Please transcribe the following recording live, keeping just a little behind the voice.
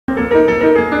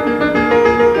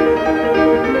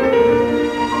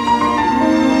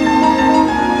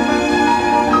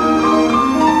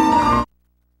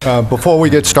Before we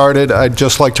get started, I'd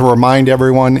just like to remind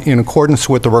everyone, in accordance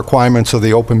with the requirements of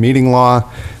the open meeting law,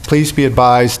 please be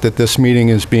advised that this meeting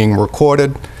is being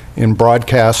recorded and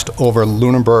broadcast over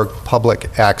Lunenburg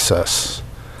Public Access.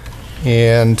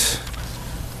 And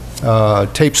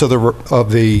tapes of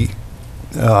the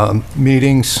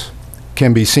meetings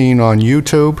can be seen on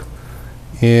YouTube.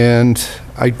 And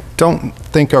I don't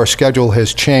think our schedule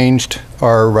has changed.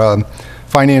 Our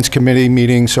Finance Committee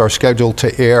meetings are scheduled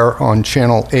to air on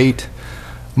Channel 8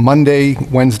 Monday,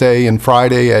 Wednesday, and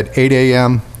Friday at 8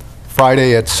 a.m.,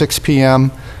 Friday at 6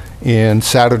 p.m., and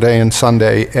Saturday and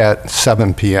Sunday at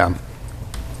 7 p.m.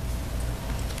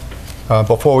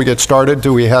 Before we get started,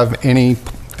 do we have any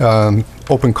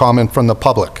open comment from the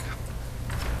public?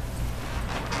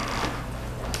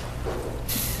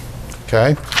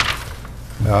 Okay.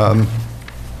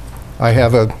 I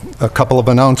have a couple of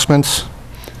announcements.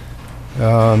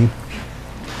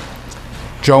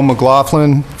 Joe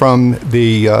McLaughlin from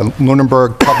the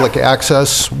Lunenburg Public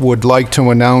Access would like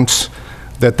to announce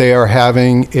that they are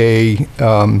having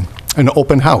an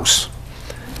open house.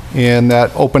 And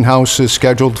that open house is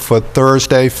scheduled for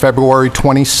Thursday, February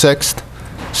 26th,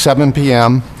 7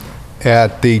 p.m.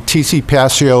 at the TC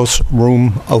Passios,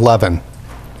 room 11.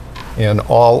 And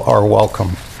all are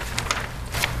welcome.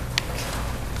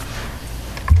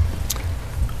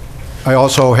 I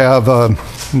also have a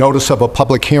notice of a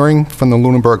public hearing from the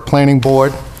Lunenburg Planning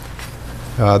Board.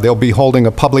 They'll be holding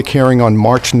a public hearing on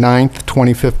March 9th,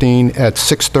 2015 at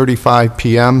 6:35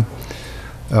 p.m.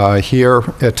 Here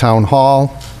at Town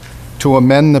Hall to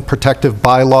amend the protective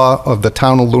bylaw of the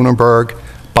Town of Lunenburg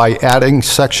by adding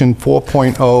Section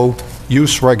 4.0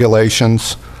 Use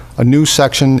Regulations, a new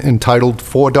section entitled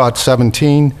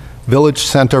 4.17 Village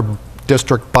Center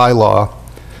District Bylaw,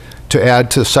 to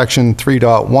add to Section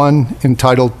 3.1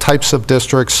 entitled Types of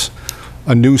Districts,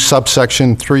 a new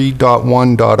subsection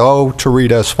 3.1.0 to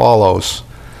read as follows.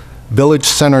 Village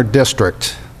Center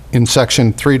District. In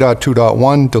Section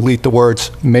 3.2.1, delete the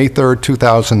words May 3rd,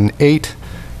 2008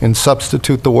 and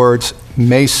substitute the words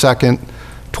May 2nd,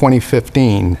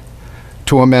 2015.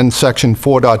 To amend Section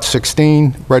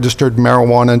 4.16, registered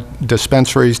marijuana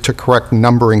dispensaries, to correct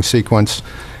numbering sequence,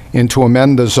 and to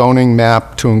amend the zoning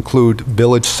map to include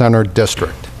Village Center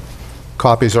District.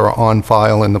 Copies are on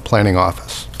file in the planning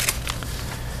office.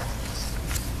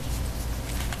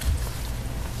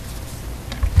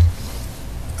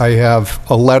 I have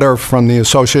a letter from the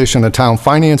Association of Town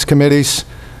Finance Committees.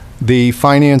 The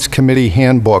Finance Committee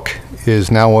Handbook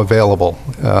is now available.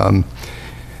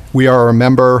 We are a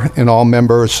member, and all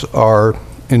members are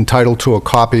entitled to a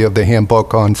copy of the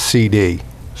handbook on CD.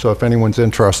 So if anyone's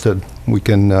interested, we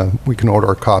can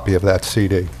order a copy of that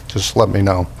CD. Just let me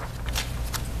know.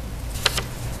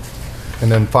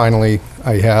 And then finally,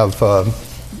 I have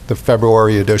the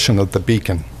February edition of the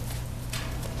Beacon.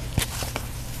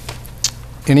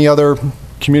 Any other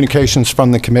communications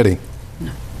from the committee?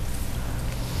 No.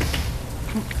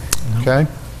 Okay.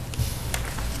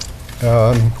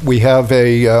 We have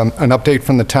an update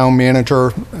from the town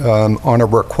manager on a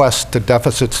request to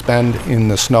deficit spend in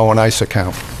the snow and ice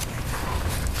account.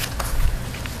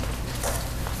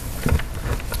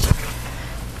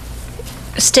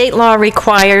 State law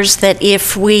requires that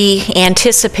if we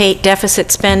anticipate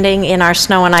deficit spending in our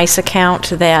snow and ice account,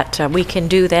 that we can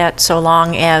do that so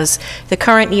long as the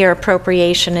current year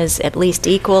appropriation is at least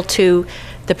equal to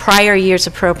the prior year's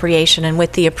appropriation and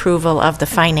with the approval of the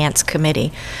Finance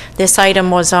Committee. This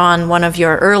item was on one of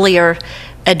your earlier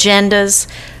agendas,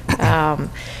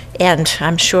 and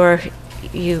I'm sure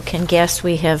you can guess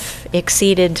we have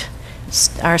exceeded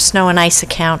our snow and ice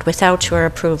account without your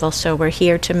approval, so we're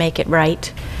here to make it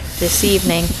right this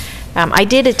evening. I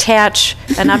did attach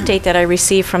an update that I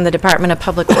received from the Department of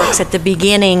Public Works at the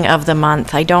beginning of the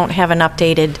month. I don't have an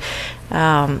updated,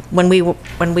 when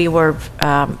we were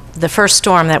the first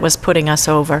storm that was putting us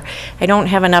over. I don't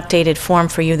have an updated form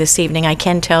for you this evening. I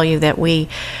can tell you that we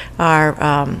are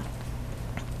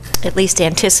at least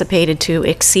anticipated to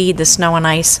exceed the snow and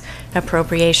ice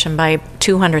appropriation by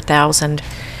 $200,000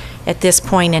 at this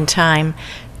point in time.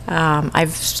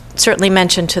 I've certainly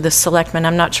mentioned to the selectmen,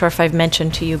 I'm not sure if I've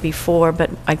mentioned to you before, but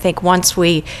I think once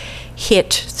we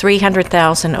hit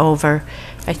 300,000 over,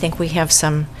 I think we have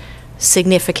some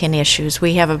significant issues.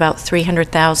 We have about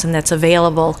 300,000 that's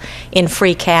available in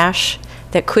free cash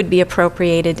that could be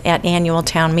appropriated at annual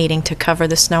town meeting to cover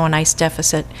the snow and ice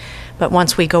deficit. But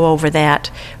once we go over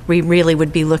that, we really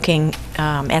would be looking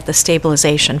at the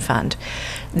stabilization fund.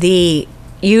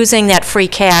 Using that free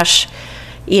cash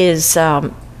is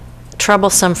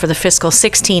troublesome for the fiscal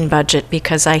 16 budget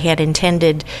because I had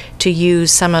intended to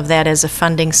use some of that as a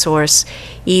funding source,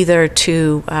 either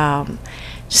to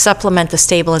supplement the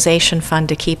stabilization fund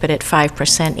to keep it at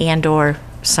 5% and/or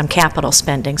some capital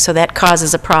spending. So that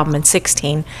causes a problem in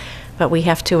 16, but we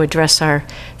have to address our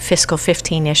fiscal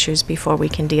 15 issues before we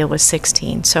can deal with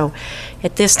 16. So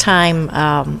at this time,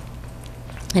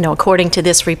 according to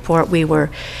this report, we were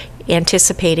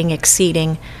anticipating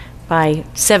exceeding by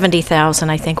 70,000.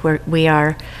 I think we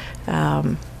are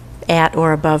at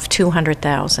or above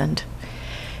 200,000.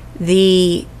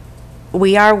 We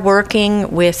are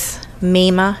working with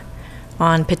MEMA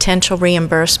on potential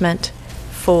reimbursement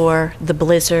for the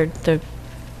blizzard, the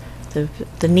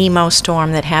Nemo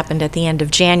storm that happened at the end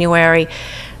of January.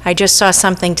 I just saw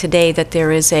something today that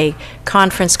there is a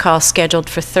conference call scheduled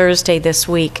for Thursday this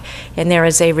week, and there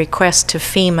is a request to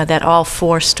FEMA that all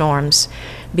 4 storms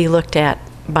be looked at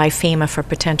by FEMA for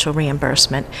potential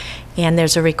reimbursement. And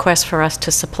there's a request for us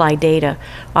to supply data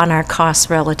on our costs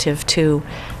relative to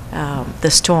the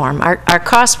storm. Our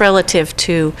costs relative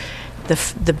to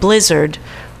the blizzard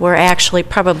were actually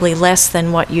probably less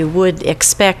than what you would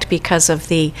expect because of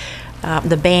the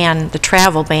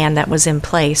travel ban that was in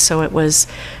place. So it was,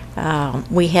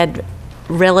 we had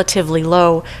relatively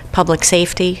low public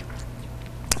safety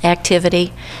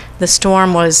activity. The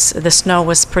snow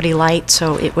was pretty light,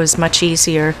 so it was much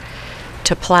easier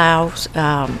to plow.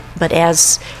 But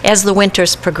as the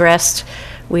winters progressed,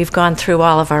 we've gone through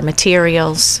all of our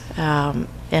materials,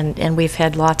 and we've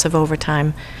had lots of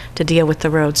overtime to deal with the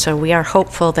road. So we are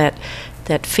hopeful that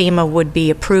FEMA would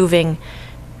be approving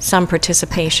some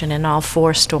participation in all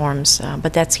 4 storms,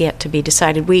 but that's yet to be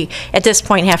decided. We, at this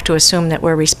point, have to assume that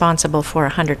we're responsible for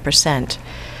 100%.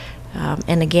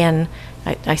 And again,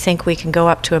 I think we can go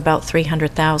up to about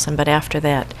 300,000, but after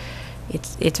that,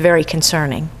 it's very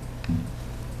concerning.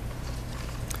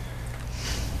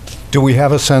 Do we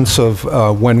have a sense of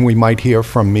when we might hear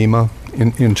from MEMA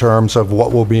in terms of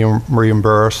what will be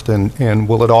reimbursed, and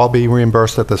will it all be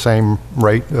reimbursed at the same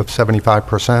rate of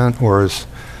 75%, or is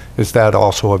that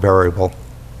also a variable?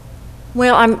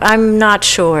 Well, I'm not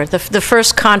sure. The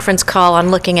first conference call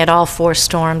on looking at all 4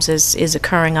 storms is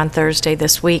occurring on Thursday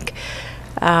this week.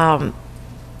 I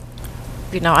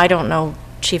don't know,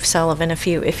 Chief Sullivan, if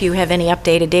you have any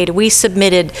updated data. We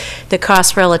submitted the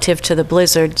cost relative to the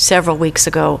blizzard several weeks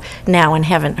ago now and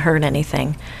haven't heard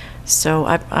anything. So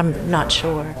I'm not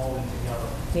sure.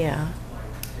 Yeah.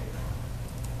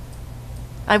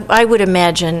 I would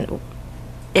imagine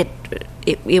it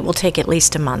will take at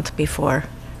least a month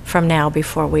from now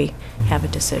before we have a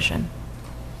decision.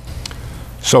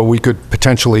 So we could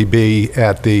potentially be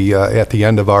at the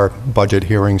end of our budget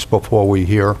hearings before we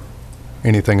hear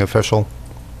anything official?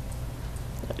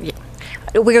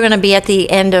 We're going to be at the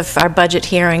end of our budget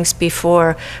hearings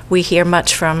before we hear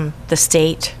much from the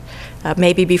state,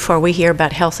 maybe before we hear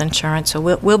about health insurance. So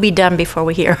we'll be done before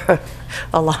we hear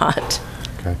a lot.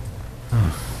 Okay.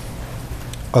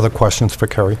 Other questions for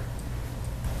Kerry?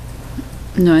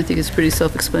 No, I think it's pretty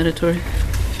self-explanatory.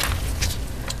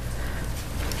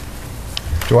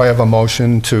 Do I have a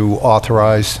motion to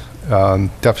authorize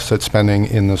deficit spending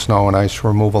in the snow and ice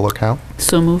removal account?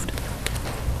 So moved.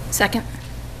 Second.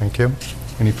 Thank you.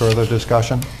 Any further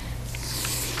discussion?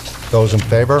 Those in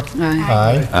favor?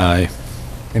 Aye. Aye.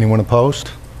 Anyone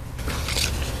opposed?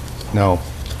 No.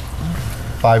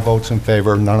 5 votes in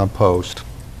favor, none opposed.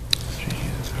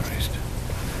 Jesus Christ.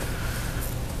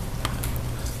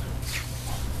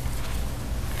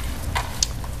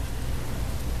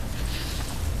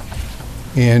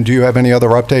 And do you have any other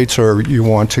updates, or you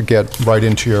want to get right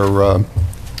into your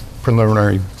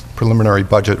preliminary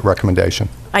budget recommendation?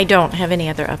 I don't have any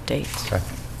other updates. Okay.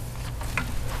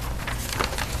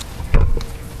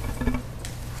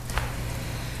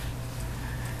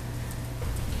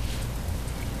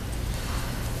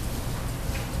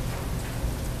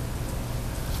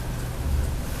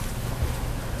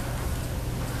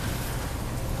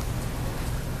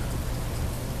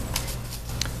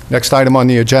 Next item on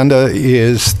the agenda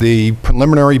is the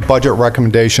preliminary budget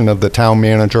recommendation of the town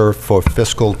manager for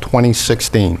fiscal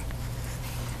 2016.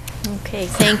 Okay,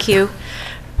 thank you.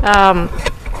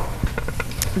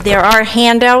 There are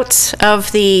handouts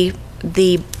of the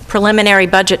preliminary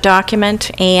budget document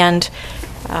and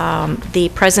the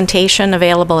presentation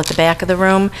available at the back of the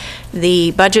room.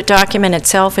 The budget document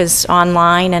itself is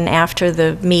online, and after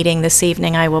the meeting this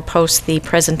evening, I will post the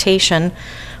presentation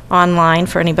online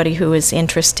for anybody who is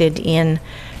interested in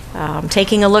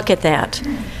taking a look at that.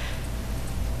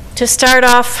 To start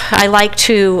off, I like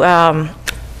to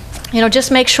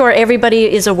just make sure everybody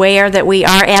is aware that we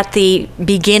are at the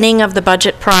beginning of the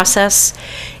budget process,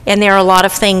 And there are a lot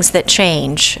of things that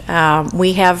change.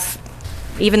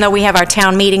 Even though we have our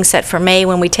town meeting set for May,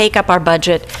 when we take up our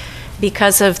budget,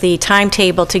 because of the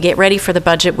timetable to get ready for the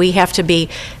budget, we have to be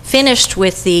finished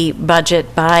with the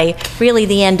budget by really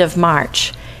the end of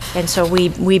March. And so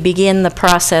we begin the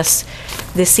process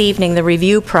this evening, the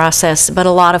review process, but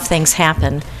a lot of things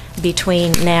happen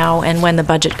between now and when the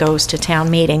budget goes to town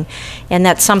meeting. And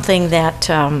that's something that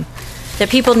that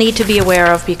people need to be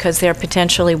aware of, because there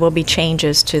potentially will be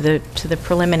changes to the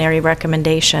preliminary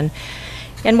recommendation.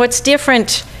 And what's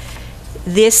different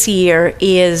this year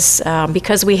is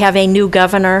because we have a new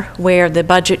governor, where the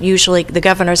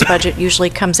governor's budget usually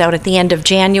comes out at the end of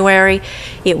January.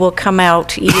 It will come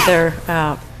out either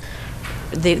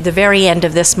the very end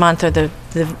of this month or the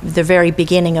very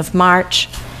beginning of March,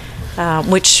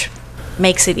 which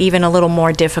makes it even a little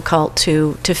more difficult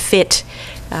to fit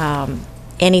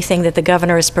anything that the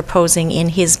governor is proposing in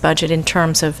his budget in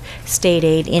terms of state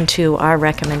aid into our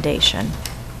recommendation.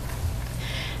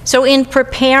 So in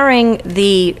preparing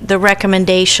the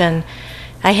recommendation,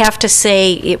 I have to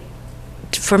say,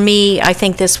 for me, I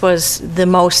think this was the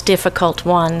most difficult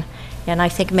one, and I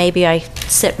think maybe I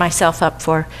set myself up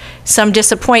for some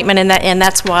disappointment in that, and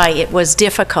that's why it was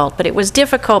difficult. But it was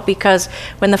difficult because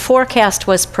when the forecast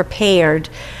was prepared,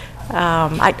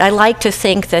 I like to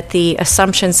think that the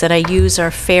assumptions that I use are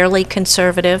fairly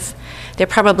conservative. They're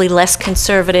probably less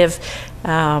conservative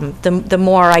the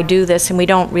more I do this, and we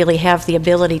don't really have the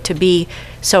ability to be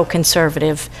so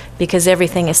conservative because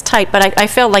everything is tight. But I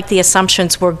felt like the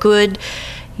assumptions were good.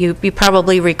 You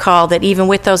probably recall that even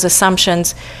with those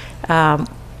assumptions, I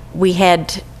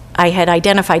had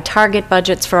identified target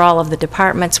budgets for all of the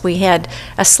departments. We had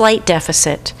a slight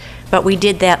deficit, but we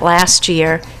did that last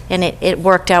year, and it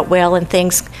worked out well, and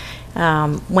things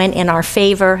went in our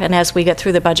favor. And as we got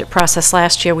through the budget process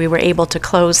last year, we were able to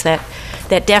close that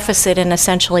deficit and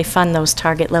essentially fund those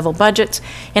target level budgets.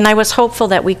 And I was hopeful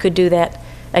that we could do that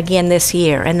again this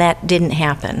year, and that didn't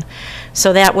happen.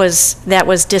 So that was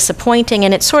disappointing,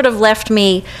 and it sort of left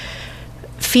me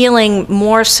feeling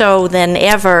more so than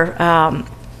ever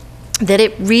that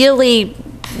it really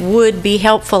would be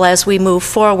helpful as we move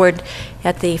forward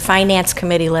at the Finance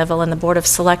Committee level and the Board of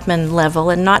Selectmen level,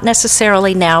 and not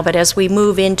necessarily now, but as we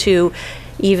move into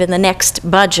even the next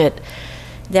budget,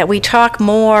 that we talk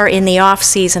more in the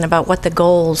off-season about what the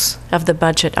goals of the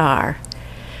budget are.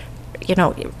 You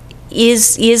know,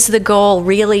 is the goal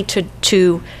really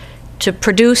to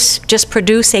produce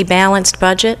a balanced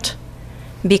budget?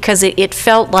 Because it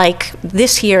felt like,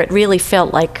 this year, it really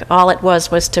felt like all it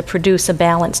was to produce a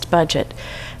balanced budget.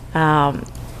 Or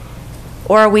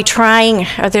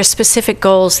are there specific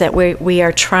goals that we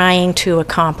are trying to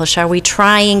accomplish? Are we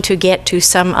trying to get to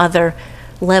some other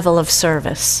level of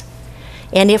service?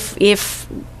 And if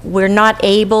we're not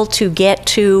able to get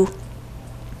to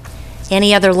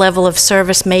any other level of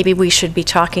service, maybe we should be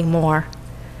talking more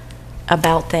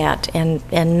about that and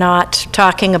not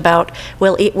talking about,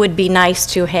 well, it would be nice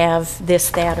to have this,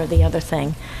 that, or the other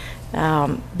thing.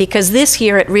 Because this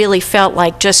year it really felt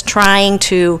like just trying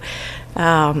to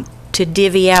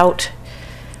divvy out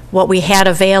what we had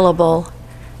available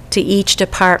to each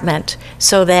department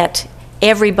so that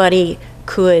everybody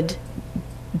could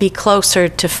be closer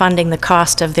to funding the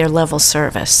cost of their level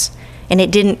service. And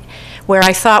it didn't, where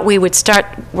I thought we would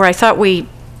start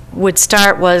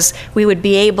was we would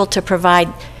be able to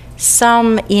provide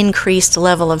some increased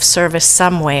level of service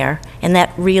somewhere, and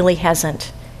that really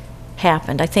hasn't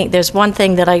happened. I think there's one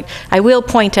thing that I will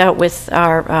point out with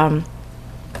our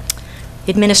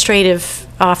administrative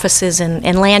offices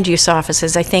and land use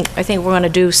offices. I think we're going to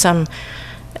do some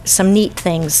neat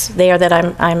things there that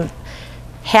I'm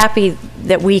happy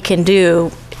that we can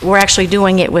do. We're actually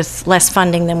doing it with less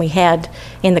funding than we had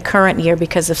in the current year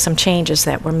because of some changes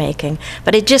that we're making.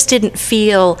 But it just didn't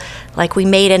feel like we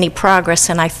made any progress,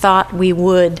 and I thought we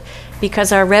would,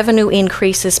 because our revenue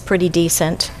increase is pretty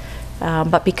decent,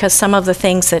 but because some of the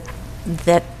things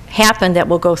that happened that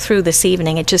we'll go through this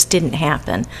evening, it just didn't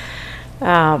happen.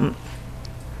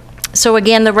 So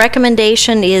again, the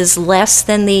recommendation is less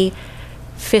than the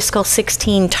fiscal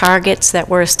 16 targets that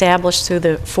were established through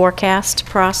the forecast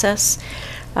process.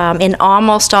 In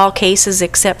almost all cases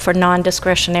except for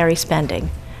non-discretionary spending,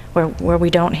 where we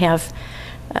don't have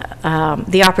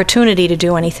the opportunity to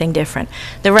do anything different.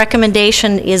 The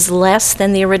recommendation is less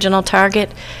than the original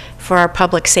target for our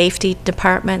public safety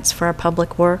departments, for our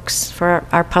public works, for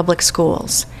our public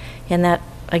schools. And that,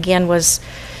 again, was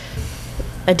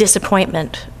a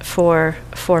disappointment for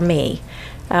me.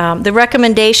 The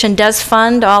recommendation does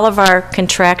fund all of our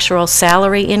contractual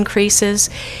salary increases.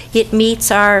 It meets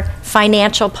our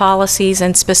financial policies,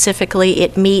 and specifically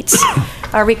it meets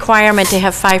our requirement to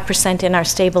have 5% in our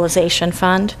stabilization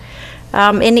fund.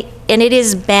 And it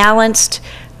is balanced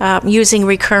using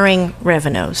recurring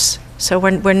revenues. So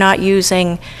we're not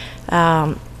using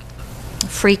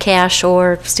free cash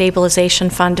or stabilization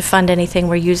fund to fund anything.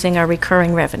 We're using our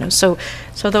recurring revenue. So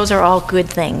those are all good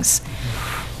things.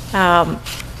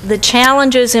 The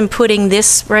challenges in putting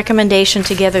this recommendation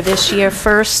together this year,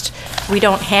 first, we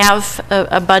don't have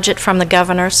a budget from the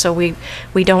governor, so we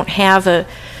don't have a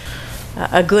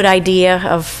good idea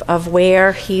of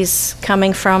where he's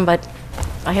coming from, but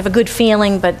I have a good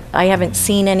feeling, but I haven't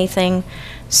seen anything,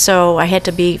 so I had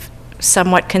to be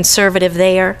somewhat conservative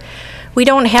there. We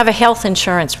don't have a health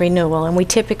insurance renewal, and we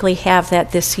typically have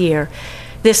that this year,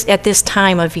 at this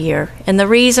time of year. And the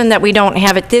reason that we don't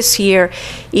have it this year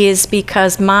is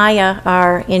because Maya,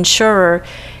 our insurer,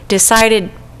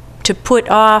 decided to put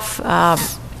off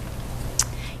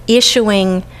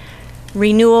issuing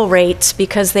renewal rates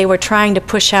because they were trying to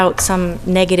push out some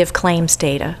negative claims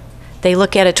data. They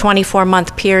look at a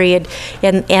 24-month period,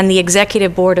 and the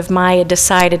executive board of Maya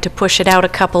decided to push it out a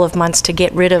couple of months to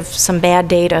get rid of some bad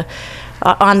data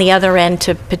on the other end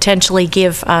to potentially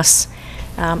give us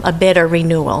a better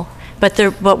renewal. But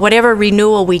whatever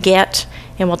renewal we get,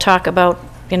 and we'll talk about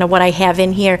what I have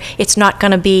in here, it's not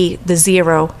going to be the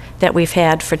zero that we've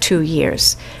had for 2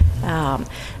 years.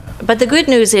 But the good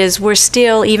news is we're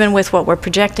still, even with what we're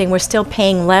projecting, we're still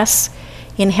paying less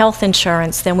in health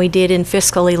insurance than we did in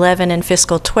fiscal 11 and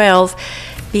fiscal 12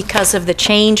 because of the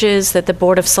changes that the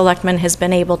Board of Selectmen has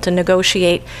been able to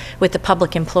negotiate with the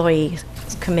Public Employee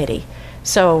Committee.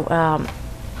 So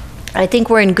I think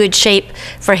we're in good shape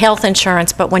for health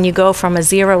insurance, but when you go from a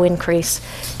zero increase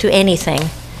to anything,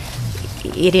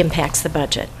 it impacts the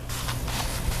budget.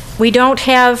 We don't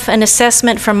have an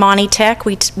assessment from Monty Tech.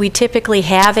 We typically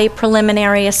have a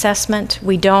preliminary assessment.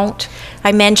 We don't.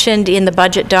 I mentioned in the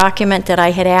budget document that I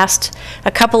had asked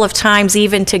a couple of times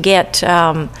even to get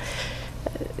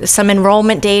some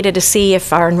enrollment data to see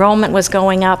if our enrollment was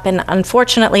going up, and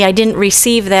unfortunately I didn't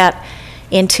receive that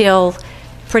until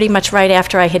pretty much right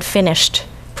after I had finished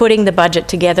putting the budget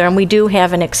together. And we do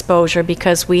have an exposure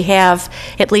because we have,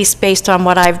 at least based on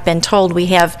what I've been told, we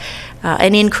have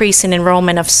an increase in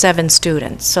enrollment of 7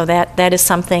 students. So that is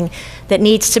something that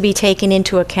needs to be taken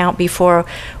into account before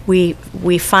we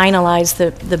finalize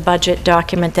the budget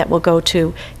document that will go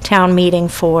to town meeting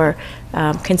for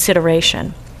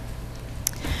consideration.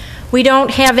 We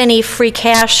don't have any free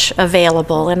cash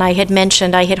available, and I had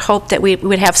mentioned, I had hoped that we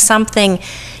would have something,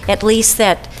 at least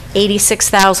that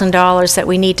 $86,000 that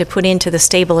we need to put into the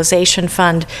stabilization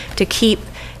fund to keep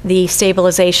the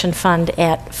stabilization fund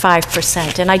at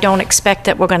 5%. And I don't expect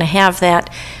that we're going to have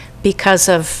that because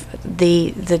of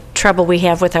the trouble we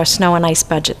have with our snow and ice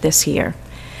budget this year.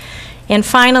 And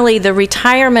finally, the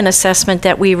retirement assessment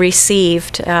that we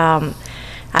received,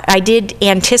 I did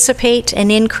anticipate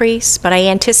an increase, but I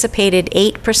anticipated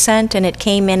 8%, and it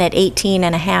came in at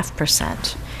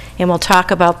 18.5%. And we'll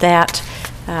talk about that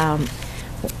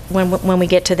when we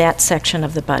get to that section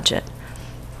of the budget.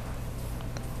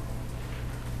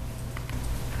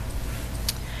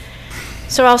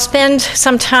 So I'll spend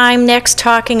some time next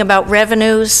talking about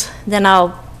revenues, then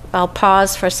I'll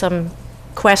pause for some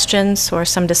questions or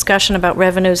some discussion about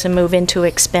revenues and move into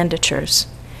expenditures.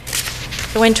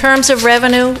 So in terms of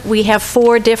revenue, we have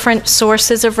 4 different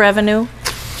sources of revenue: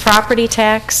 property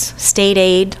tax, state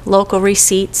aid, local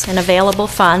receipts, and available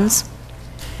funds.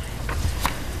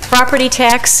 Property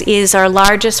tax is our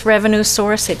largest revenue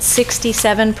source. It's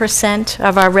 67%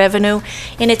 of our revenue,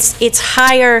 and it's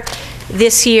higher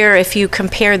this year if you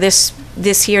compare this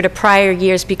year to prior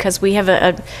years because we have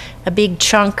a big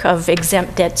chunk of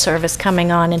exempt debt service coming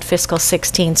on in fiscal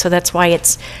 16, so that's why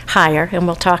it's higher, and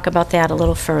we'll talk about that a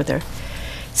little further.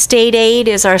 State aid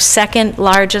is our second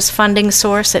largest funding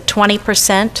source at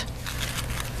 20%,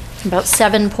 about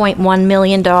 $7.1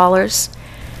 million.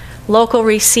 Local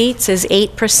receipts is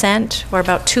 8%, or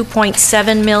about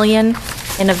 $2.7 million,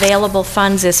 and available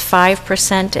funds is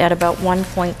 5% at about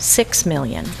 $1.6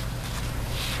 million.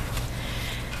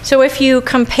 So if you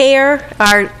compare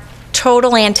our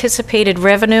total anticipated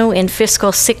revenue in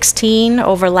fiscal 16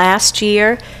 over last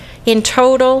year, in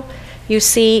total, you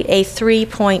see a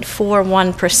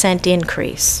 3.41%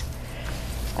 increase.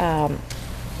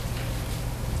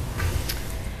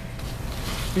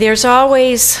 There's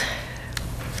always,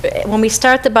 when we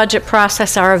start the budget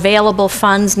process, our available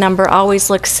funds number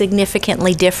always looks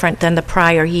significantly different than the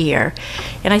prior year.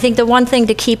 And I think the one thing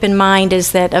to keep in mind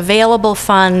is that available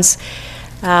funds,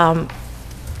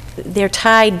 they're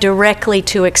tied directly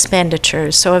to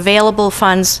expenditures. So available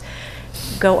funds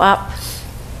go up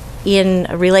in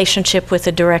a relationship with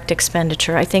a direct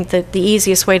expenditure. I think that the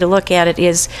easiest way to look at it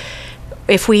is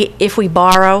if we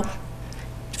borrow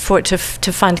to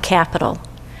fund capital,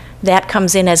 that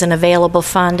comes in as an available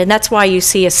fund, and that's why you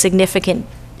see a significant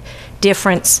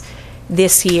difference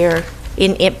this year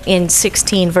in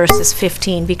 16 versus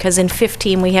 15, because in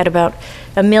 15 we had about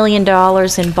 $1 million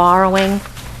in borrowing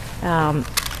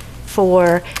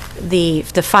for the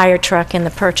fire truck and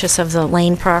the purchase of the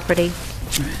Lane property.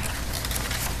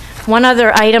 One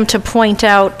other item to point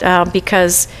out,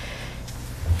 because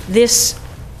this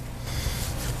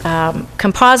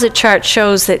composite chart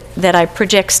shows that I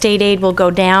project state aid will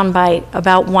go down by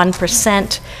about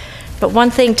 1%. But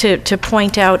one thing to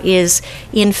point out is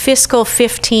in fiscal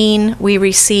 15, we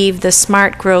received the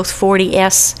Smart Growth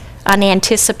 40S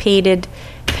unanticipated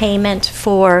payment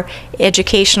for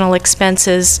educational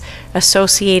expenses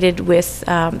associated with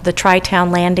the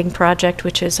Tri-Town Landing project,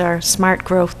 which is our Smart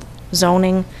Growth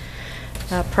zoning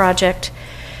project.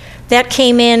 That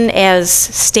came in as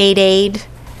state aid.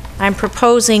 I'm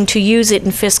proposing to use it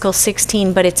in fiscal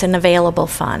 16, but it's an available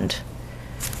fund.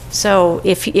 So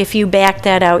if you back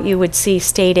that out, you would see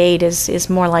state aid is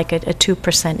more like a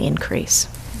 2% increase.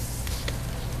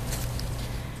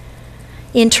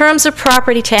 In terms of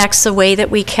property tax, the way that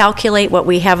we calculate what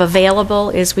we have available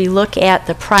is we look at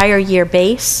the prior year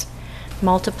base,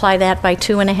 multiply that by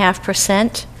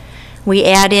 2.5%. We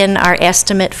add in our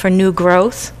estimate for new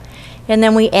growth, and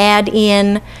then we add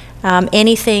in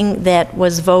anything that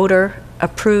was voter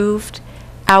approved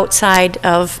outside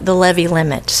of the levy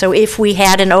limit. So if we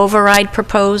had an override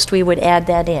proposed, we would add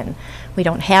that in. We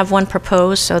don't have one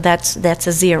proposed, so that's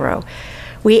a zero.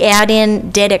 We add in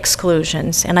debt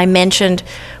exclusions, and I mentioned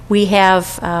we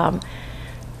have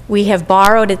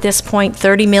borrowed at this point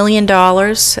 $30 million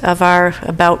of our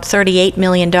about $38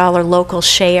 million local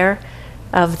share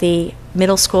of the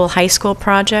middle school, high school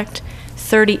project.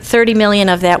 30 million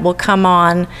of that will come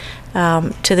on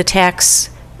to the tax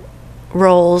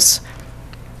rolls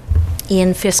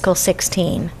in fiscal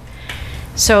 16.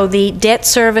 So the debt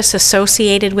service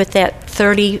associated with that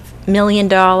 $30 million,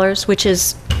 which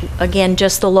is, again,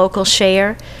 just the local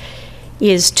share,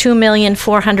 is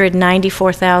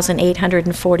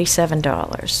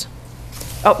 $2,494,847.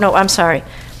 Oh, no, I'm sorry.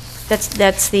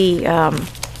 That's the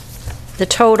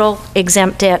total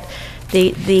exempt debt.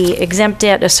 The exempt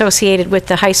debt associated with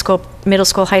the high school, middle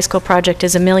school, high school project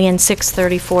is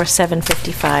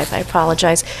 $1,634,755. I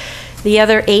apologize. The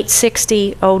other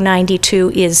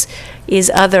 $860,092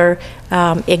 is other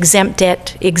exempt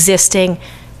debt existing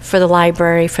for the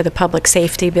library, for the public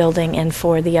safety building, and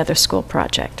for the other school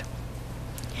project.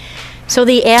 So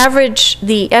the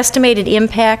estimated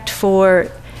impact for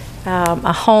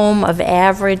a home of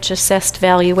average assessed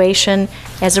valuation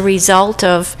as a result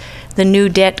of the new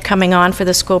debt coming on for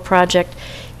the school project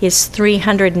is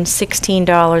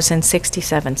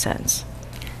 $316.67.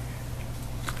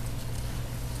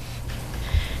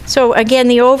 So again,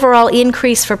 the overall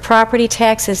increase for property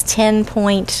tax is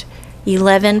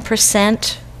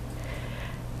 10.11%.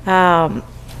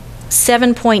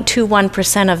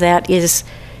 7.21% of that is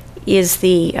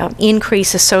the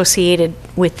increase associated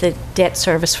with the debt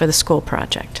service for the school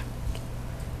project.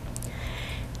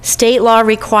 State law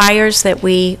requires that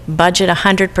we budget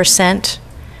 100%.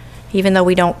 Even though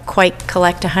we don't quite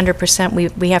collect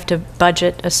 100%, we have to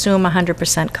assume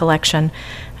 100% collection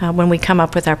when we come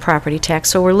up with our property tax.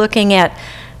 So we're looking at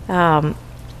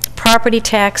property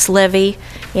tax levy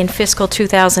in fiscal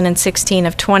 2016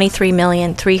 of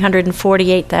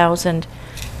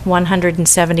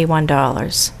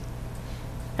 $23,348,171.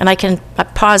 And I can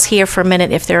pause here for a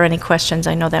minute if there are any questions.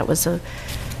 I know that was a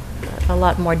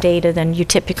lot more data than you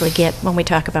typically get when we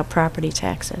talk about property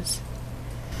taxes.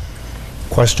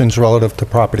 Questions relative to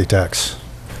property tax?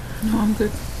 No, I'm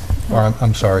good. Or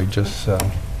I'm sorry, just,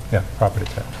 yeah, property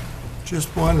tax.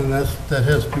 Just one, and that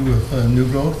has to do with new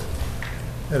growth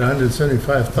at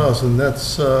 175,000.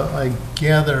 That's, I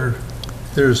gather,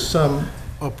 there's some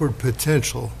upward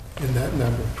potential in that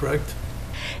number, correct?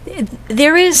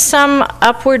 There is some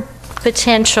upward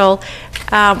potential.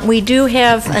 We do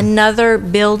have another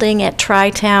building at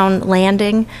Tri-Town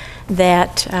Landing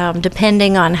that,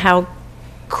 depending on how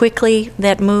quickly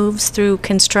that moves through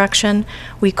construction,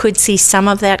 we could see some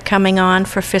of that coming on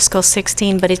for fiscal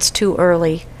 16, but it's too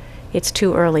early. It's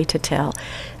too early to tell.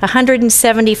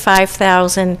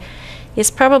 175,000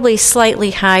 is probably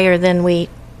slightly higher than we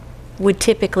would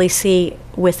typically see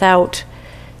without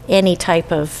any type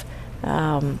of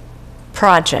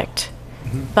project.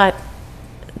 But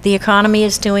the economy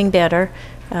is doing better.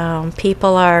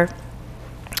 People are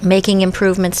making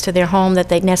improvements to their home that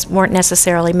they weren't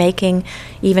necessarily making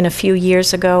even a few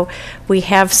years ago. We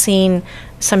have seen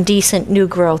some decent new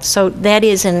growth. So that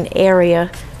is an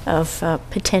area of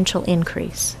potential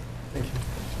increase.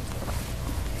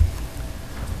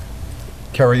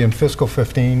 Kerry, in fiscal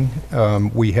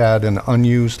 15, we had an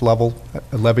unused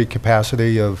levy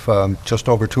capacity of just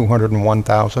over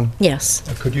 201,000. Yes.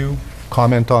 Could you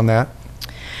comment on that?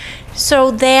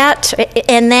 So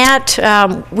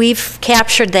we've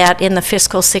captured that in the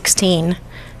fiscal 16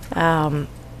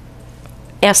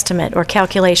 estimate or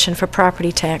calculation for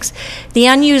property tax. The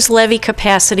unused levy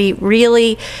capacity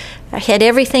really had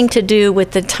everything to do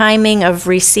with the timing of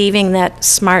receiving that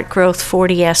Smart Growth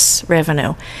 40S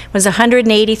revenue. It was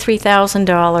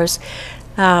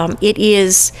 $183,000. It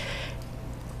is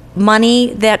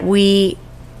money that we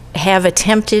have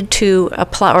attempted to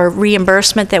apply, or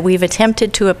reimbursement that we've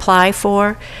attempted to apply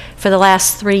for the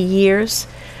last 3 years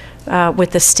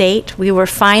with the state. We were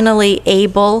finally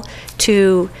able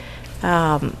to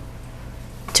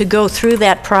go through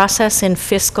that process in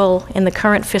the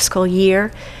current fiscal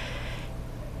year.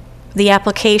 The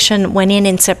application went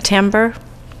in September,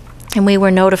 and we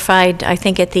were notified, I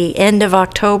think, at the end of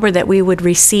October that we would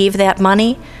receive that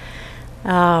money.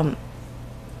 And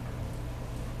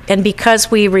because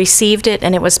we received it,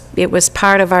 and it was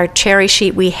part of our cherry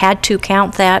sheet, we had to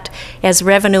count that as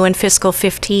revenue in fiscal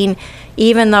 15,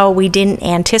 even though we didn't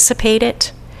anticipate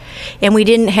it. And we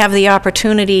didn't have the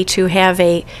opportunity to have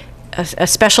a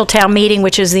special town meeting,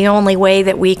 which is the only way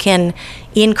that we can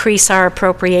increase our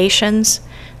appropriations.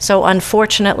 So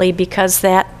unfortunately, because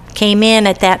that came in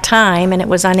at that time and it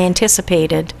was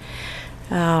unanticipated,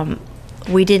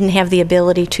 we didn't have the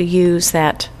ability to use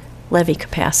that levy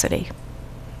capacity.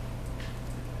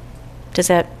 Does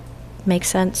that make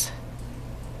sense?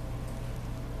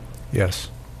 Yes.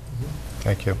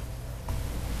 Thank you.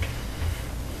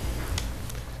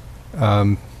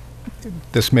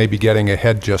 This may be getting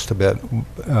ahead just a bit,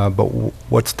 but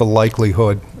what's the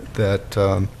likelihood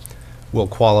that we'll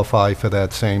qualify for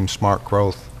that same Smart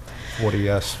Growth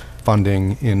 40S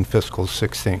funding in fiscal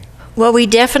 16? Well, we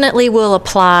definitely will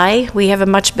apply. We have a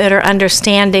much better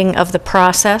understanding of the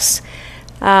process.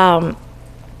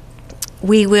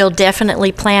 We will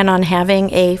definitely plan on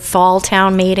having a fall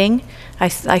town meeting. I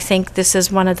think this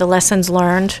is one of the lessons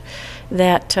learned,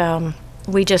 that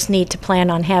we just need to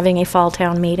plan on having a fall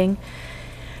town meeting.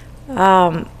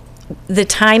 The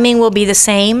timing will be the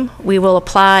same. We will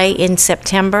apply in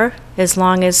September as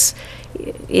long as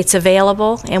it's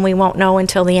available, and we won't know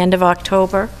until the end of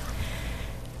October.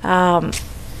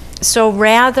 So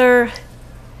rather,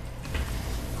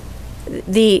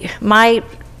 my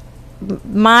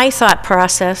thought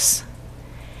process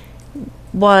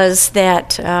was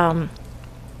that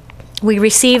we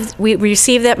received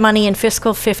that money in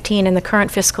fiscal 15 in the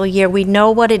current fiscal year. We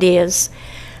know what it is.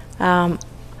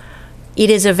 It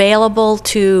is available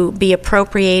to be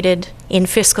appropriated in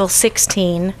fiscal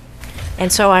 16,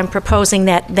 and so I'm proposing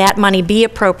that that money be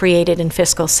appropriated in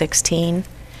fiscal 16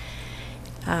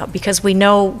 because we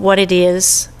know what it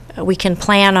is. We can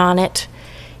plan on it.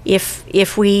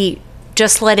 If we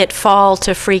just let it fall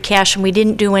to free cash and we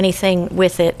didn't do anything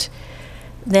with it,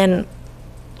 then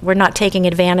we're not taking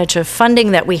advantage of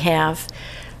funding that we have.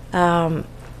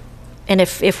 And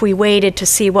if we waited to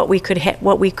see what we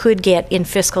could get in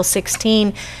fiscal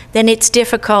 16, then it's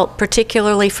difficult,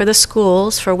 particularly for the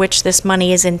schools for which this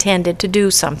money is intended, to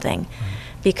do something,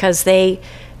 because they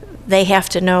have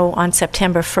to know on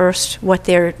September 1st what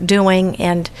they're doing.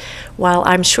 And while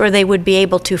I'm sure they would be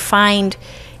able to find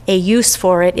a use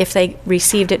for it if they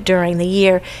received it during the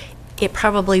year, it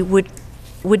probably wouldn't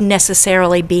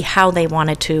necessarily be how they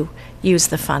wanted to use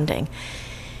the funding.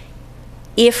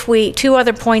 Two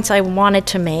other points I wanted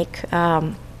to make.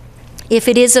 If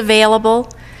it is available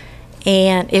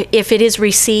and if it is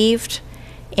received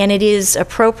and it is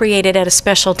appropriated at a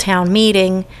special town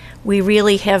meeting, we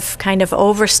really have kind of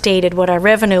overstated what our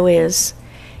revenue is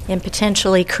and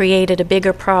potentially created a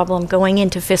bigger problem going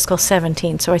into fiscal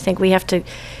 17. So I think we have to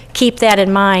keep that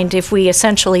in mind. If we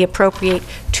essentially appropriate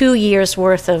 2 years'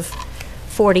 worth of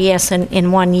 40S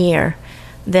in 1 year,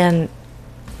 then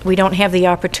we don't have the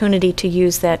opportunity to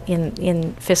use that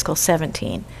in fiscal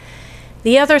 17.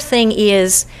 The other thing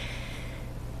is,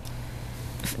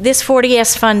 this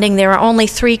 40S funding, there are only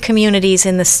 3 communities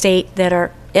in the state that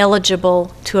are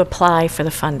eligible to apply for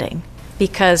the funding.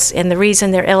 And the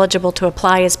reason they're eligible to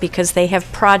apply is because they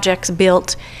have projects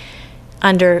built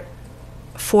under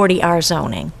 40R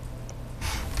zoning.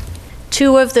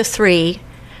 2 of the 3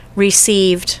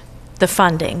 received the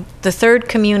funding. The third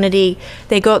community,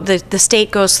 the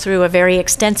state goes through a very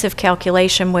extensive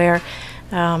calculation where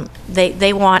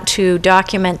They want to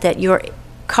document that your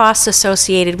costs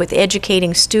associated with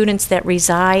educating students that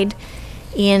reside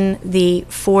in the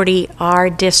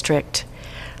 40R district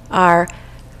are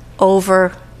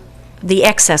over the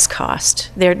excess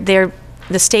cost. The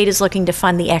state is looking to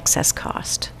fund the excess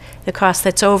cost, the cost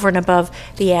that's over and above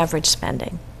the average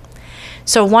spending.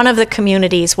 So one of the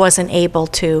communities wasn't able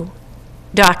to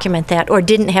document that or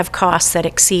didn't have costs that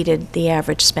exceeded the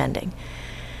average spending.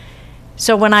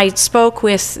 So when I spoke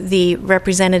with the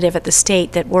representative at the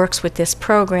state that works with this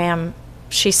program,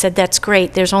 she said, that's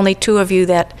great. There's only 2 of you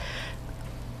that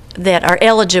are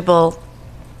eligible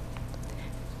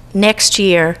next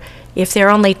year. If there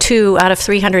are only 2 out of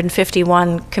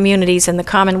 351 communities in the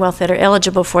Commonwealth that are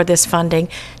eligible for this funding,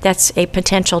 that's a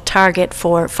potential target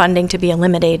for funding to be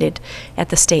eliminated at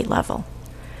the state level.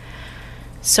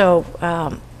 So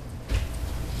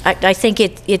I think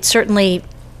it's certainly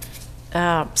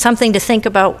something to think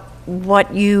about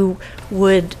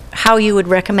how you would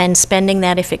recommend spending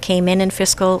that if it came in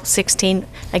fiscal 16.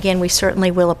 Again, we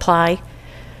certainly will apply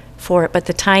for it, but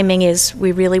the timing is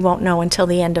we really won't know until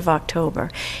the end of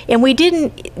October. And we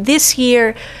didn't, this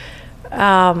year,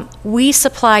 we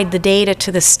supplied the data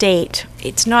to the state.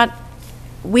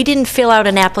 We didn't fill out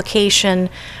an application.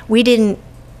 We didn't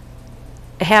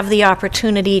have the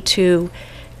opportunity to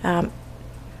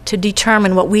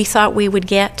determine what we thought we would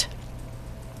get.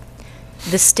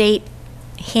 The state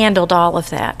handled all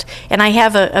of that. And I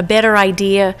have a better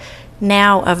idea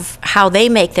now of how they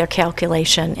make their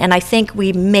calculation, and I think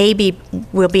we maybe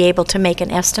will be able to make an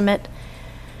estimate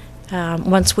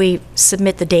once we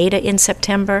submit the data in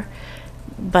September.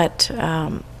 But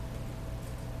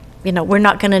you know, we're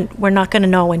not going to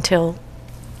know until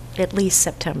at least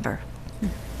September.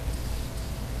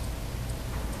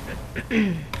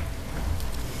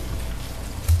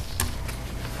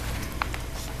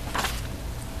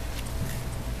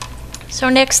 So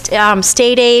next,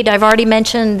 state aid. I've already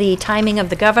mentioned the timing of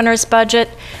the governor's budget,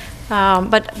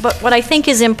 but what I think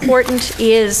is important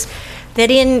is that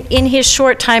in his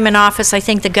short time in office, I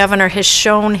think the governor has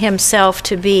shown himself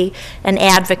to be an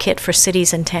advocate for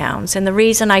cities and towns. And the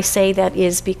reason I say that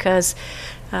is because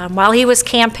while he was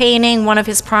campaigning, one of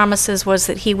his promises was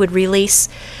that he would release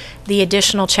the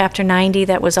additional Chapter 90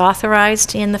 that was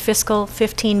authorized in the fiscal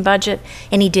 15 budget,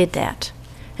 and he did that.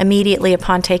 Immediately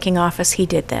upon taking office, he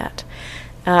did that.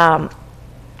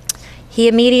 He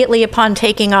immediately upon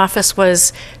taking office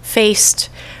was faced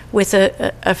with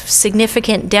a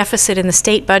significant deficit in the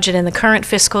state budget in the current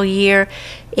fiscal year,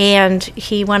 and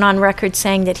he went on record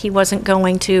saying that he wasn't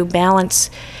going to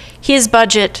balance his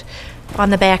budget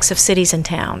on the backs of cities and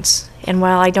towns. And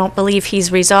while I don't believe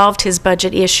he's resolved his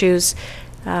budget issues,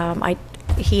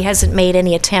 he hasn't made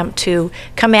any attempt to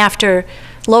come after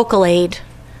local aid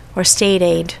or state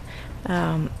aid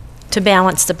to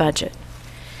balance the budget.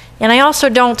 And I also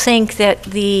don't think that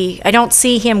I don't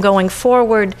see him going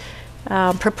forward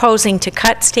proposing to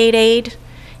cut state aid,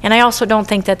 and I also don't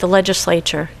think that the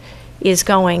legislature is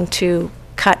going to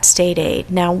cut state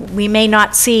aid. Now, we may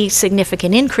not see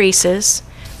significant increases,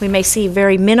 we may see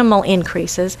very minimal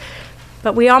increases,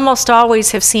 but we almost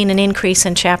always have seen an increase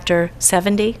in Chapter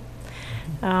 70.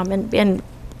 And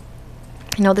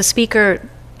you know,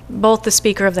 both the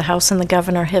Speaker of the House and the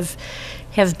Governor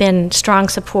have been strong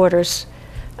supporters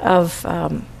of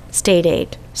state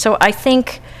aid. So I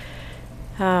think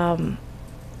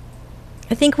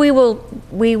we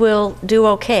will do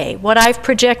okay. What I've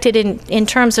projected in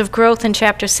terms of growth in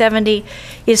Chapter 70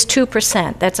 is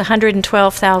 2%. That's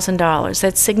 $112,000.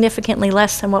 That's significantly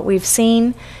less than what we've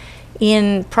seen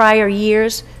in prior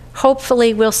years.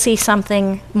 Hopefully we'll see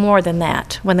something more than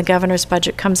that when the governor's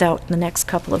budget comes out in the next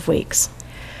couple of weeks.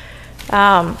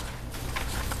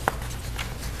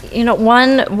 You know,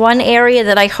 one area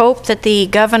that I hope that the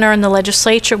governor and the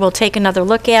legislature will take another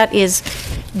look at is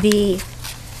the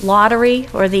lottery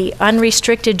or the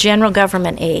unrestricted general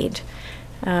government aid.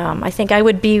 I think I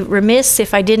would be remiss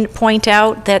if I didn't point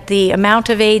out that the amount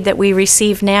of aid that we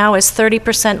receive now is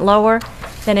 30% lower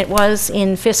than it was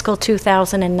in fiscal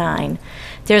 2009.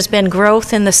 There's been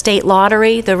growth in the state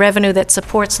lottery, the revenue that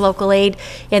supports local aid,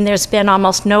 and there's been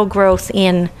almost no growth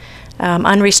in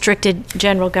unrestricted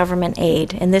general government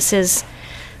aid. And this is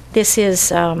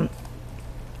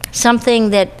something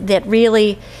that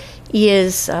really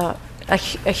is a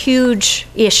huge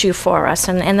issue for us.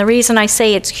 And the reason I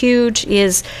say it's huge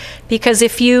is because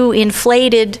if you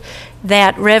inflated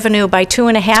that revenue by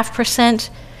 2.5%,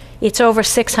 it's over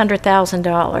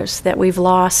 $600,000 that we've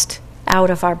lost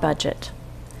out of our budget.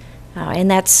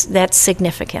 And that's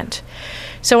significant.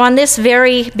 So on this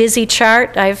very busy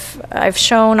chart, I've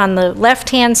shown on the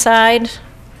left-hand side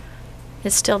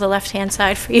It's still the left-hand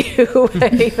side for you,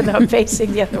 even though I'm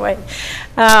facing the other way.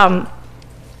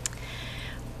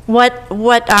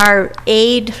 What our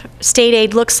state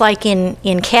aid looks like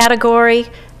in category,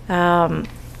 and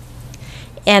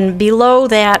below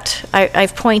that,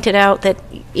 I've pointed out that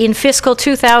in fiscal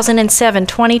 2007,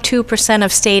 22%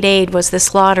 of state aid was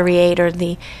this lottery aid, or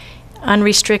the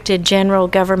unrestricted general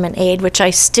government aid, which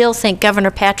I still think Governor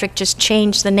Patrick just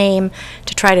changed the name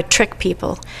to try to trick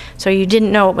people. So you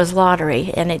didn't know it was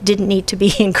lottery, and it didn't need to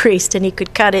be increased, and he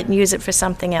could cut it and use it for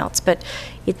something else. But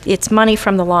it's money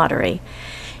from the lottery.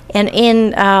 And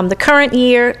in the current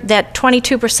year, that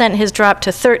 22% has dropped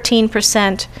to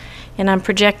 13%, and I'm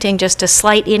projecting just a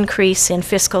slight increase in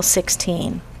fiscal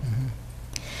 16.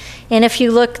 And if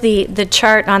you look, the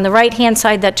chart on the right-hand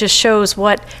side, that just shows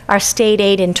what our state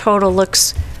aid in total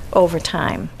looks over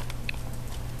time.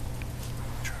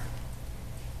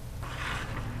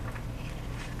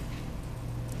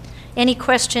 Any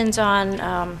questions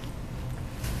on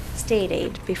state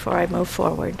aid before I move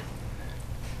forward?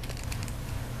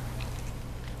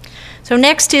 So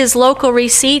next is local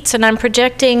receipts, and I'm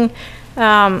projecting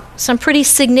some pretty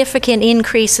significant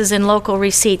increases in local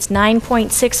receipts,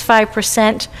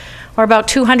 9.65%, or about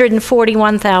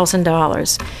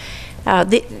 $241,000.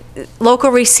 The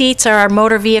local receipts are our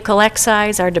motor vehicle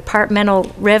excise, our departmental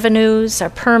revenues, our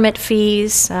permit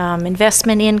fees,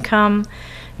 investment income.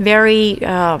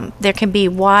 There can be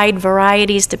wide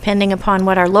varieties depending upon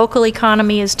what our local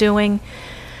economy is doing.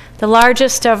 The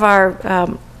largest of our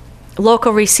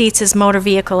local receipts is motor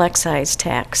vehicle excise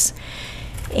tax.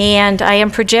 And I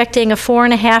am projecting a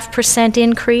 4.5%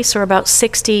 increase, or about a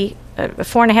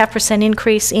 4.5%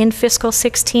 increase in fiscal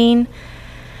 16.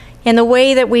 And the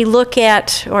way that we look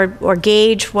at or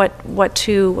gauge what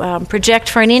to project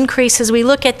for an increase is we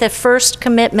look at the first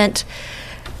commitment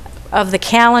of the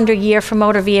calendar year for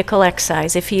motor vehicle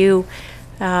excise. If you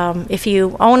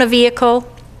own a vehicle,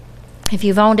 if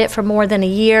you've owned it for more than a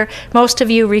year, most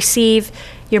of you receive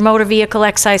your motor vehicle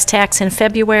excise tax in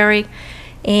February.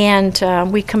 And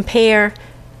we compare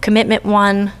commitment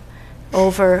 1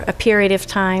 over a period of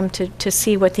time to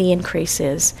see what the increase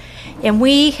is. And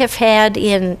we have had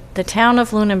in the town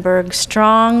of Lunenburg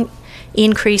strong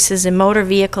increases in motor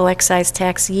vehicle excise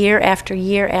tax year after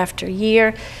year after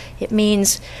year. It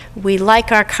means we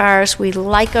like our cars, we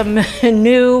like them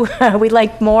new, we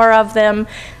like more of them.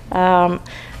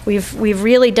 We've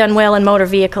really done well in motor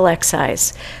vehicle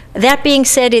excise. That being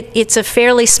said, it's a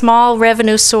fairly small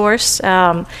revenue source.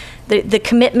 The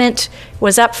commitment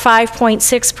was up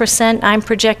 5.6%. I'm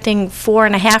projecting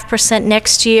 4.5%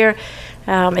 next year.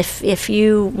 If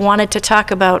you wanted to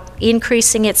talk about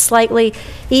increasing it slightly,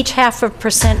 each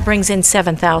 0.5% brings in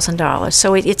 $7,000.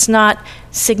 So it's not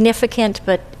significant,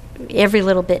 but every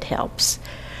little bit helps.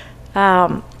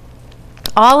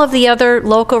 All of the other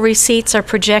local receipts are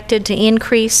projected to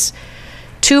increase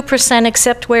 2%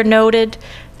 except where noted.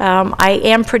 I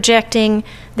am projecting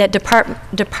that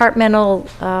departmental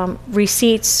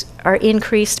receipts are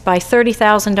increased by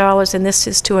 $30,000, and this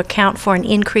is to account for an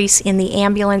increase in the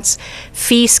ambulance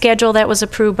fee schedule that was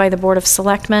approved by the Board of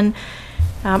Selectmen.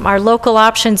 Our local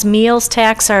options meals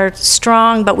tax are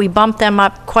strong, but we bumped them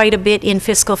up quite a bit in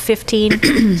fiscal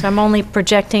 15, so I'm only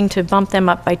projecting to bump them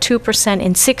up by 2%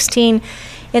 in 16.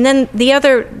 And then the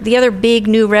other big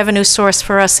new revenue source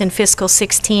for us in fiscal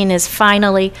 16 is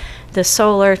finally the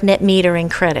solar net metering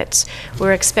credits.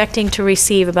 We're expecting to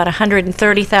receive about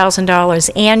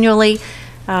 $130,000 annually.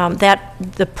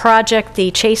 The project,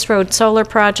 the Chase Road Solar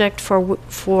Project, for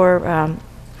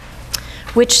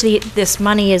which this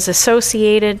money is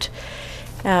associated,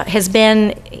 has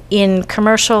been in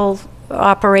commercial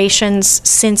operations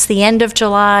since the end of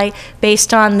July.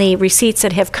 Based on the receipts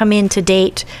that have come in to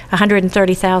date,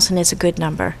 $130,000 is a good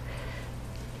number.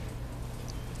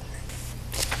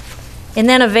 And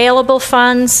then available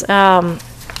funds,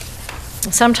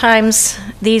 sometimes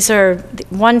these are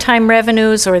one-time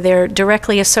revenues or they're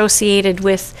directly associated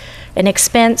with an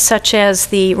expense such as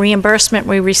the reimbursement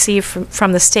we receive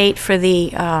from the state for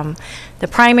the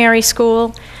primary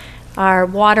school, our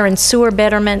water and sewer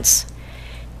betterments,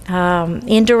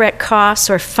 indirect costs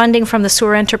or funding from the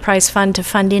Sewer Enterprise Fund to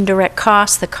fund indirect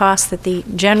costs, the costs that the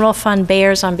general fund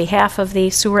bears on behalf of the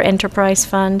Sewer Enterprise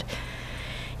Fund.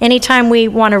 Anytime we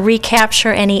want to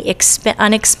recapture any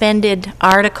unexpended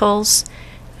articles,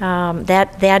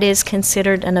 that is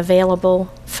considered an available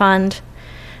fund.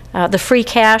 The free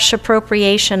cash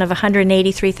appropriation of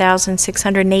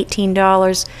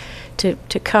 $183,618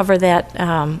 to cover that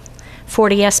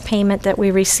 40S payment that we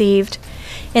received.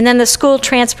 And then the school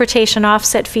transportation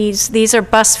offset fees, these are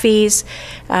bus fees.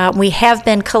 We have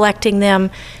been collecting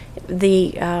them.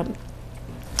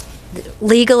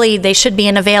 legally, they should be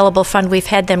an available fund. We've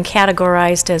had them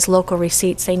categorized as local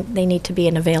receipts. They need to be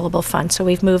an available fund, so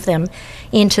we've moved them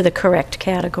into the correct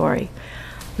category.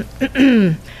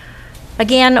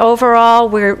 Again, overall,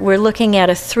 we're looking at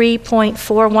a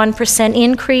 3.41%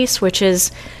 increase, which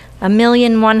is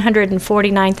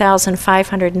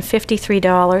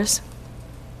 $1,149,553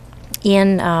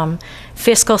 in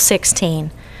fiscal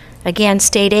 16. Again,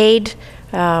 state aid,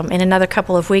 in another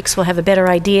couple of weeks, we'll have a better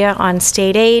idea on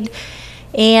state aid.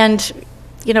 And,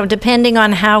 you know, depending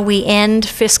on how we end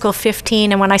fiscal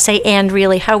 15, and when I say end,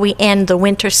 really how we end the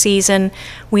winter season,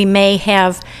 we may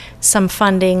have some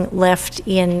funding left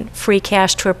in free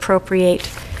cash to appropriate.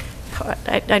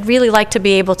 I'd really like to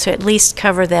be able to at least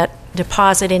cover that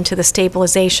deposit into the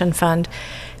stabilization fund,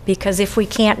 because if we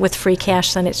can't with free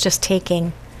cash, then it's just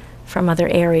taking from other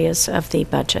areas of the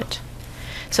budget.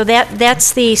 So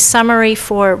that's the summary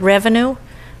for revenue.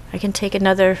 I can take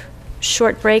another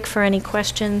short break for any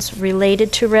questions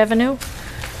related to revenue.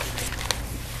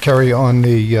 Carrie, on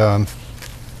the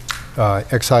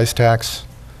excise tax,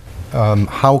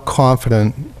 how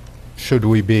confident should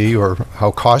we be, or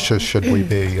how cautious should we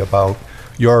be about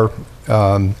your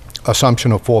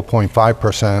assumption of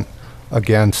 4.5%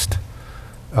 against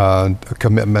a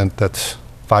commitment that's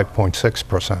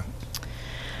 5.6%?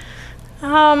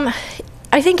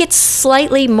 I think it's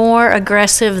slightly more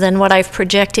aggressive than what I've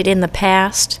projected in the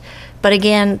past. But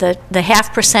again, the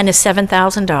 0.5% is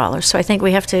 $7,000, so I think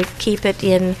we have to keep it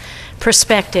in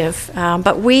perspective.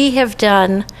 But we have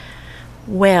done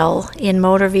well in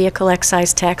motor vehicle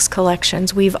excise tax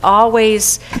collections. We've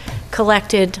always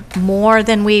collected more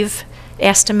than we've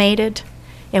estimated,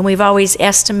 and we've always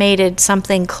estimated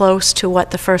something close to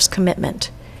what the first commitment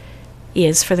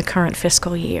is for the current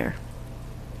fiscal year.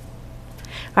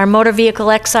 Our motor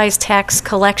vehicle excise tax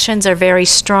collections are very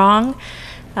strong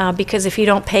because if you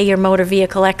don't pay your motor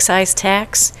vehicle excise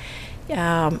tax,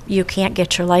 you can't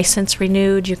get your license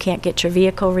renewed, you can't get your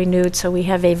vehicle renewed, so we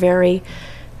have a very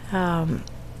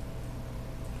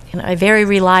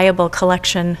reliable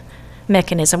collection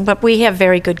mechanism, but we have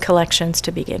very good collections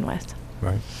to begin with.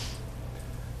 Right.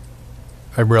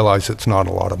 I realize it's not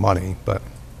a lot of money, but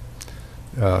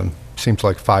seems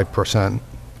like 5%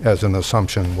 as an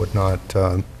assumption would not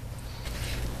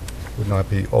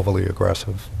be overly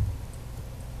aggressive.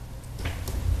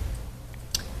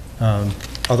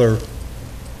 Other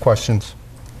questions?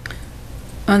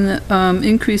 On the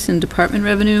increase in department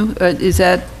revenue,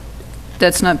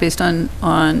 that's not based on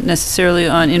necessarily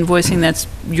on invoicing, that's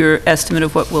your estimate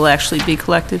of what will actually be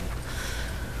collected?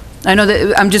 I know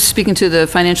that, I'm just speaking to the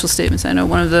financial statements. I know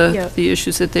one of the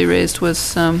issues that they raised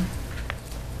was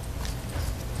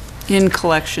in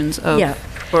collections of,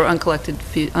 or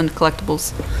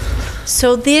uncollectibles.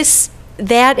 So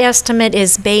that estimate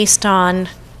is based on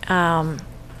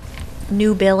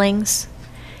new billings.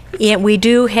 We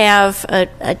do have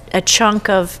a chunk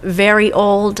of very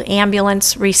old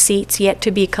ambulance receipts yet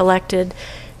to be collected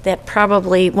that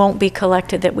probably won't be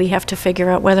collected, that we have to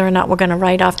figure out whether or not we're going to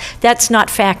write off. That's not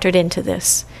factored into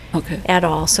this at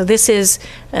all. So this is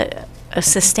a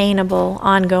sustainable,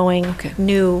 ongoing,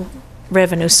 new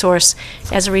revenue source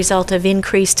as a result of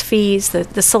increased fees.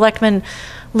 The selectmen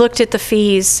looked at the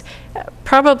fees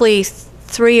probably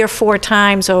 3 or 4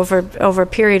 times over a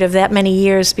period of that many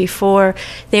years before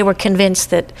they were convinced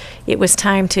that it was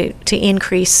time to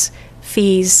increase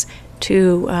fees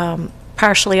to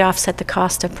partially offset the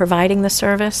cost of providing the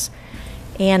service.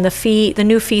 And the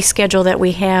new fee schedule that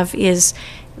we have is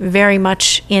very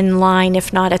much in line,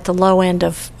 if not at the low end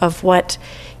of what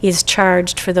is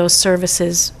charged for those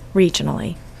services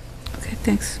regionally. Okay,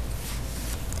 thanks.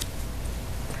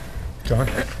 John?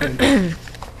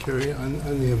 Carrie,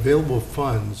 on the available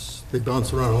funds, they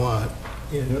bounce around a lot,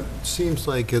 and it seems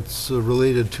like it's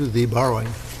related to the borrowing.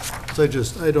 So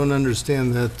I don't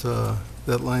understand that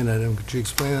line item. Could you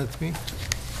explain that to me?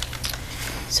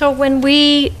 So when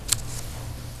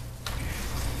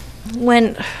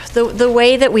the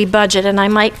way that we budget, and I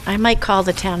might call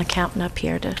the town accountant up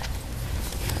here to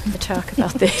talk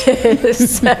about this.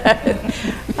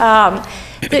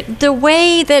 The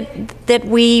way that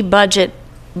we budget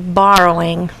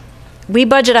borrowing, we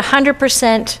budget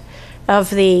 100%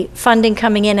 of the funding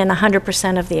coming in and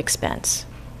 100% of the expense.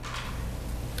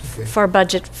 Okay. For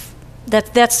budget.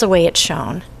 That's the way it's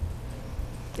shown.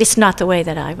 It's not the way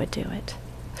that I would do it.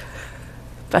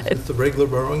 But It's the regular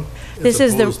borrowing? This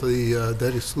is the- As opposed to the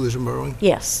debt exclusion borrowing?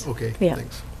 yes. Okay, Yeah.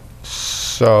 thanks.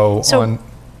 So So-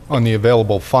 on the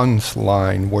available funds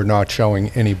line, we're not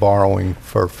showing any borrowing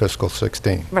for fiscal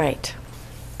 16. Right.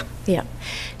 Yeah.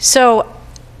 So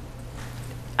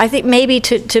I think maybe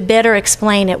to better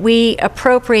explain it, we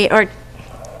appropriate, or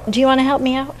do you want to help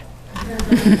me out?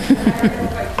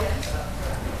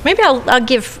 Maybe I'll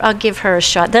give her a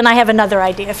shot. Then I have another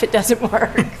idea if it doesn't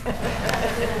work.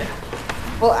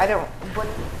 Well, I don't,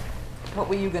 what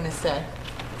were you going to say?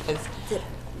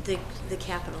 The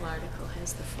capital article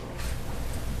has the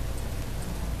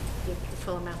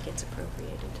full amount gets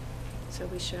appropriated. So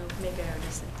we show, maybe I already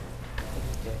said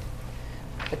that.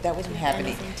 But that wouldn't have any.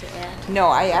 Anything to add? No,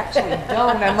 I actually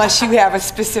don't, unless you have a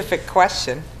specific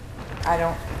question. I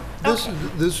don't. This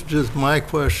is just my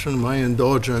question, my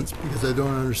indulgence, because I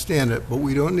don't understand it, but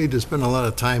we don't need to spend a lot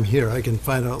of time here. I can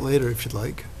find out later if you'd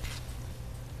like.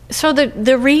 So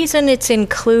the reason it's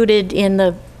included in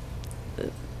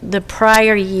the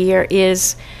prior year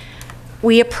is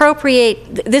we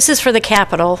appropriate, this is for the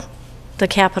capital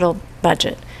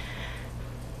budget.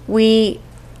 We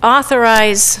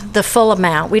authorize the full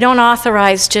amount. We don't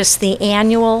authorize just the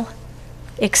annual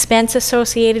expense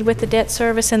associated with the debt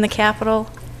service in the capital.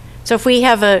 So if we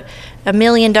have a $1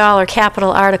 million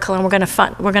capital article and we're going to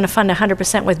fund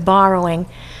 100% with borrowing,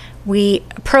 we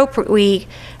appropriate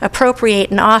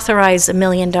and authorize $1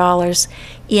 million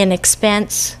in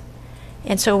expense,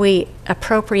 and so we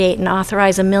appropriate and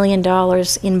authorize $1 million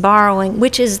in borrowing,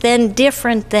 which is then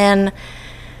different than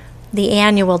the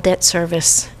annual debt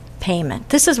service payment.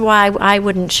 This is why I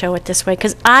wouldn't show it this way,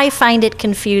 because I find it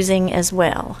confusing as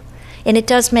well, and it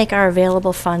does make our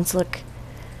available funds look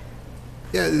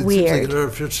Yeah, it weird.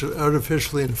 seems like it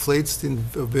artificially inflates the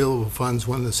available funds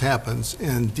when this happens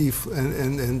and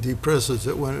depresses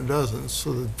it when it doesn't,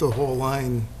 so that the whole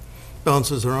line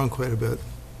bounces around quite a bit.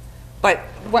 But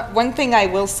one thing I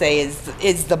will say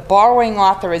is the borrowing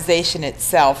authorization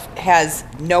itself has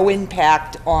no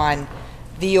impact on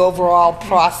the overall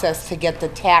process to get the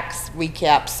tax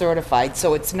recap certified.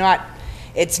 So it's not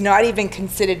even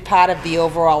considered part of the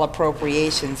overall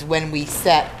appropriations when we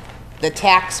set the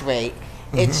tax rate.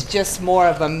 It's just more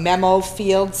of a memo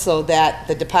field so that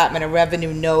the Department of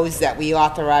Revenue knows that we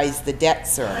authorize the debt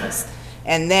service.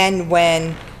 And then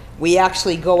when we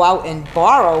actually go out and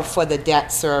borrow for the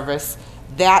debt service,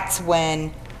 that's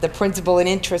when the principal and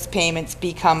interest payments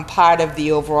become part of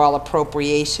the overall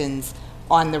appropriations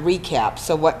on the recap.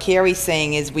 So what Carrie's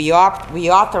saying is we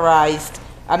authorized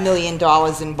 $1 million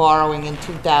in borrowing in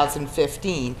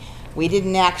 2015. We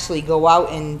didn't actually go out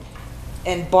and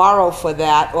borrow for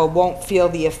that, or won't feel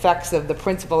the effects of the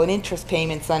principal and interest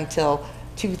payments until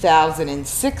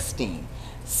 2016.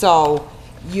 So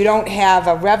you don't have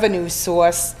a revenue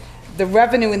source. The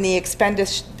revenue and the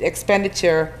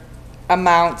expenditure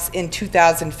amounts in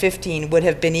 2015 would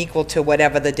have been equal to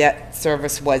whatever the debt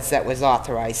service was that was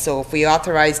authorized. So if we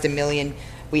authorized $1 million,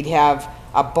 we'd have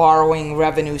a borrowing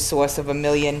revenue source of $1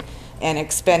 million and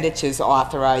expenditures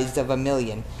authorized of $1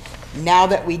 million. Now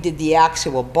that we did the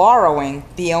actual borrowing,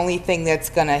 the only thing that's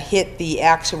going to hit the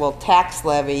actual tax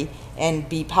levy and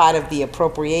be part of the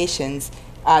appropriations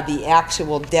are the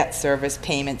actual debt service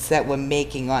payments that we're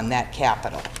making on that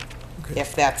capital,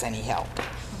 if that's any help.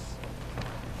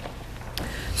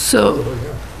 So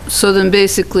then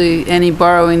basically, any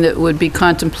borrowing that would be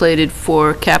contemplated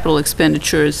for capital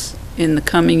expenditures in the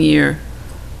coming year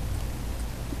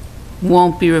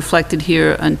won't be reflected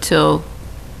here until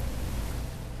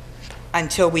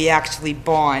we actually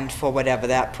bond for whatever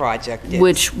that project is.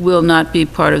 which will not be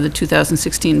part of the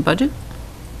 2016 budget?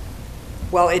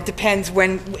 Well, it depends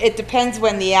when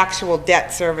the actual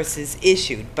debt service is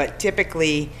issued, but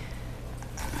typically,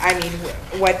 I mean,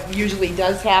 what usually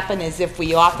does happen is if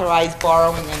we authorize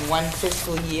borrowing in one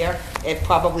fiscal year, it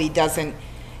probably doesn't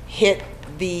hit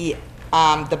the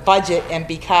budget and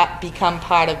become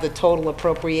part of the total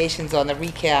appropriations on the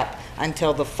recap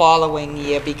until the following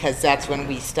year, because that's when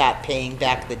we start paying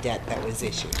back the debt that was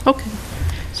issued. Okay.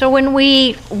 So when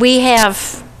we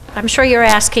have, I'm sure you're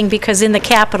asking because in the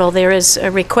capital there is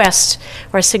a request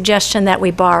or a suggestion that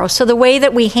we borrow. So the way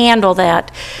that we handle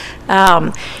that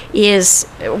is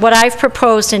what I've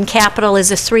proposed in capital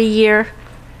is a 3-year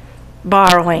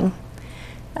borrowing.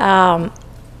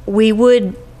 We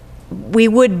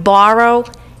would borrow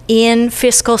in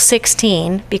fiscal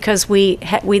 16 because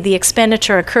the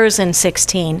expenditure occurs in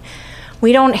 16.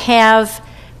 We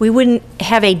wouldn't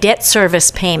have a debt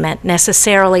service payment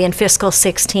necessarily in fiscal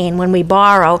 16 when we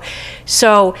borrow.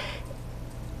 So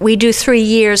we do 3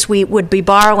 years, we would be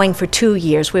borrowing for 2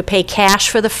 years. We pay cash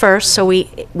for the first, so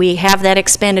we have that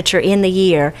expenditure in the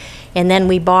year, and then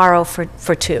we borrow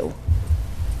for 2.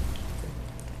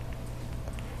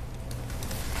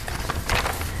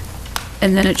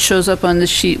 And then it shows up on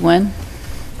this sheet when?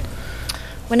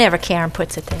 Whenever Karen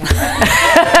puts it there.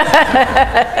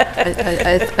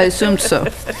 I assumed so.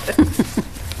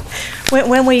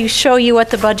 when we show you what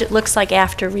the budget looks like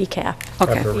after recap.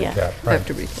 Okay. After Yeah. recap, right.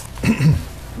 After recap.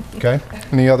 Okay.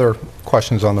 Any other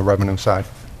questions on the revenue side?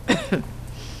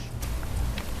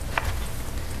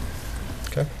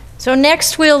 Okay. So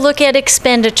next, we'll look at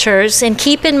expenditures, and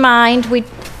keep in mind,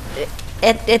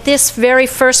 at this very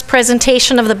first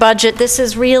presentation of the budget, this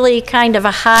is really kind of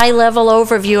a high-level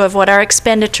overview of what our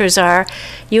expenditures are.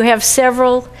 You have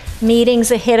several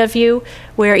meetings ahead of you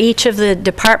where each of the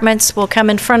departments will come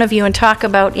in front of you and talk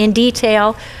about in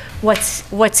detail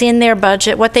what's in their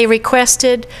budget, what they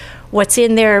requested, what's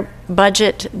in their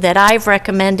budget that I've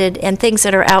recommended, and things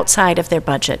that are outside of their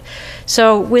budget.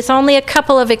 So with only a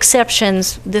couple of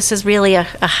exceptions, this is really a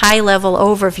high-level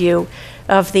overview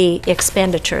of the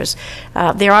expenditures.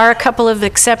 There are a couple of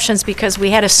exceptions because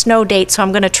we had a snow date, so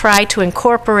I'm going to try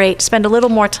to spend a little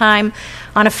more time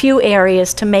on a few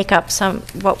areas to make up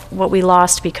what we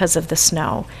lost because of the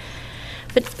snow.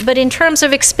 But in terms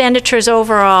of expenditures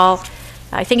overall,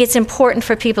 I think it's important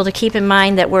for people to keep in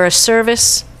mind that we're a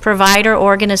service provider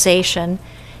organization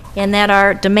and that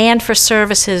our demand for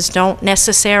services don't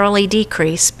necessarily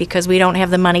decrease because we don't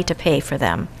have the money to pay for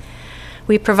them.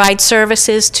 We provide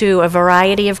services to a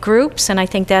variety of groups, and I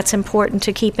think that's important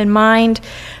to keep in mind,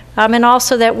 and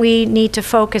also that we need to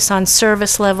focus on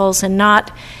service levels and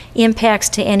not impacts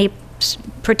to any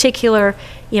particular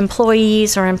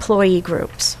employees or employee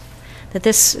groups. That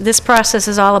this process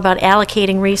is all about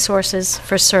allocating resources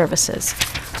for services.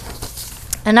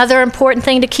 Another important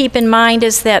thing to keep in mind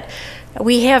is that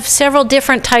we have several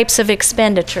different types of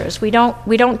expenditures. We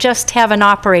don't just have an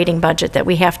operating budget that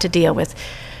we have to deal with.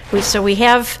 We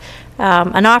have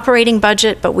an operating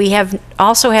budget, but we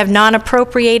also have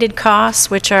non-appropriated costs,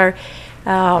 which are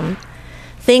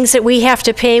things that we have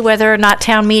to pay whether or not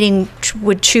town meeting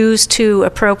would choose to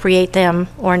appropriate them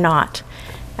or not.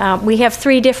 We have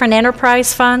 3 different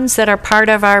enterprise funds that are part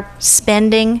of our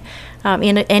spending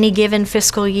in any given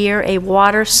fiscal year: a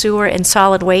water, sewer, and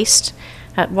solid waste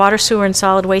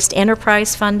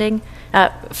enterprise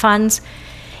funds.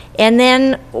 And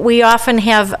then we often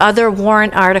have other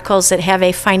warrant articles that have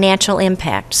a financial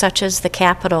impact, such as the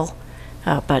capital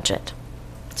budget.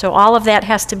 So all of that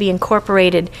has to be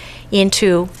incorporated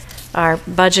into our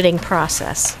budgeting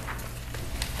process.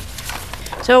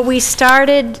 So we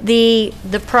started the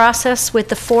process with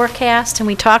the forecast, and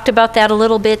we talked about that a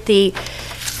little bit. The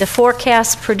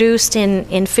forecast produced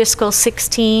in fiscal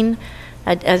 16,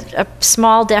 a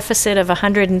small deficit of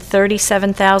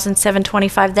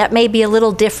 $137,725. That may be a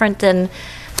little different than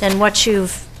what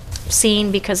you've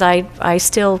seen because I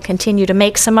still continue to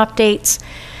make some updates.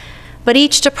 But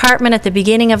each department at the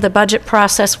beginning of the budget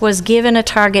process was given a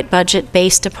target budget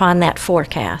based upon that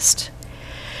forecast.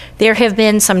 There have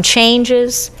been some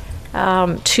changes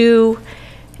to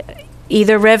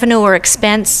either revenue or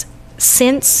expense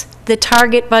since the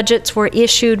target budgets were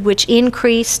issued, which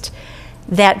increased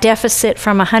that deficit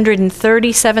from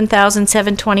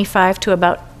 $137,725 to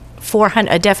about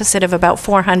a deficit of about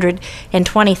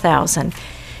 $420,000.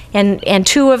 And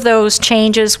 2 of those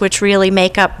changes, which really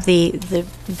make up the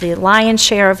lion's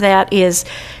share of that, is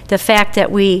the fact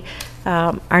that we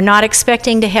are not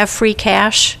expecting to have free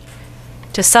cash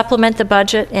to supplement the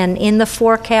budget, and in the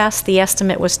forecast, the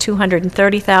estimate was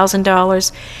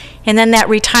 $230,000. And then that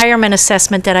retirement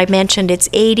assessment that I mentioned, it's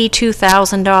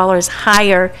 $82,000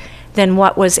 higher than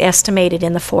what was estimated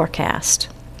in the forecast.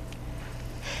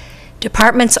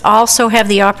 Departments also have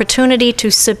the opportunity to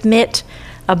submit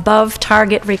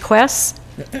above-target requests,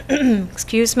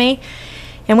 excuse me,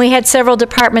 and we had several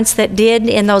departments that did,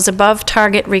 and those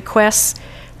above-target requests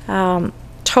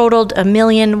totaled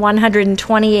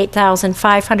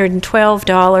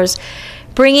 $1,128,512,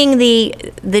 bringing the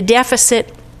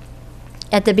deficit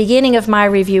at the beginning of my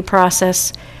review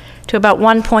process to about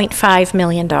 $1.5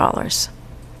 million.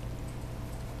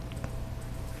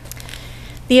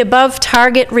 The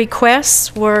above-target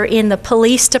requests were in the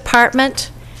police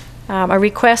department, a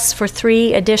request for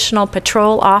 3 additional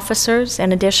patrol officers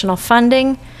and additional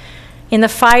funding. In the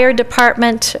fire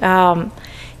department,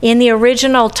 in the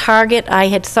original target, I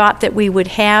had thought that we would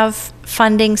have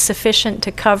funding sufficient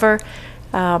to cover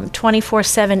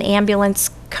 24/7 ambulance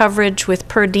coverage with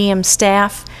per diem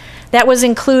staff. That was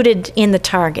included in the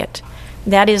target.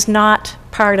 That is not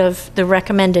part of the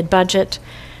recommended budget,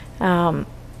 but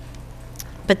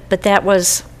that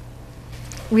was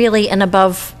really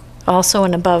also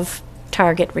an above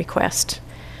target request.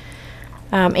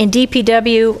 In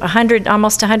DPW,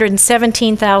 almost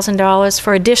 $117,000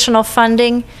 for additional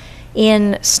funding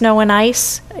in snow and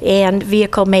ice and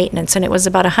vehicle maintenance, and it was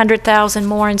about $100,000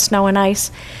 more in snow and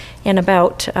ice and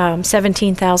about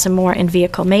 $17,000 more in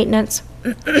vehicle maintenance.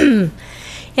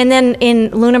 And then in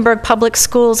Lunenburg Public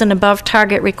Schools, an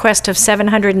above-target request of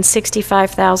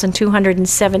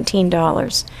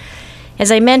 $765,217.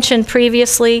 As I mentioned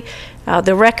previously,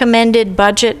 the recommended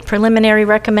budget, preliminary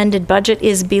recommended budget,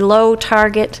 is below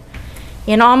target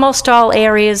in almost all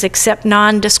areas except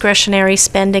non-discretionary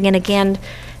spending, and again,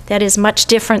 that is much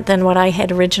different than what I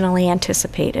had originally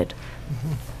anticipated.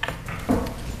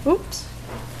 Oops.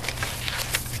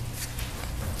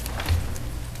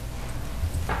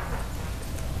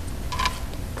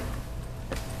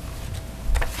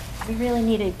 We really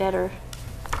need a better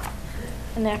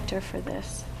connector for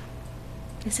this.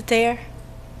 Is it there?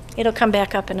 It'll come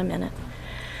back up in a minute.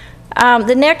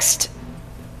 The next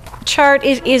chart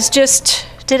is just,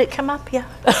 did it come up? Yeah.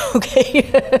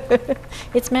 Okay.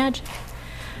 It's magic.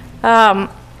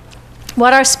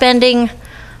 What our spending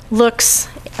looks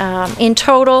in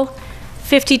total,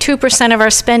 52% of our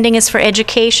spending is for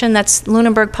education. That's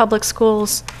Lunenburg Public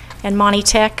Schools and Monty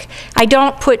Tech. I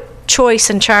don't put choice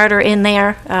and charter in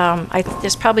there.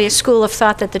 There's probably a school of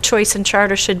thought that the choice and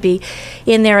charter should be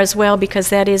in there as well because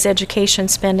that is education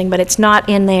spending, but it's not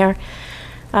in there.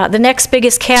 The next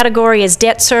biggest category is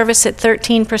debt service at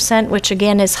 13%, which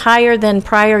again is higher than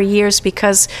prior years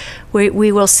because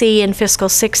we will see in fiscal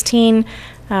 16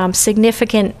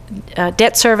 significant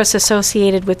debt service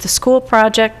associated with the school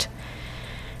project.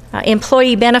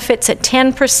 Employee benefits at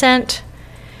 10%.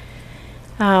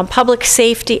 Public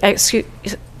safety at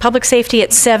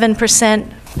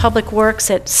 7%. Public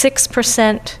works at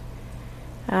 6%.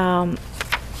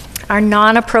 Our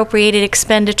non-appropriated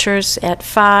expenditures at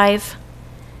 5%.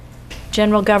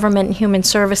 General government and human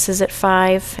services at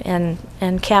 5%,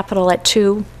 and capital at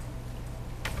 2%.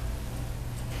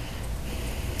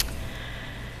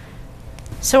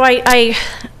 So I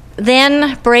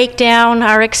then break down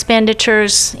our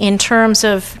expenditures in terms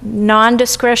of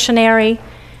non-discretionary,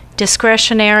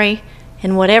 discretionary,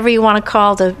 and whatever you want to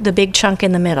call the big chunk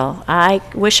in the middle. I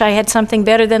wish I had something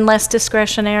better than less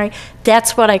discretionary.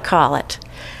 That's what I call it.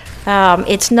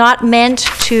 It's not meant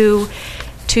to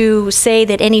say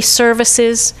that any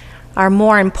services are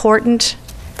more important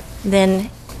than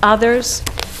others,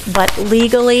 but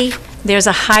legally there's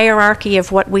a hierarchy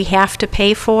of what we have to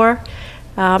pay for.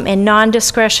 And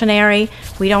non-discretionary,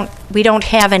 we don't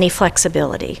have any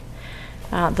flexibility.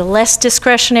 The less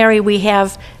discretionary, we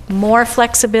have more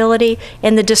flexibility,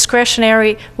 and the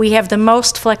discretionary, we have the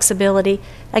most flexibility.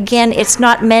 Again, it's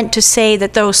not meant to say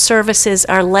that those services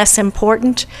are less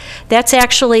important. That's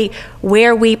actually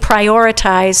where we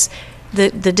prioritize the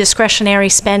discretionary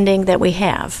spending that we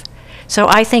have. So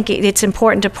I think it's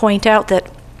important to point out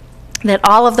that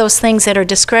all of those things that are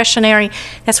discretionary,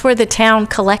 that's where the town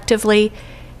collectively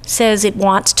says it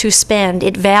wants to spend.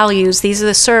 It values, these are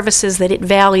the services that it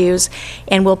values,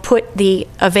 and will put the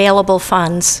available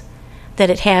funds that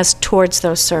it has towards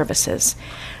those services.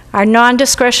 Our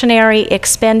non-discretionary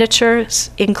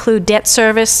expenditures include debt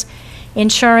service,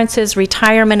 insurances,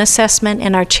 retirement assessment,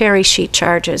 and our cherry sheet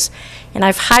charges. And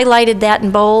I've highlighted that in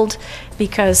bold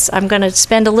because I'm going to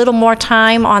spend a little more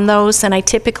time on those than I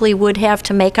typically would have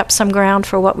to make up some ground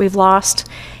for what we've lost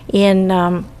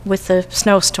with the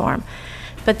snowstorm.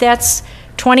 But that's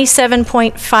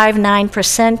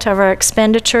 27.59% of our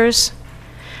expenditures.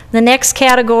 The next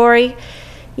category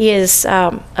is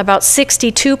about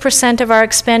 62% of our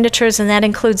expenditures, and that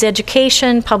includes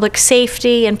education, public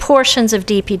safety, and portions of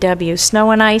DPW, snow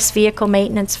and ice, vehicle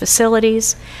maintenance,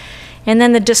 facilities. And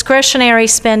then the discretionary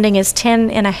spending is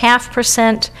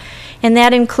 10.5%, and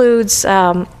that includes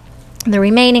the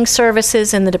remaining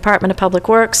services in the Department of Public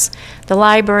Works, the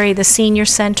library, the senior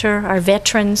center, our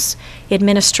veterans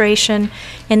administration,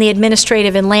 and the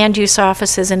administrative and land use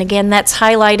offices. And again, that's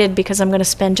highlighted because I'm going to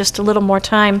spend just a little more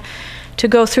time to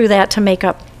go through that to make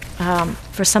up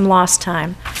for some lost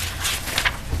time.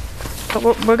 But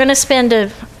we're going to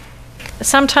spend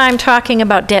some time talking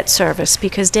about debt service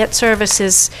because debt service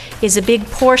is a big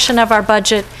portion of our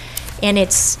budget, and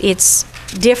it's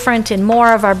different in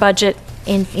more of our budget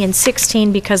in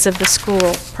 16 because of the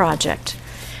school project.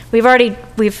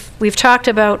 We've talked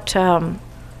about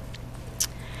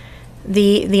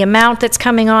the amount that's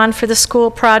coming on for the school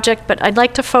project, but I'd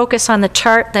like to focus on the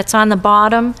chart that's on the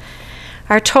bottom.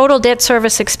 Our total debt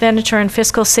service expenditure in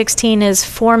fiscal 16 is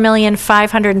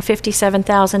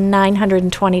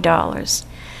 $4,557,920.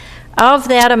 Of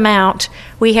that amount,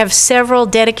 we have several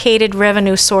dedicated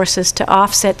revenue sources to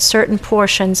offset certain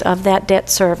portions of that debt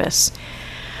service.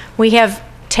 We have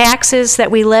taxes that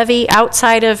we levy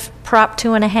outside of Prop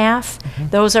 2.5. Mm-hmm.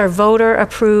 Those are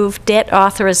voter-approved debt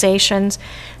authorizations.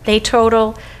 They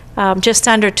total just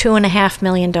under $2.5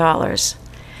 million.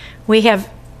 We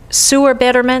have sewer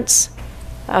betterments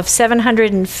of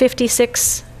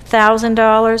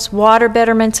 $756,000, water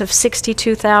betterments of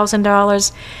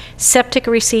 $62,000, septic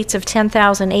receipts of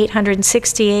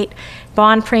 $10,868,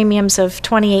 bond premiums of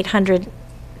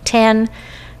 $2,810,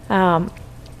 and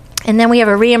then we have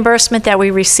a reimbursement that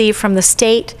we receive from the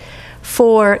state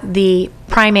for the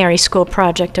primary school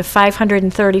project of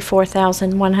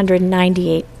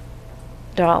 $534,198.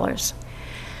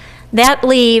 That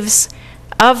leaves,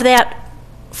 of that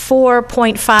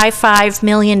 $4.55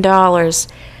 million,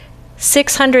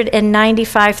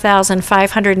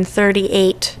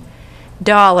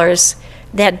 $695,538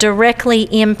 that directly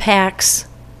impacts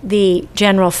the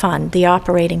general fund, the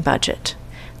operating budget.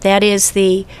 That is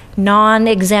the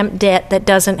non-exempt debt that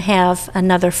doesn't have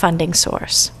another funding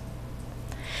source.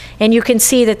 And you can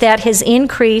see that that has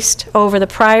increased over the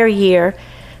prior year,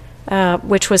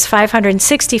 which was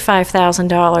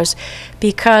 $565,000,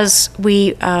 because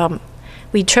we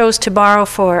chose to borrow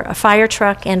for a fire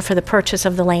truck and for the purchase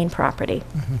of the Lane property.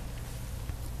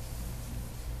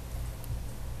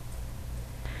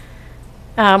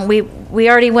 We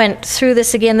already went through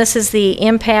this again. This is the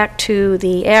impact to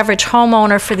the average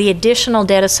homeowner for the additional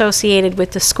debt associated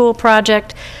with the school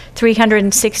project,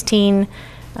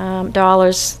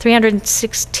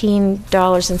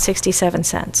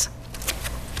 $316.67.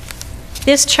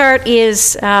 This chart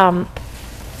is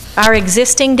our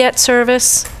existing debt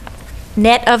service,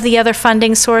 net of the other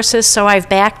funding sources. So I've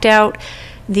backed out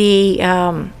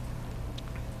the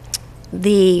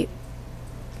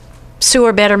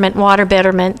sewer betterment, water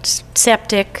betterment,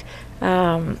 septic,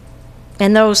 and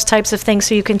those types of things.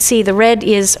 So you can see the red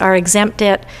is our exempt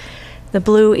debt, the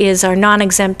blue is our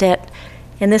non-exempt debt,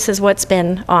 and this is what's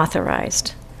been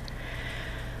authorized.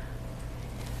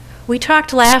 We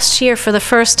talked last year for the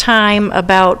first time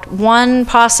about one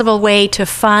possible way to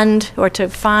fund or to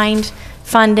find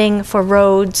funding for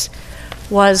roads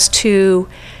was to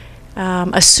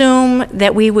assume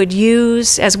that we would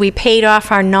use, as we paid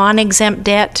off our non-exempt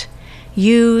debt,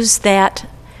 use that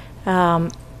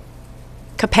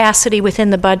capacity within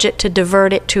the budget to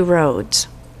divert it to roads.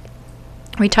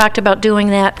 We talked about doing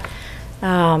that,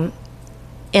 and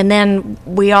then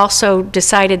we also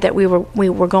decided that we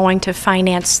were going to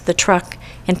finance the truck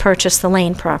and purchase the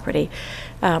Lane property.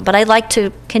 But I'd like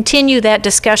to continue that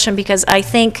discussion because I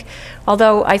think,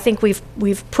 although I think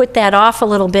we've put that off a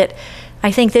little bit, I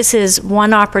think this is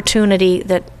one opportunity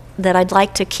that I'd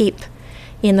like to keep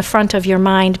in the front of your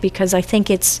mind, because I think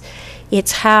it's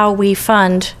how we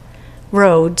fund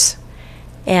roads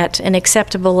at an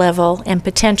acceptable level and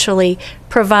potentially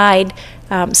provide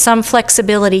some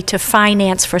flexibility to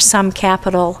finance for some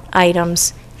capital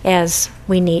items as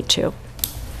we need to.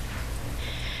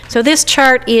 So this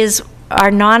chart is our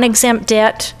non-exempt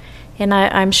debt, and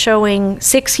I'm showing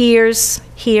 6 years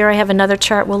here. I have another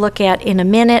chart we'll look at in a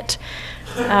minute.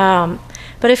 But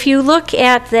if you look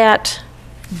at that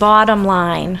bottom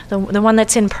line, the one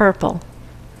that's in purple,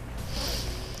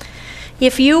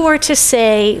 if you were to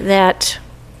say that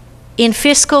in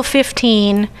fiscal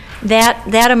 15,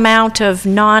 that amount of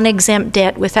non-exempt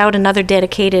debt without another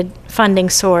dedicated funding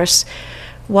source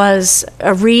was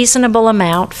a reasonable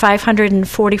amount,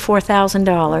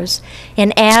 $544,000,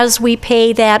 and as we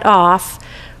pay that off,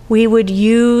 we would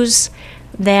use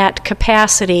that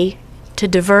capacity to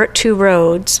divert to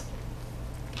roads,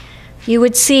 you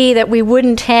would see that we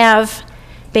wouldn't have,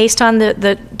 based on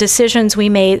the decisions we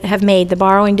have made, the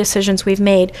borrowing decisions we've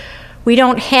made, we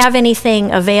don't have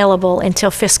anything available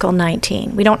until fiscal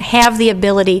 19. We don't have the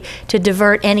ability to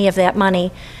divert any of that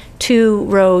money to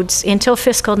roads until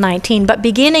fiscal 19. But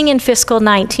beginning in fiscal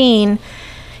 19,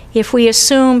 if we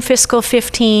assume fiscal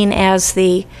 15 as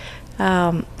the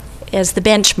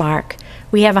benchmark,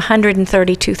 we have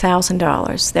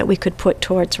 $132,000 that we could put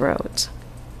towards roads.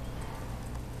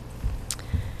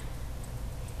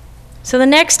 So the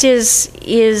next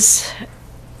is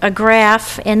a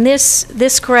graph, and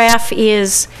this graph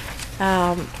is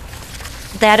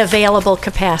that available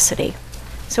capacity.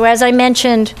 So as I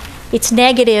mentioned, it's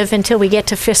negative until we get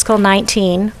to fiscal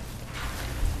 19.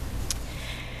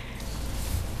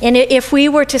 And if we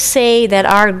were to say that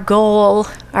our goal,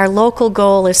 our local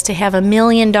goal, is to have $1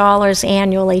 million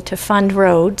annually to fund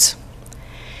roads,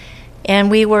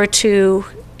 and we were to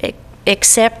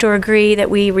accept or agree that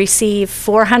we receive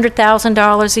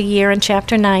 $400,000 a year in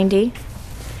Chapter 90,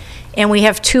 and we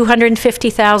have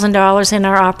 $250,000 in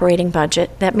our operating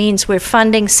budget. That means we're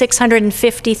funding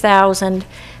 $650,000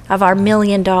 of our $1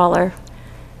 million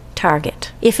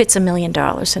target, if it's $1 million.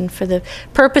 And for the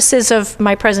purposes of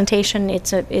my presentation,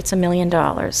 it's $1 million.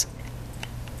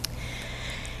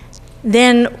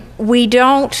 then we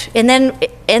don't,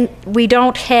 and we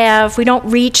don't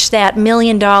reach that $1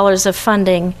 million of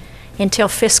funding until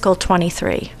fiscal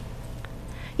 '23.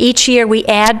 Each year we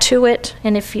add to it,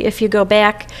 and if you go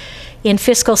back, in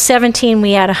fiscal '17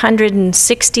 we had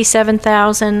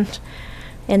 167,000,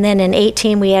 and then in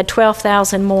 '18 we had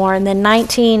 12,000 more, and then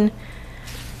 '19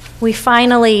 we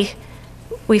finally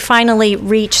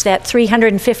reached that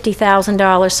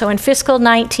 $350,000. So in fiscal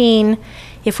 '19,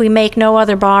 if we make no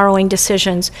other borrowing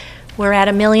decisions, we're at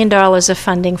 $1 million of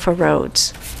funding for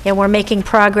roads, and we're making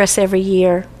progress every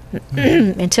year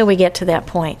until we get to that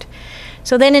point.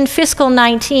 So then in fiscal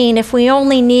 '19, if we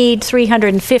only need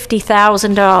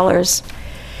 $350,000,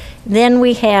 then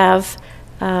we have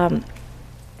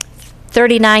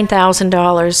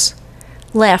 $39,000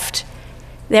 left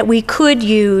that we could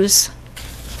use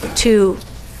to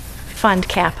fund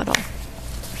capital,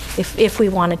 if we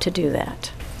wanted to do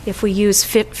that, if we use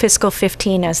fiscal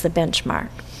 '15 as the benchmark.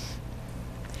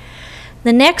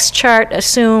 The next chart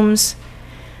assumes,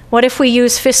 what if we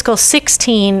use fiscal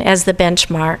 '16 as the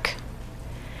benchmark?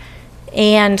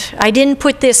 And I didn't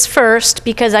put this first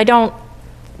because I don't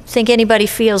think anybody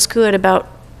feels good about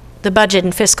the budget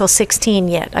in fiscal '16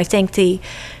 yet. I think the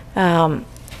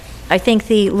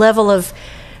level of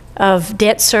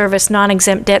debt service,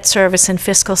 non-exempt debt service in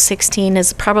fiscal '16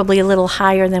 is probably a little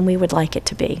higher than we would like it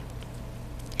to be.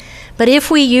 But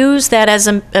if we use that as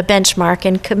a benchmark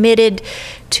and committed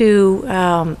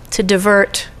to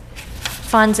divert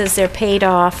funds as they're paid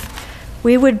off,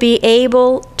 we would be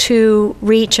able to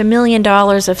reach $1 million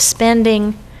of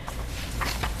spending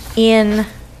in,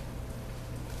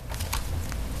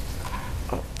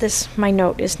 my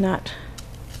note is not,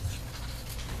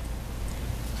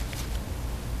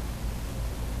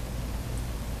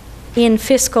 in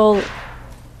fiscal,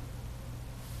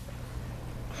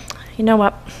 you know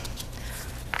what,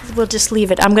 we'll just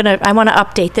leave it. I want to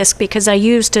update this because I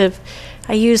used a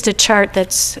chart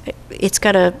it's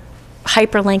got a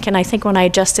hyperlink, and I think when I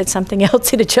adjusted something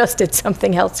else, it adjusted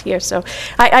something else here. So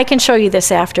I can show you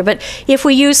this after. But if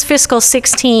we use fiscal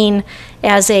 '16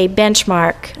 as a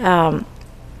benchmark,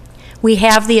 we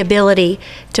have the ability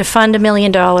to fund $1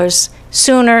 million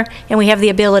sooner, and we have the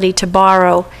ability to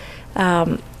borrow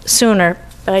sooner.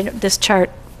 But this chart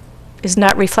is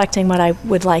not reflecting what I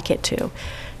would like it to.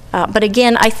 But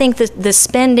again, I think that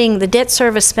the debt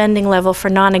service spending level for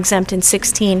non-exempt in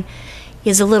 '16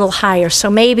 is a little higher.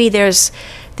 So maybe there's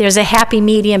a happy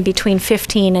medium between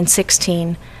 '15 and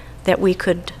 '16 that we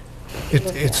could.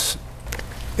 It's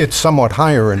somewhat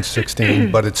higher in '16,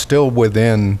 but it's still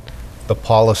within the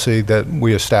policy that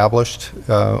we established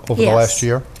over the last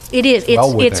year. It is.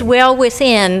 It's well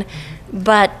within,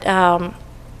 but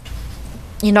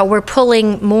we're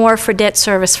pulling more for debt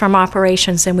service from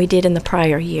operations than we did in the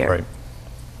prior year. Right.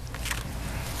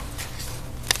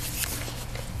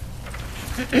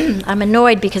 I'm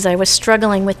annoyed because I was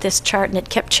struggling with this chart and it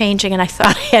kept changing and I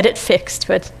thought I had it fixed,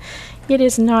 but it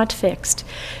is not fixed.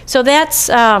 So that's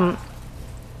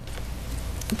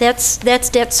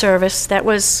debt service. That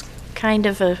was kind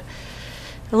of a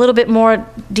little bit more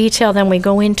detail than we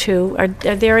go into. Are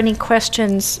there any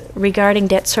questions regarding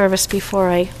debt service before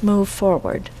I move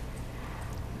forward?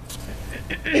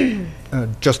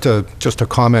 Just a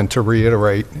comment to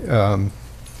reiterate,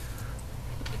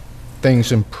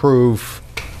 things improve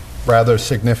rather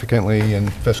significantly in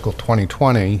fiscal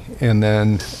 2020, and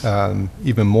then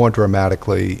even more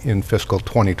dramatically in fiscal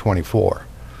 2024.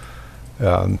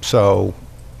 So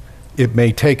it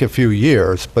may take a few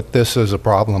years, but this is a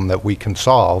problem that we can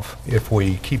solve if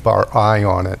we keep our eye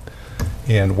on it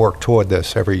and work toward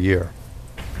this every year.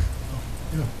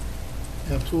 Yeah,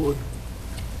 absolutely.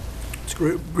 It's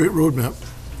a great roadmap.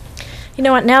 You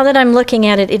know what, now that I'm looking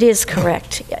at it, it is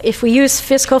correct. If we use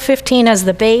fiscal '15 as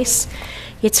the base,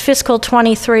 it's fiscal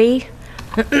 '23,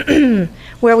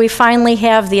 where we finally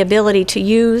have the ability to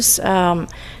use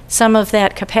some of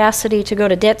that capacity to go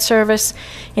to debt service.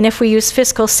 And if we use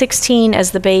fiscal '16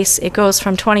 as the base, it goes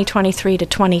from 2023 to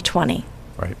 2020.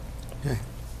 Right. Okay.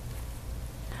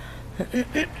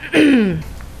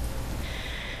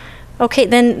 Okay,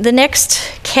 then the next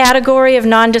category of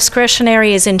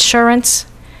non-discretionary is insurance.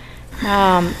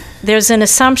 There's an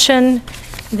assumption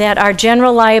that our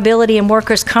general liability and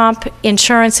workers' comp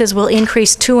insurances will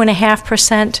increase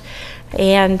 2.5%.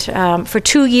 And for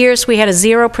 2 years, we had a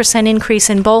 0% increase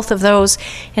in both of those.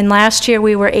 And last year,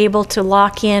 we were able to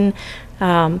lock in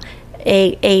an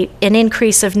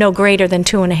increase of no greater than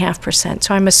 2.5%.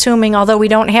 So I'm assuming, although we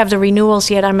don't have the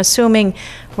renewals yet, I'm assuming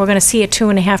we're going to see a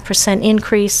 2.5%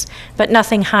 increase, but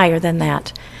nothing higher than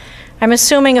that. I'm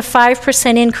assuming a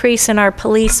 5% increase in our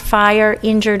police, fire,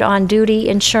 injured on duty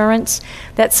insurance.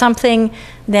 That's something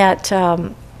that,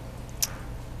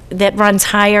 that runs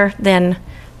higher than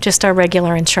just our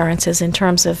regular insurances in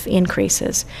terms of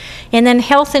increases. And then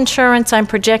health insurance, I'm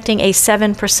projecting a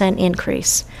 7%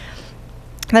 increase.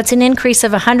 That's an increase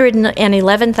of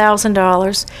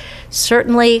 $111,000,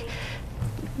 certainly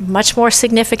much more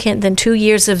significant than 2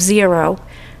 years of zero,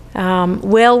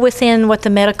 well within what the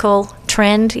medical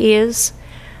trend is.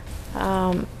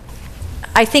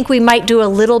 I think we might do a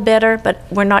little better, but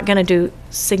we're not going to do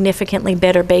significantly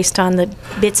better based on the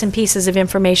bits and pieces of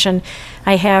information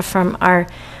I have from our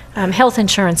health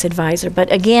insurance advisor.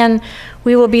 But again,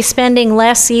 we will be spending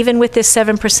less even with this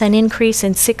 7% increase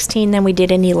in 16 than we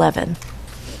did in 11.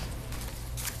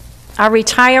 Our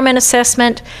retirement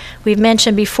assessment, we've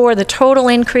mentioned before, the total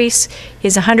increase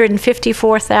is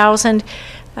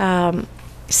 $154,000,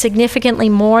 significantly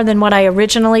more than what I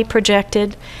originally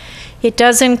projected. It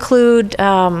does include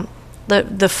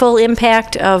the full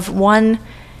impact of one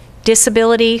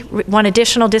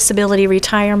additional disability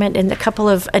retirement and a couple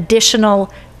of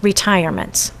additional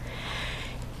retirements.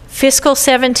 Fiscal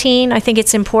 17, I think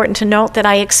it's important to note that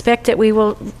I expect that we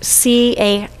will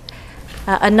see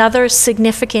another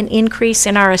significant increase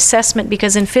in our assessment,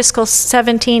 because in fiscal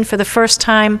 17, for the first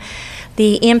time,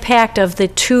 the impact of the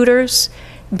tutors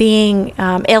being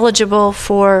eligible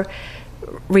for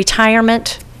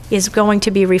retirement is going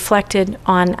to be reflected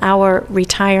on our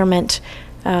retirement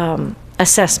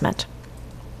assessment.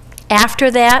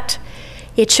 After that,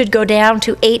 it should go down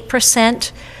to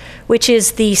 8%, which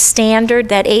is the standard.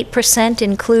 That 8%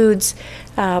 includes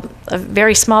a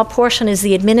very small portion is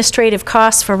the administrative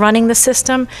costs for running the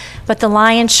system, but the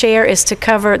lion's share is to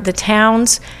cover the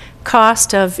town's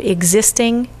cost of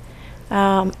existing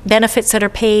benefits that are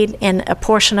paid and a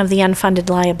portion of the unfunded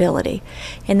liability.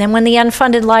 And then when the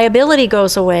unfunded liability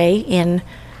goes away in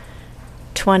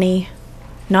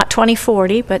not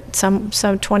 2040, but some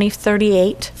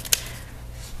 2038,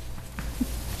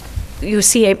 you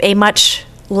see a much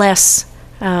less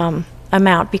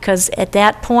amount, because at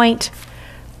that point,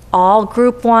 all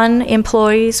Group 1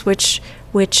 employees, which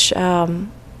is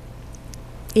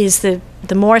the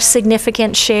more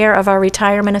significant share of our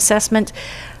retirement assessment,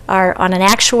 are on an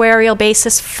actuarial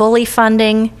basis fully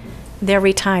funding their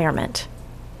retirement.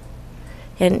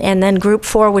 And then Group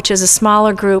 4, which is a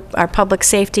smaller group, our public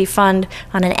safety fund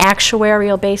on an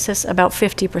actuarial basis about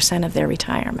 50% of their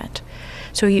retirement.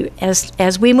 So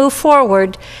as we move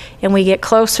forward and we get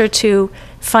closer to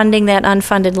funding that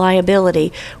unfunded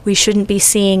liability, we shouldn't be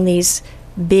seeing these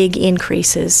big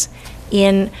increases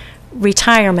in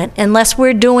retirement unless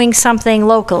we're doing something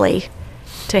locally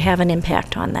to have an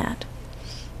impact on that.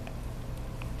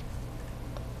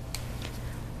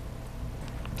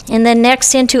 And then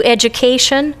next into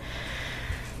education.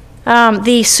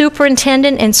 The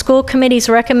superintendent and school committee's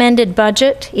recommended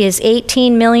budget is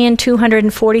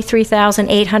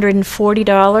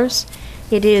 $18,243,840.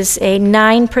 It is a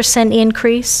 9%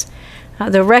 increase.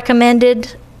 The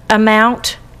recommended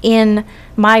amount in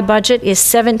my budget is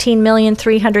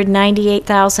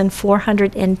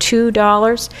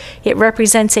 $17,398,402. It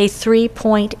represents a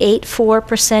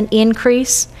 3.84%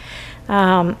 increase.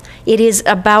 It is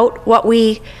about what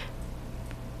we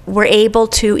were able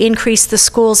to increase the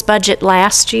school's budget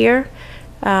last year.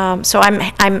 So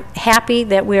I'm happy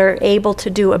that we're able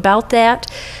to do about that.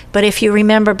 But if you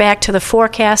remember back to the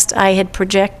forecast, I had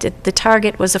projected the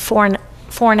target was a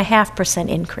 4.5%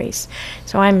 increase.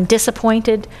 So I'm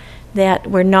disappointed that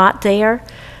we're not there.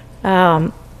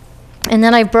 And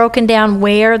then I've broken down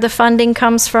where the funding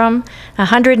comes from.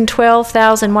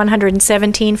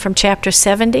 $112,117 from Chapter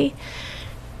 70.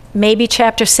 Maybe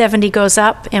Chapter 70 goes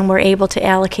up and we're able to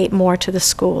allocate more to the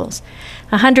schools.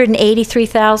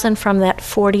 $183,000 from that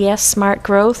 40S Smart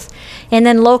Growth. And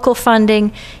then local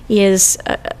funding is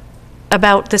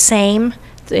about the same,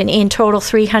 in total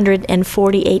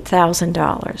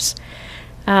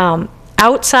 $348,000.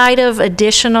 Outside of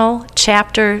additional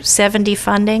Chapter 70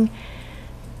 funding,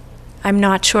 I'm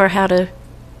not sure how to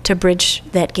bridge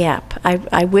that gap.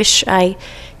 I wish I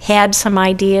had some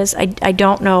ideas. I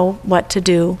don't know what to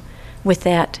do with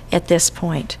that at this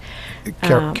point.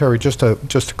 Carrie, just to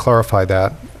clarify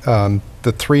that, the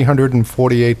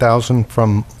 $348,000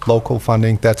 from local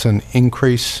funding, that's an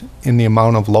increase in the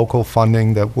amount of local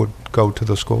funding that would go to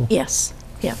the school? Yes,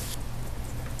 yeah.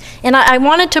 And I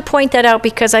wanted to point that out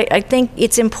because I think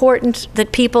it's important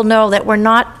that people know that we're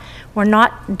not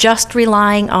just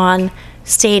relying on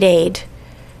state aid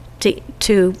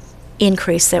to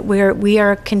increase, that we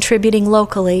are contributing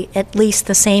locally at least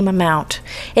the same amount.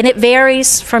 And it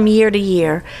varies from year to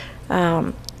year.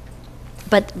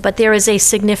 but there is a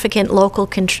significant local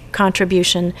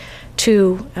contribution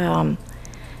to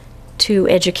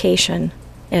education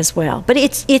as well. But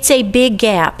it's a big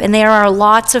gap, and there are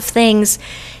lots of things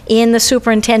in the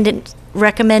superintendent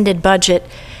recommended budget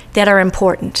that are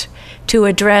important to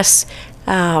address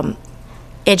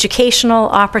educational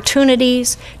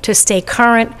opportunities, to stay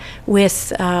current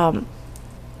with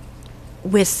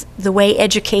the way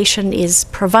education is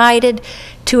provided,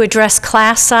 to address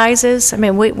class sizes. I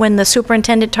mean, when the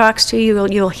superintendent talks to you,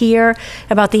 you'll hear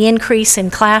about the increase in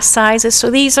class sizes.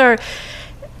 So these are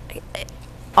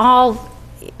all,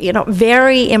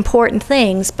 very important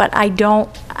things, but I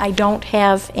don't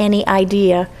have any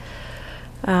idea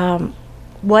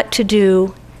what to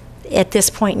do at this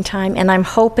point in time, and I'm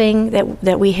hoping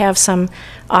that we have some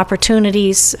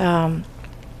opportunities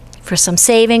for some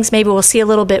savings. Maybe we'll see a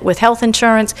little bit with health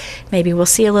insurance. Maybe we'll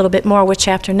see a little bit more with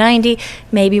Chapter 90.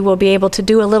 Maybe we'll be able to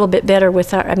do a little bit better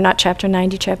with our, not Chapter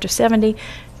 90, Chapter 70,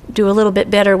 do a little bit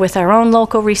better with our own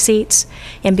local receipts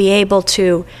and be able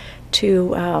to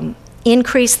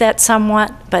increase that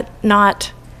somewhat, but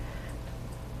not,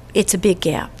 it's a big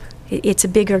gap. It's a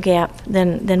bigger gap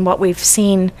than what we've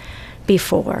seen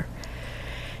before.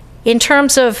 In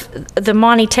terms of the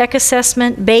Monty Tech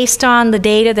assessment, based on the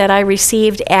data that I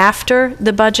received after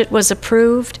the budget was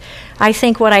approved, I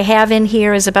think what I have in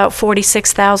here is about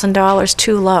 $46,000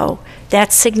 too low.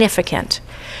 That's significant.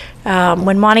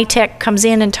 When Monty Tech comes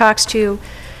in and talks to you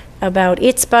about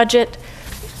its budget,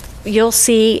 you'll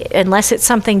see, unless it's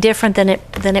something different than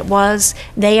it was,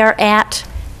 they are at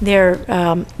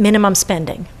their minimum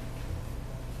spending.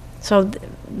 So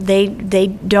they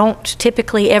don't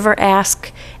typically ever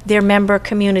ask their member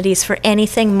communities for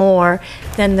anything more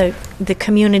than the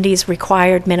community's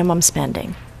required minimum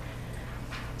spending.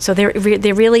 So there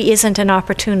really isn't an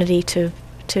opportunity to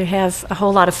have a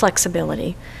whole lot of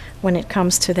flexibility when it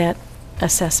comes to that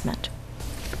assessment.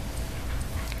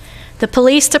 The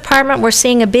police department, we're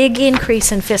seeing a big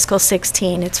increase in fiscal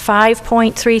 16. It's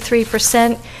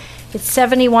 5.33%. It's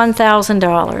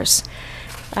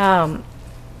 $71,000.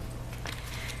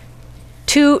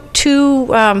 Two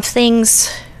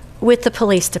things with the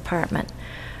police department.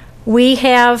 We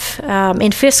have,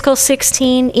 in fiscal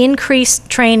 16, increased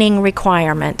training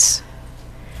requirements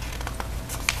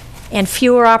and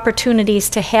fewer opportunities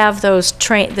to have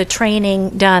the training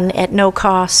done at no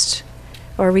cost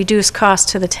or reduced cost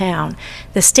to the town.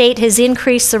 The state has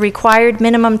increased the required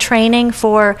minimum training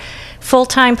for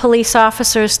full-time police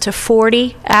officers to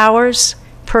 40 hours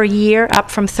per year,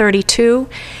 up from 32.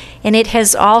 And it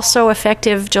has also,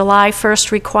 effective July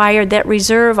 1st, required that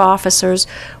reserve officers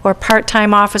or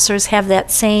part-time officers have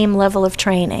that same level of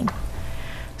training.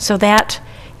 So that,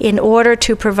 in order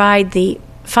to provide the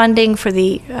funding for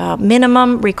the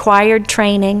minimum required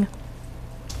training,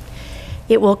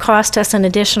 it will cost us an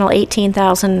additional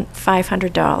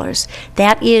 $18,500.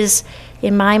 That is,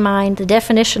 in my mind, the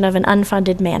definition of an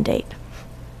unfunded mandate.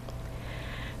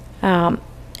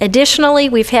 Additionally,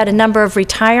 we've had a number of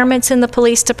retirements in the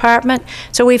police department,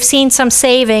 so we've seen some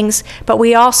savings, but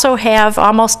we also have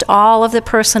almost all of the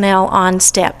personnel on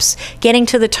steps, getting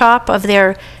to the top of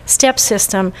their step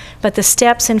system, but the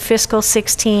steps in fiscal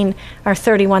 16 are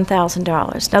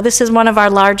 $31,000. Now, this is one of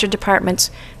our larger departments,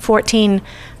 14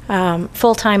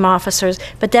 full-time officers,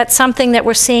 but that's something that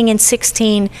we're seeing in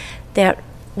 16 that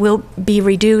will be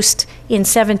reduced in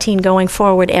 17 going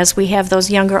forward as we have those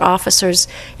younger officers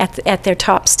at their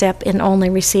top step and only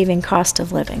receiving cost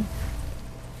of living.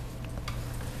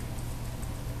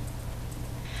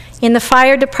 In the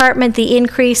fire department, the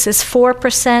increase is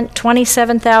 4%,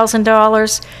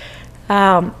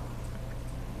 $27,000.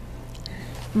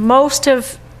 Most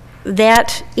of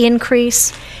that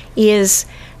increase is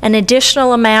an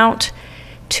additional amount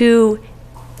to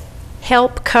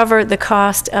help cover the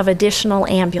cost of additional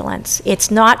ambulance. It's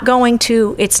not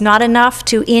enough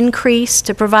to increase,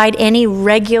 to provide any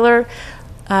regular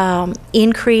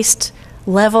increased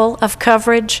level of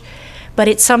coverage, but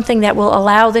it's something that will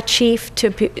allow the chief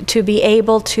to be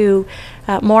able to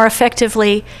more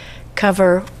effectively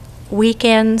cover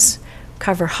weekends,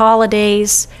 cover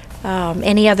holidays,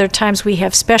 any other times we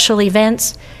have special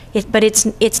events. But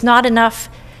it's not enough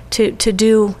to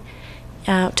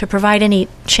provide any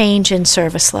change in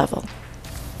service level.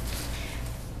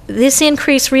 This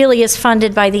increase really is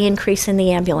funded by the increase in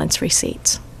the ambulance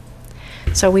receipts.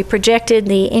 So we projected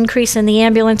the increase in the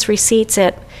ambulance receipts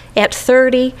at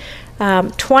 30.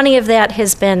 20 of that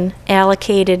has been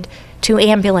allocated to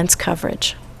ambulance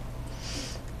coverage.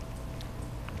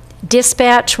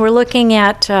 Dispatch, we're looking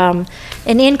at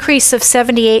an increase of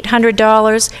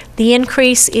 $7,800. The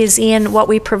increase is in what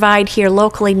we provide here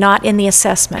locally, not in the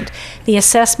assessment. The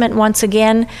assessment, once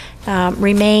again,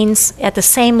 remains at the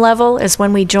same level as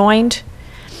when we joined,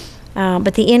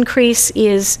 but the increase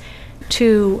is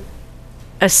to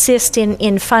assist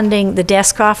in funding the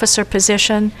desk officer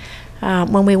position.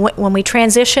 When we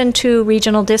transitioned to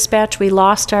regional dispatch, we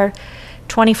lost our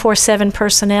 24/7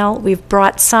 personnel. We've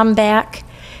brought some back.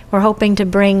 We're hoping to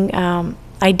bring,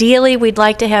 ideally, we'd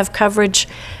like to have coverage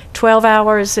 12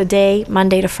 hours a day,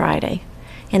 Monday to Friday.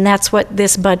 And that's what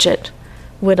this budget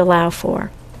would allow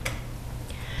for.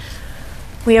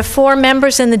 We have 4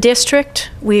 members in the district.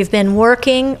 We've been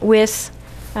working with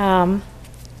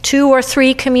 2 or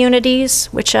 3 communities,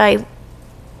 which I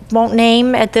won't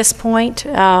name at this point.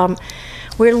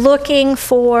 We're looking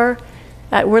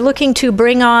to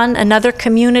bring on another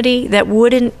community that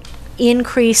wouldn't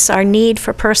increase our need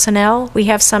for personnel. We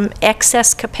have some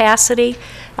excess capacity,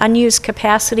 unused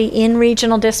capacity in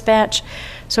regional dispatch.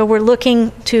 So we're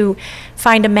looking to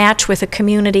find a match with a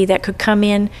community that could come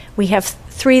in. We have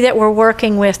 3 that we're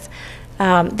working with.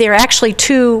 There are actually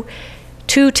two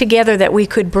together that we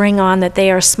could bring on, that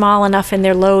they are small enough and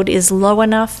their load is low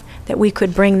enough that we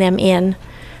could bring them in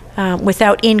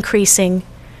without increasing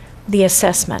the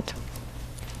assessment.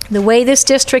 The way this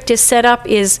district is set up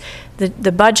is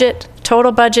the budget,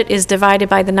 total budget, is divided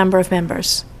by the number of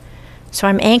members. So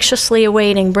I'm anxiously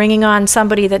awaiting bringing on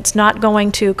somebody that's not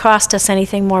going to cost us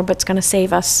anything more, but it's going to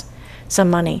save us some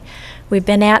money. We've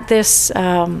been at this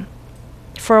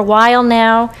for a while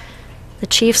now. The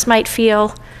chiefs might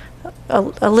feel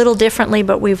a little differently,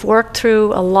 but we've worked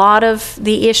through a lot of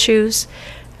the issues.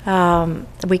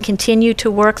 We continue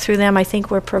to work through them. I think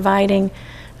we're providing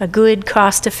a good,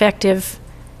 cost-effective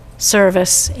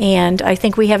service, and I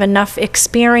think we have enough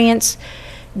experience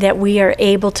that we are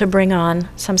able to bring on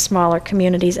some smaller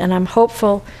communities, and I'm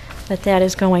hopeful that that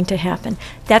is going to happen.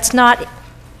 That's not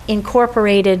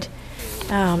incorporated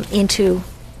into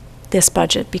this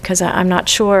budget because I'm not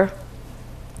sure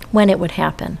when it would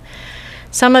happen.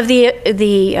 Some of the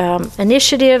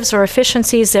initiatives or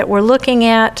efficiencies that we're looking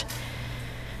at,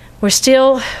 we're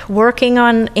still working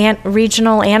on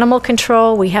regional animal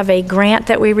control. We have a grant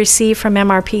that we received from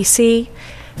MRPC.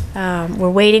 We're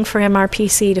waiting for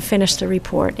MRPC to finish the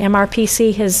report.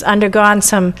 MRPC has undergone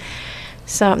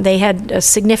they had a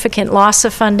significant loss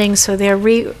of funding, so they're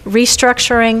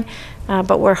restructuring,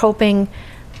 but we're hoping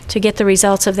to get the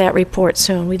results of that report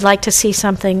soon. We'd like to see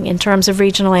something in terms of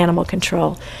regional animal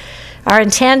control. Our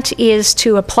intent is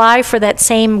to apply for that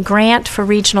same grant for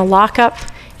regional lockup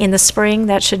in the spring.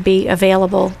 That should be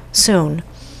available soon.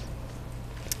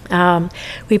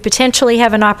 We potentially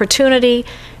have an opportunity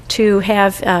to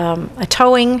have a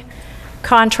towing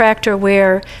contractor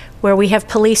where we have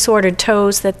police-ordered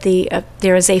tows that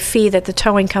there is a fee that the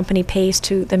towing company pays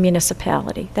to the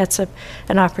municipality. That's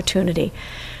an opportunity.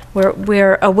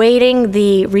 We're awaiting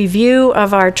the review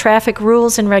of our traffic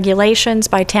rules and regulations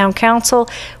by town council.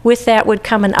 With that would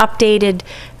come an updated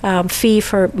fee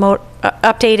for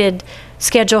updated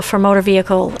schedule for motor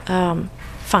vehicle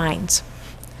fines.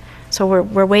 So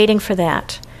we're waiting for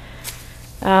that.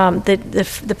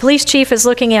 The police chief is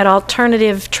looking at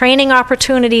alternative training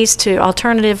opportunities,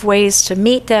 alternative ways to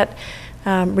meet that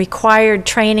required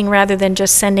training rather than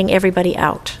just sending everybody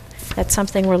out. That's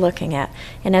something we're looking at.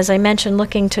 And as I mentioned,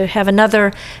 looking to have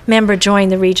another member join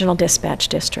the regional dispatch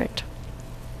district.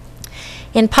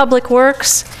 In Public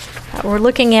Works, we're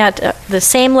looking at the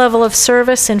same level of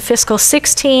service in fiscal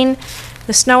 16,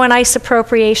 the snow and ice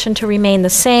appropriation to remain the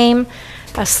same,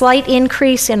 a slight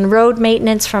increase in road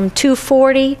maintenance from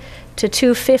 $240 to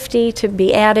 $250 to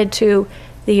be added to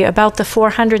about the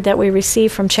 $400 that we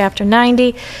received from Chapter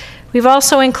 90. We've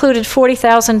also included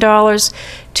 $40,000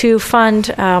 to fund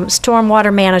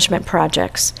stormwater management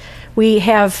projects. We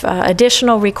have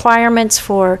additional requirements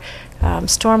for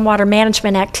stormwater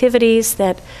management activities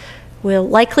that will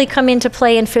likely come into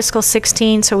play in fiscal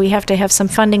 16, so we have to have some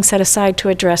funding set aside to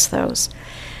address those.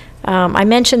 I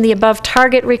mentioned the above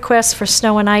target requests for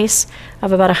snow and ice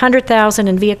of about $100,000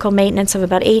 and vehicle maintenance of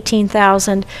about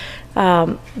 $18,000.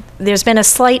 There's been a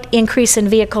slight increase in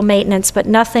vehicle maintenance, but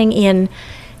nothing in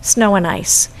snow and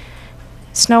ice.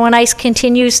 Snow and ice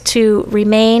continues to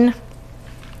remain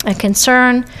a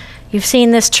concern. You've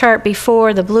seen this chart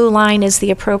before. The blue line is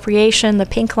the appropriation, the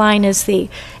pink line is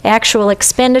the actual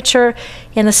expenditure,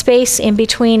 and the space in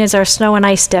between is our snow and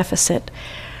ice deficit.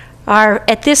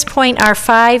 At this point, our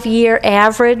 5-year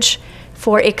average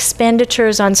for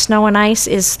expenditures on snow and ice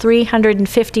is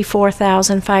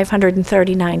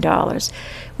 $354,539.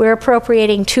 We're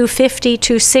appropriating $250,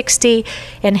 $260,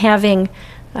 and having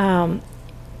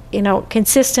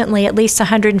consistently at least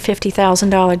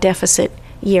 $150,000 deficit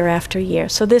year after year.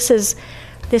 So this is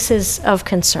of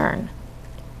concern.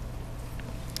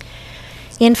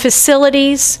 In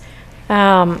facilities,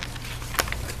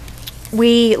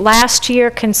 we last year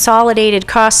consolidated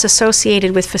costs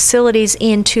associated with facilities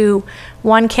into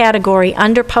one category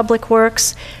under Public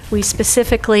Works. We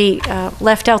specifically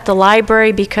left out the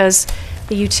library because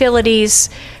the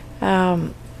utilities,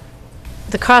 the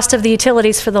cost of the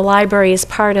utilities for the library is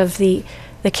part of the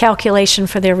calculation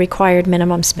for their required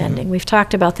minimum spending. We've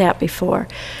talked about that before.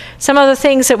 Some other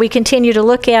things that we continue to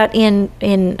look at in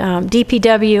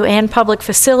DPW and public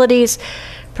facilities: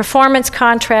 performance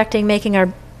contracting, making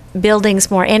our buildings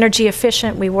more energy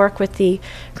efficient. We work with the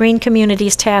Green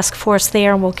Communities Task Force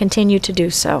there, and we'll continue to do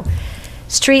so.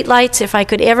 Streetlights, if I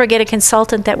could ever get a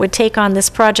consultant that would take on this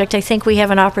project, I think we have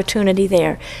an opportunity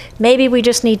there. Maybe we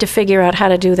just need to figure out how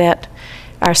to do that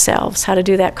ourselves, how to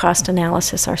do that cost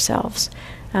analysis ourselves.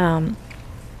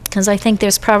 Because I think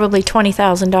there's probably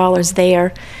 $20,000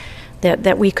 there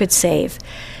that we could save.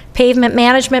 Pavement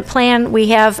management plan, we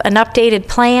have an updated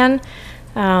plan.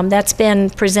 That's been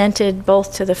presented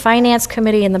both to the Finance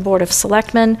Committee and the Board of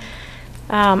Selectmen.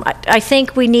 I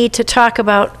think we need to talk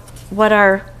about what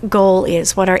our goal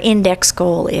is, what our index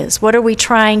goal is. What are we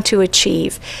trying to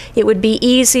achieve? It would be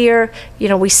easier,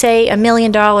 we say $1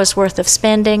 million worth of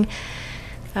spending.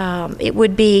 It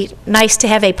would be nice to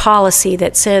have a policy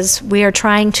that says we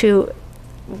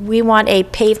want a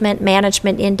pavement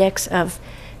management index of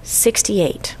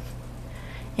 68.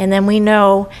 And then we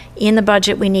know in the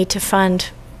budget we need to fund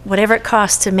whatever it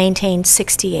costs to maintain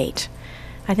 68.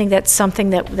 I think that's something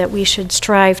that we should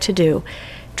strive to do.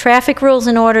 Traffic rules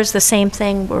and orders, the same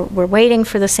thing. We're waiting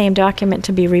for the same document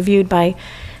to be reviewed by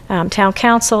Town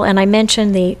Council. And I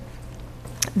mentioned the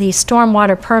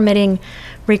stormwater permitting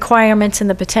requirements and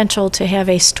the potential to have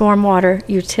a stormwater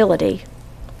utility.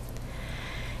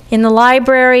 In the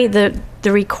library, the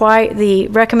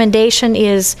recommendation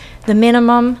is the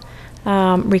minimum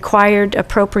required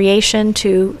appropriation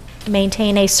to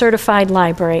maintain a certified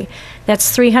library.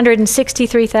 That's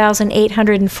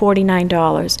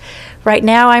 $363,849. Right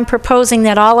now, I'm proposing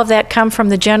that all of that come from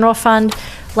the general fund.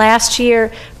 Last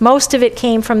year, most of it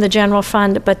came from the general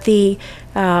fund, but the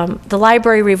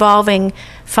library revolving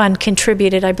fund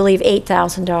contributed, I believe,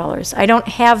 $8,000. I don't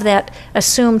have that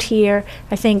assumed here.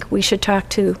 I think we should talk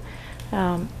to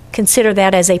consider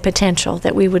that as a potential,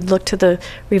 that we would look to the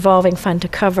revolving fund to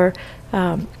cover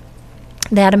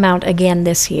that amount again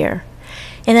this year.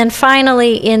 And then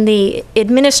finally, in the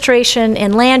administration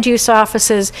and land use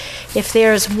offices, if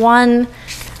there's one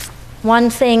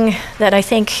thing that I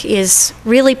think is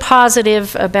really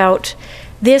positive about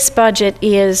this budget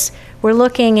is we're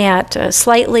looking at a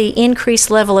slightly increased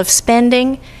level of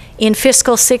spending in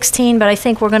fiscal 16, but I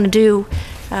think we're going to do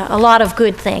a lot of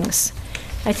good things.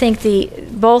 I think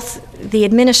both the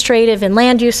administrative and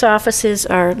land use offices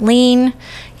are lean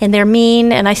and they're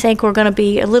mean, and I think we're going to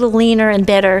be a little leaner and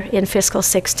better in fiscal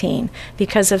 16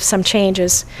 because of some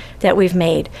changes that we've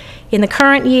made. In the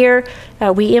current year,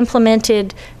 we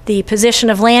implemented the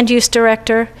position of land use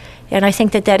director, and I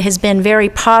think that has been very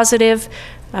positive,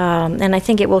 and I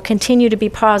think it will continue to be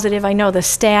positive. I know the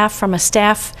staff,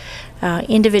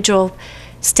 individual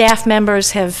staff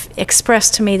members have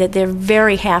expressed to me that they're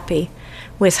very happy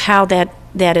with how that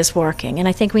is working, and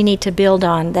I think we need to build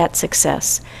on that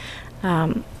success.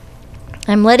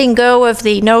 I'm letting go of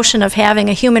the notion of having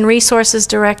a human resources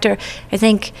director. I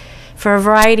think for a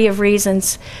variety of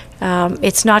reasons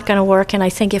it's not going to work, and I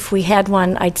think if we had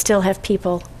one, I'd still have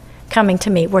people coming to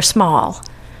me. We're small,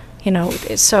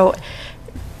 so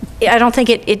I don't think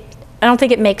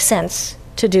it makes sense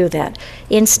to do that.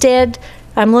 Instead,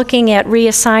 I'm looking at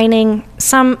reassigning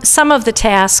some of the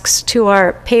tasks to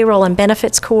our payroll and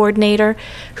benefits coordinator,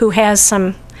 who has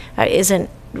isn't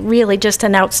really just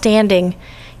an outstanding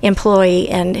employee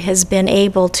and has been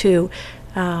able to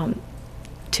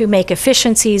make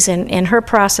efficiencies in her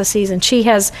processes, and she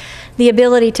has the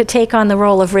ability to take on the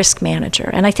role of risk manager.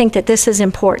 And I think that this is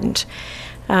important.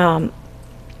 And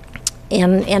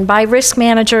by risk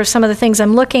manager, some of the things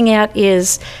I'm looking at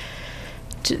is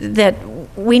that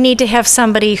we need to have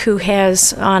somebody who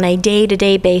has, on a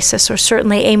day-to-day basis, or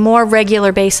certainly a more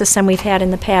regular basis than we've had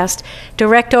in the past,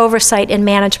 direct oversight and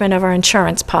management of our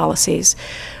insurance policies.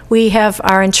 We have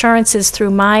our insurances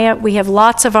through Maya. We have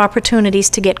lots of opportunities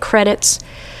to get credits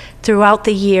throughout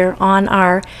the year on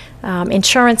our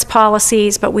insurance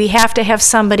policies, but we have to have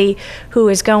somebody who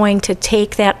is going to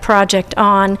take that project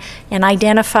on and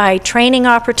identify training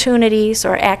opportunities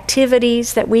or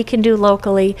activities that we can do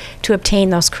locally to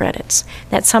obtain those credits.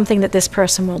 That's something that this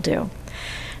person will do.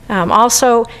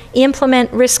 Also,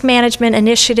 implement risk management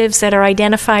initiatives that are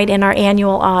identified in our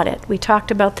annual audit. We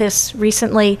talked about this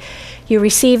recently. You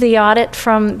received the audit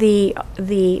from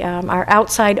our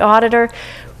outside auditor.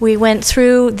 We went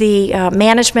through the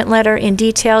management letter in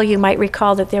detail. You might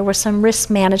recall that there were some risk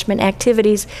management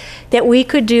activities that we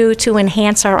could do to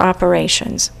enhance our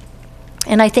operations.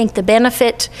 And I think the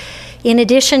benefit, in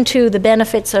addition to the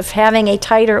benefits of having a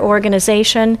tighter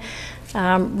organization,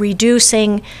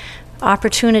 reducing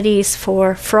opportunities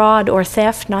for fraud or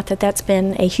theft, not that that's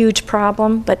been a huge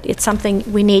problem, but it's something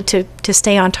we need to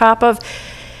stay on top of.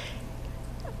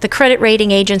 The credit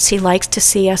rating agency likes to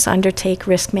see us undertake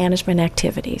risk management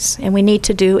activities, and we need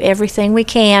to do everything we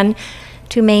can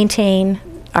to maintain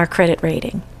our credit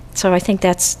rating. So I think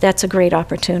that's a great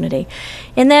opportunity.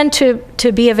 And then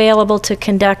to be available to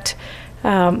conduct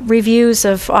reviews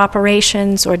of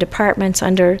operations or departments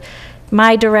under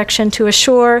my direction to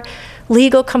assure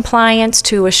legal compliance,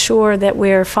 to assure that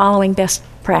we're following best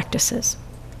practices.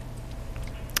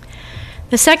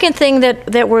 The second thing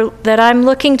that I'm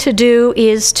looking to do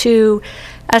is to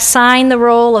assign the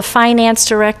role of finance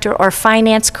director or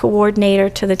finance coordinator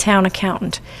to the town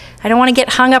accountant. I don't want to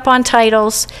get hung up on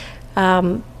titles.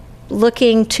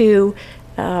 Looking to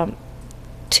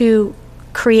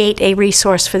create a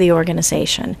resource for the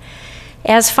organization.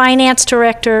 As finance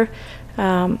director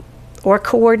or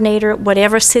coordinator,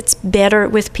 whatever sits better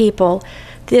with people,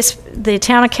 the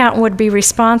town accountant would be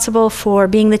responsible for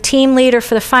being the team leader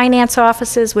for the finance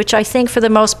offices, which I think for the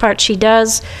most part she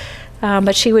does,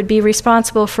 but she would be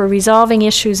responsible for resolving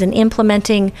issues and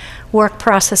implementing work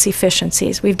process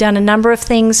efficiencies. We've done a number of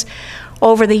things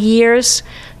over the years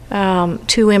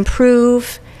to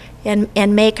improve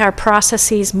and make our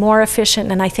processes more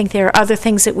efficient, and I think there are other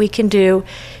things that we can do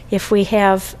if we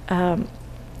have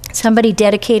somebody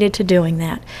dedicated to doing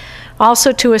that.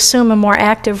 Also, to assume a more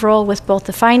active role with both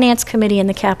the Finance Committee and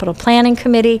the Capital Planning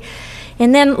Committee.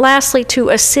 And then lastly, to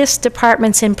assist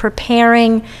departments in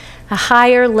preparing a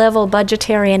higher level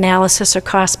budgetary analysis or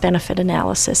cost-benefit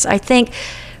analysis. I think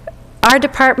our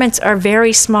departments are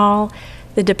very small.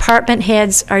 The department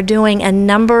heads are doing a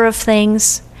number of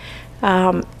things.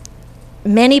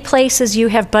 Many places you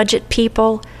have budget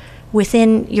people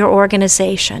within your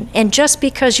organization. And just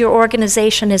because your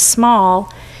organization is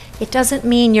small, it doesn't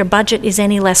mean your budget is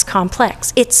any less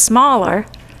complex. It's smaller,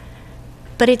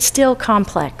 but it's still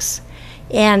complex.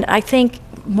 And I think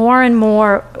more and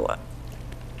more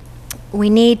we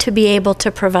need to be able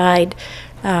to provide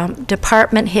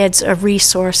department heads a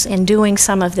resource in doing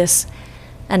some of this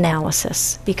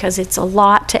analysis, because it's a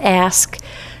lot to ask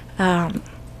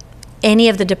any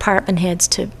of the department heads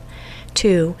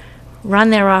to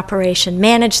run their operation,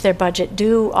 manage their budget,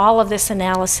 do all of this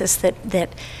analysis that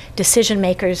decision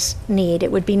makers need.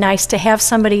 It would be nice to have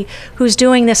somebody who's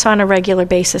doing this on a regular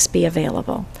basis be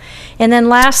available. And then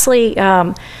lastly,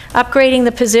 upgrading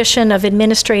the position of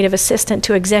administrative assistant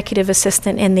to executive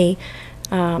assistant in the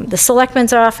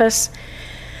selectman's office.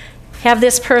 Have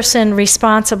this person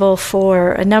responsible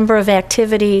for a number of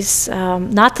activities,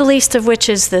 not the least of which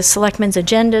is the selectmen's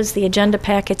agendas, the agenda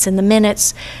packets, and the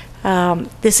minutes.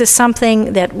 This is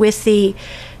something that with the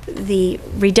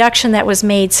reduction that was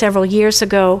made several years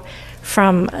ago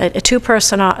from a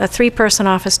three-person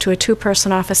office to a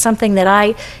two-person office, something that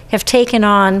I have taken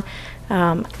on,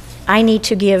 I need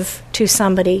to give to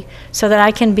somebody so that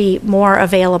I can be more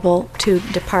available to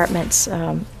departments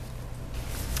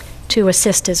to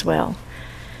assist as well.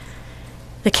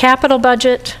 The capital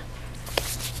budget,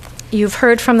 you've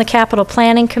heard from the Capital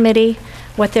Planning Committee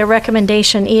what their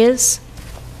recommendation is.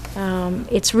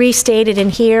 It's restated in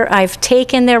here. I've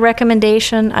taken their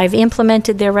recommendation. I've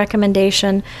implemented their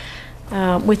recommendation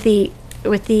with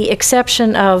the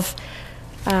exception of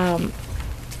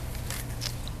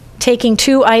taking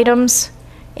 2 items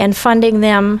and funding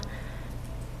them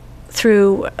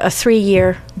through a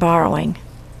 3-year borrowing,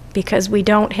 because we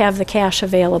don't have the cash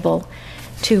available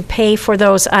to pay for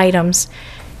those items.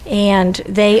 And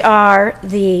they are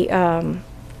the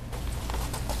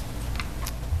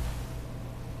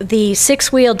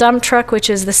 6-wheel dump truck, which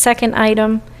is the second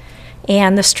item,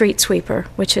 and the street sweeper,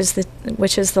 which is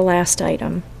the last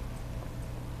item.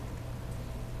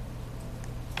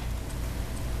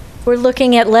 We're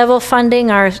looking at level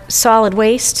funding our solid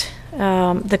waste,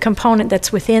 the component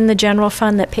that's within the general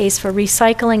fund that pays for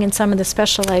recycling and some of the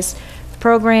specialized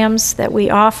programs that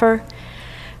we offer.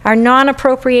 Our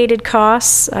non-appropriated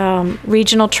costs,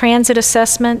 regional transit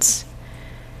assessments.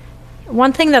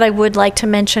 One thing that I would like to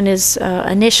mention is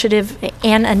an initiative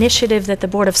that the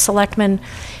Board of Selectmen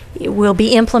will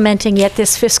be implementing yet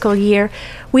this fiscal year.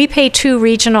 We pay 2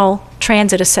 regional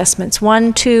transit assessments,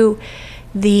 one to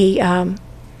the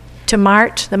to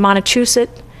MART, the Montechusett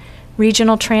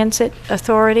Regional Transit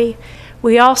Authority.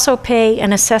 We also pay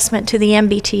an assessment to the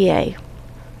MBTA.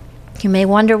 You may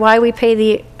wonder why we pay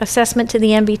the assessment to the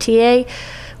MBTA.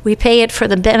 We pay it for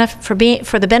the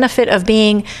benefit of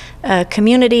being a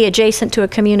community adjacent to a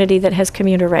community that has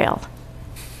commuter rail.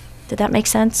 Did that make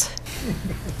sense?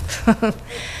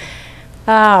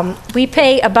 We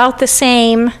pay about the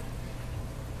same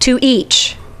to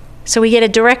each. So we get a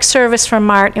direct service from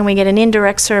MART and we get an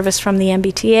indirect service from the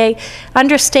MBTA.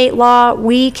 Under state law,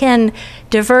 we can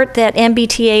divert that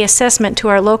MBTA assessment to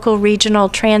our local regional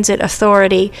transit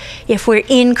authority if we're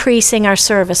increasing our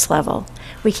service level.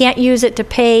 We can't use it to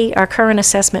pay our current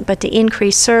assessment, but to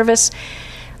increase service.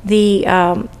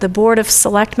 The Board of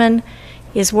Selectmen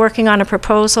is working on a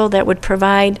proposal that would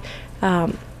provide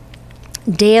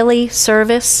daily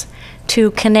service to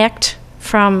connect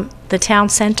from the town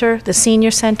center, the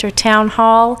senior center, town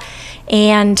hall,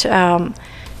 and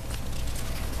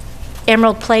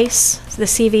Emerald Place, the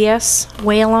CVS,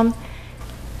 Whalum,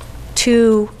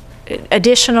 to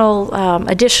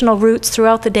additional routes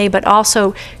throughout the day, but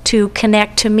also to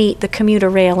connect to meet the commuter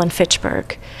rail in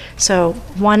Fitchburg. So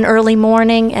one early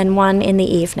morning and one in the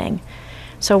evening.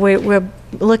 So we're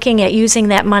looking at using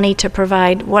that money to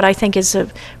provide what I think is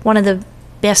one of the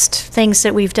best things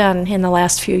that we've done in the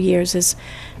last few years is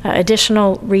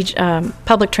additional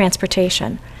public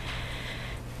transportation.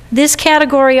 This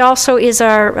category also is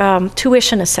our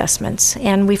tuition assessments,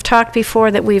 and we've talked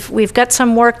before that we've got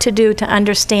some work to do to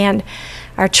understand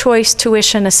our choice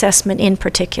tuition assessment in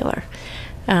particular.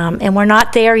 And we're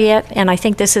not there yet, and I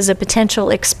think this is a potential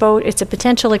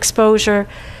exposure.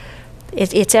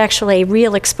 It's actually a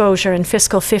real exposure in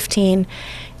fiscal 15,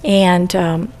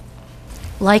 and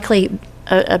likely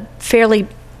a fairly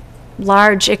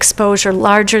large exposure,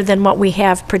 larger than what we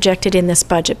have projected in this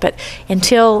budget. But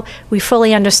until we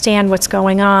fully understand what's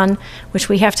going on, which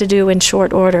we have to do in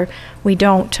short order, we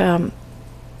don't,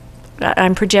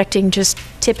 I'm projecting just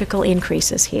typical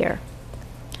increases here.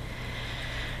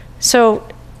 So,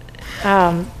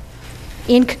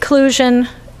 in conclusion,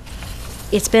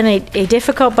 it's been a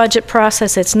difficult budget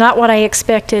process. It's not what I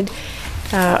expected.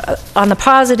 On the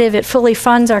positive, it fully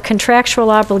funds our contractual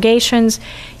obligations.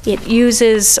 It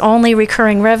uses only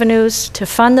recurring revenues to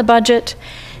fund the budget,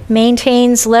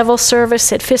 maintains level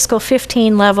service at fiscal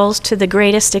 15 levels to the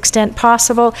greatest extent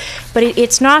possible, but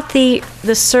it's not the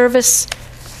service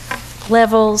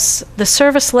levels. The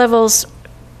service levels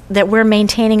that we're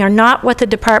maintaining are not what the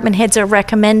department heads are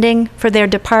recommending for their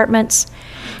departments,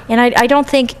 and I don't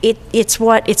think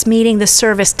it's meeting the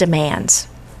service demands.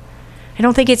 I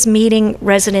don't think it's meeting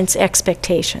residents'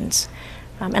 expectations.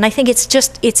 And I think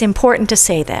it's important to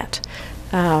say that.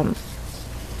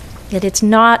 That it's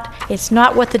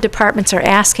not what the departments are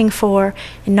asking for,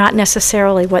 and not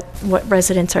necessarily what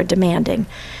residents are demanding.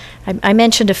 I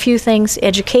mentioned a few things: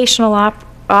 educational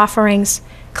offerings,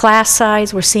 class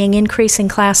size. We're seeing increasing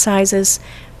class sizes.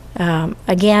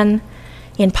 Again,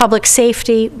 in public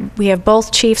safety, we have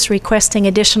both chiefs requesting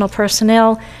additional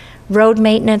personnel. Road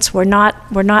maintenance, we're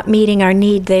not meeting our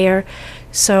need there.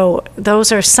 So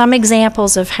those are some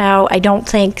examples of how I don't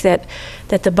think that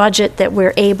the budget that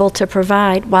we're able to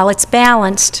provide, while it's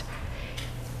balanced,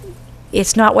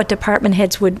 it's not what department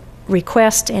heads would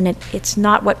request, and it's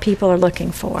not what people are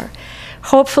looking for.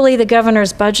 Hopefully the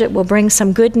governor's budget will bring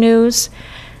some good news.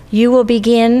 You will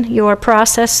begin your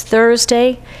process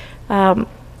Thursday. I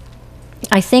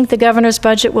think the governor's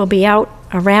budget will be out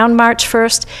around March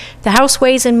 1st. The House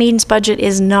Ways and Means budget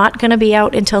is not going to be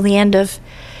out until the end of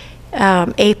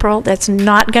April. That's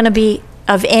not going to be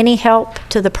of any help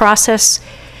to the process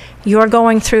you're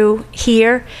going through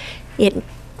here. It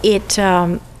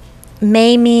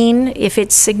may mean, if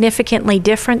it's significantly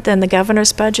different than the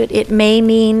governor's budget, it may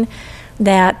mean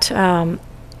that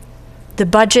the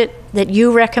budget that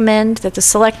you recommend, that the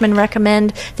selectmen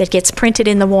recommend, that gets printed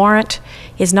in the warrant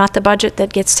is not the budget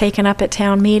that gets taken up at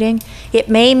town meeting. It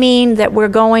may mean that we're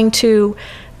going to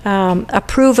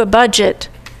approve a budget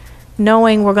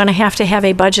knowing we're going to have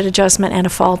a budget adjustment and a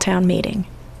fall town meeting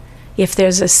if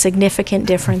there's a significant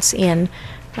difference in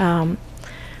the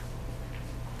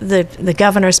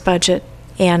governor's budget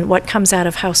and what comes out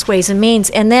of House Ways and Means.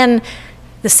 And then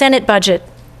the Senate budget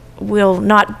will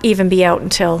not even be out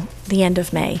until the end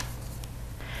of May.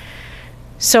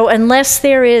 So unless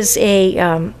there is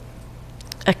a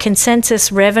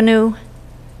consensus revenue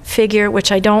figure,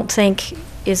 which I don't think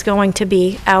is going to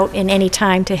be out in any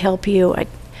time to help you, I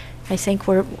think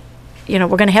we're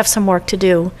going to have some work to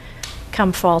do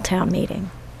come fall town meeting.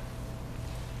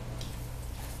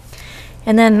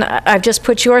 And then I've just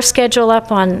put your schedule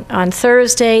up on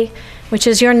Thursday. which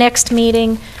is your next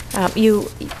meeting. You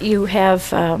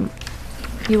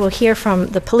will hear from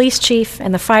the police chief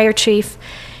and the fire chief,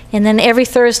 and then every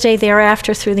Thursday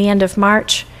thereafter through the end of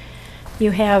March,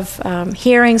 you have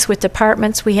hearings with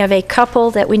departments. We have a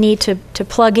couple that we need to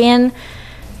plug in.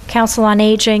 Council on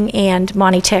Aging and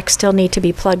Monty Tech still need to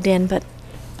be plugged in, but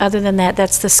other than that,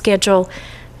 that's the schedule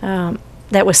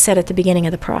that was set at the beginning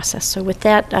of the process. So with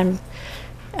that, I'm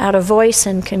out of voice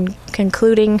and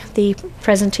concluding the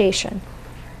presentation.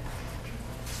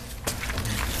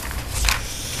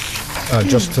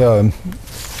 Just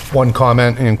one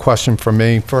comment and question from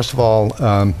me. First of all,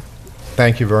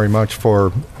 thank you very much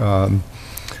for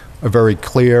a very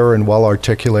clear and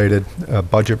well-articulated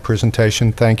budget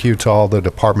presentation. Thank you to all the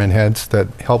department heads that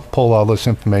helped pull all this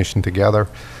information together.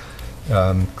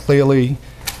 Clearly,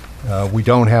 we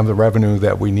don't have the revenue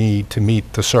that we need to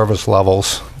meet the service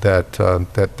levels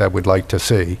that we'd like to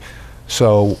see.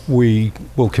 So we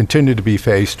will continue to be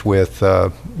faced with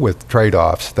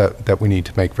trade-offs that we need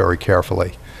to make very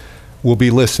carefully. We'll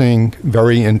be listening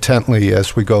very intently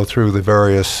as we go through the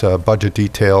various budget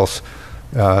details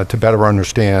to better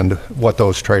understand what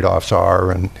those trade-offs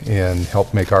are and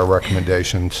help make our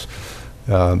recommendations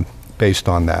based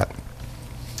on that.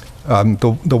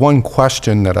 The one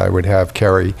question that I would have,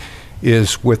 Kerry,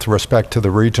 is with respect to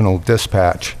the regional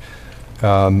dispatch.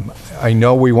 I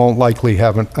know we won't likely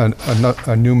have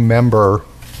a new member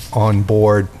on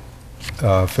board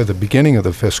for the beginning of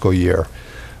the fiscal year,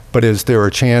 but is there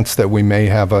a chance that we may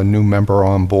have a new member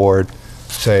on board,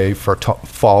 say, for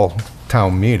fall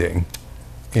town meeting?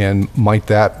 And might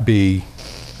that be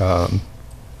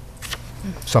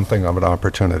something of an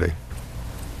opportunity?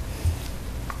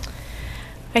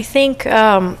 I think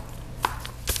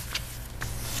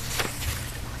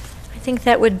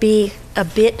that would be a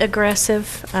bit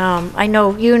aggressive. I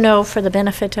know for the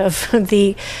benefit of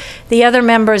the other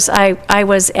members, I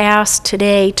was asked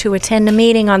today to attend a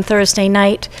meeting on Thursday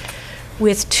night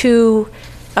with two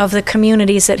of the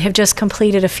communities that have just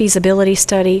completed a feasibility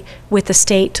study with the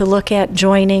state to look at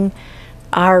joining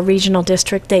our regional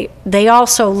district. They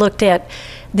also looked at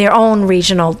their own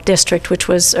regional district, which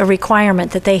was a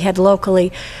requirement that they had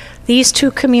locally. These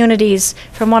two communities,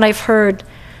 from what I've heard,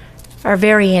 are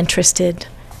very interested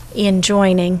in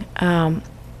joining. I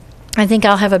think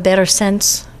I'll have a better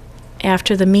sense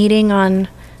after the meeting on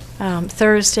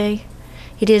Thursday.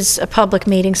 It is a public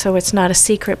meeting, so it's not a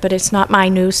secret, but it's not my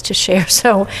news to share,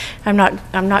 so I'm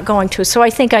not going to. So I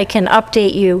think I can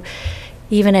update you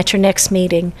even at your next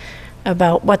meeting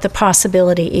about what the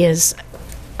possibility is.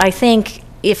 I think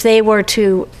if they were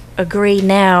to agree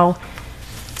now,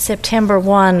 September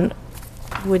 1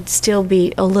 would still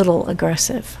be a little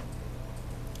aggressive.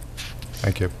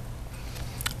 Thank you.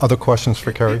 Other questions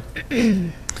for Kerry?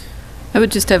 I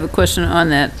would just have a question on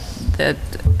that.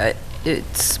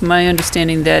 It's my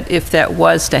understanding that if that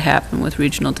was to happen with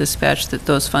regional dispatch, that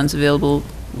those funds available,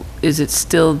 is it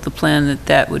still the plan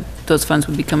that those funds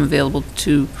would become available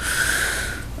to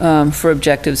for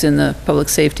objectives in the public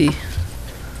safety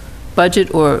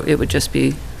budget, or it would just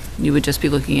be, you would just be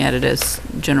looking at it as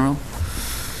general?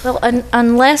 Well,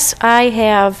 unless I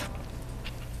have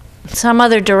some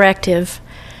other directive,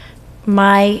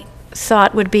 my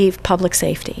thought would be public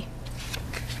safety.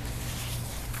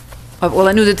 Well,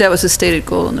 I knew that was a stated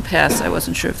goal in the past. I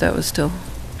wasn't sure if that was still.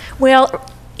 Well,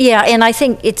 yeah, and I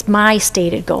think it's my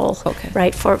stated goal, okay,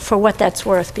 right, for what that's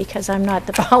worth, because I'm not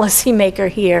the policymaker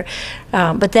here.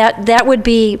 But that would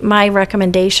be my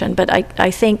recommendation. But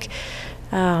I think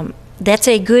that's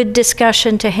a good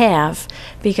discussion to have,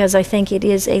 because I think it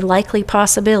is a likely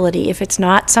possibility, if it's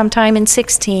not sometime in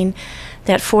 16,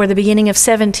 that for the beginning of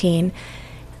 17,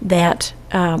 that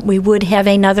we would have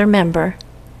another member,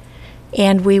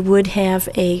 and we would have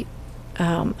a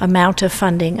amount of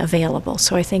funding available.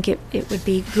 So I think it would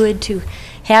be good to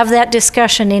have that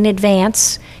discussion in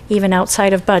advance, even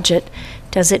outside of budget.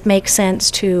 Does it make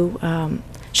sense to,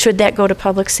 should that go to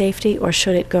public safety, or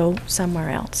should it go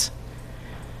somewhere else?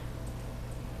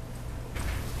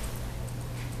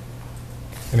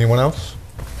 Anyone else?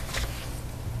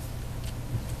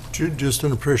 Just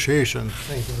an appreciation.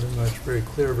 Thank you very much. Very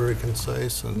clear, very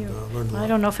concise, and learned a lot. I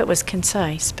don't know if it was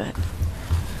concise, but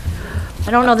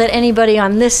I don't know that anybody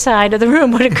on this side of the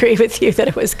room would agree with you that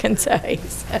it was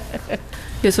concise.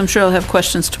 Yes, I'm sure I'll have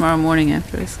questions tomorrow morning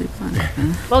after I sleep on it.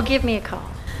 Well, give me a call.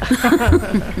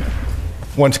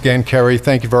 Once again, Kerry,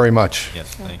 thank you very much.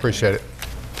 Yes, thank you. Appreciate it.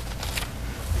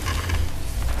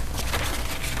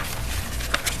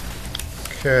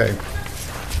 Okay.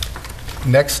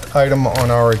 Next item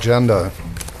on our agenda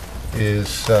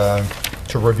is to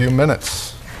review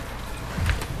minutes.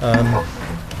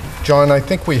 John, I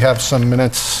think we have some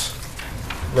minutes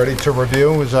ready to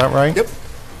review, is that right? Yep,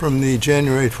 from the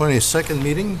January 22nd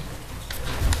meeting.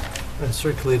 I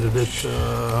circulated it,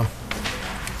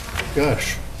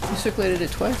 gosh, You circulated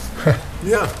it twice?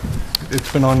 yeah.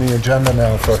 It's been on the agenda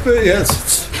now for... But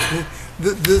yes,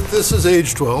 this is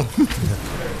aged well.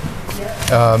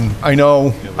 I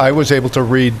know I was able to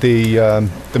read the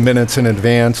minutes in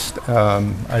advance.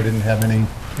 I didn't have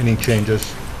any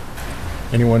changes.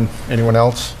 Anyone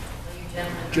else?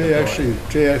 Jay actually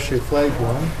flagged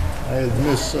one. I had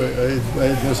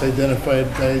misidentified,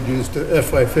 I had used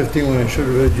FY15 when I should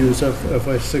have used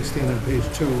FY16 on page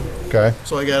 2. Okay.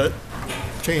 So I got it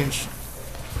changed.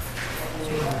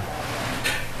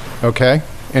 Okay.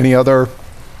 Any other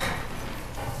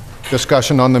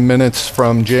discussion on the minutes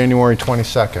from January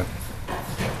 22nd?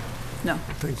 No.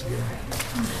 Thanks again.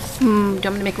 Do you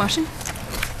want me to make a motion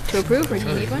to approve, or do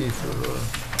you need one?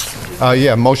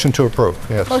 Yeah, motion to approve,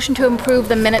 yes. Motion to approve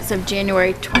the minutes of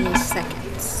January 22nd.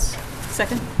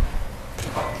 Second?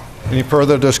 Any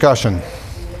further discussion?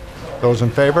 Those in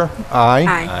favor? Aye.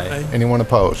 Aye. Anyone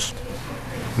opposed?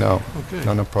 No, Okay.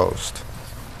 none opposed.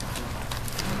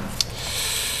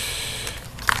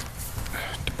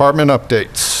 Department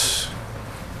updates.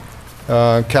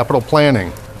 Capital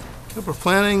planning. Capital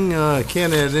planning,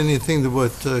 can't add anything to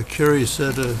what Kerry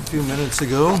said a few minutes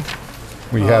ago.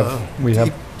 We have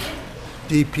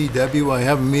DPW, I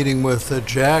have a meeting with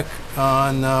Jack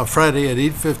on Friday at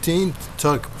 8:15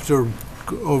 to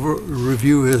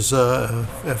review his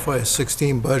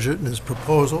FY16 budget and his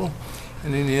proposal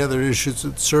and any other issues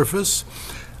that surface.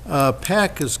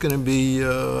 PAC is going to be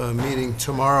meeting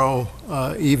tomorrow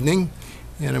evening,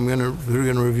 and we're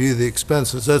going to review the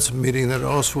expenses. That's a meeting that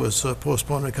also was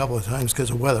postponed a couple of times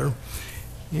because of weather.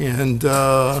 And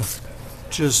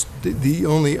just the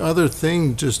only other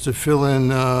thing, just to fill in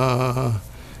the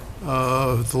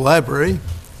library,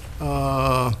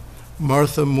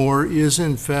 Martha Moore is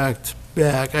in fact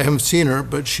back. I haven't seen her,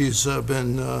 but she's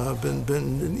been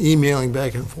emailing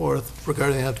back and forth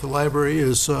regarding that. The library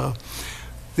is the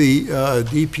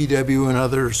DPW and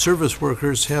other service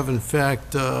workers have in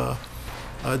fact done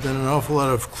an awful lot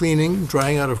of cleaning,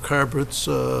 drying out of carpets,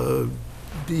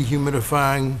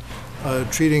 dehumidifying,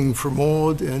 treating for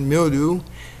mold and mildew.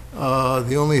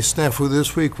 The only snafu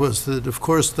this week was that, of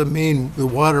course, the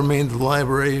water main to the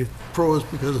library froze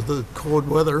because of the cold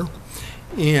weather,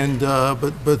 and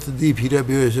but the DPW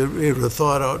is able to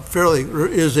thaw it out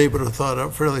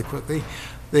fairly quickly.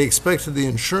 They expected the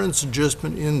insurance adjuster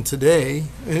in today,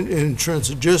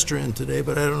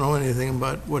 but I don't know anything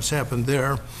about what's happened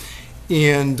there.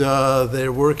 And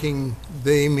they're working,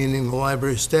 meaning the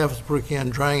library staff, is working on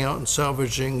drying out and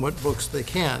salvaging what books they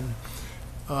can.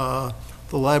 The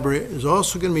library is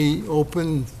also going to be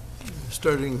open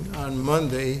starting on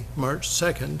Monday, March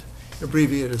 2nd,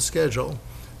 abbreviated schedule,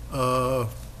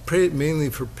 mainly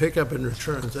for pickup and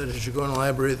returns. That is, you go in the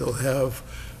library, they'll have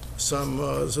some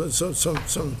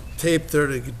tape there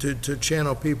to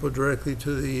channel people directly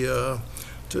to the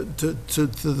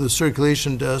the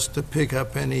circulation desk to pick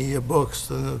up any books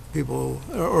that people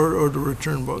or to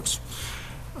return books.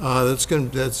 That's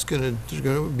going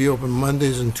to be open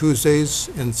Mondays and Tuesdays,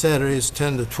 and Saturdays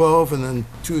 10 to 12, and then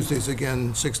Tuesdays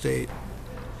again 6 to 8.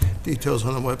 Details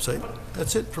on the website.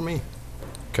 That's it for me.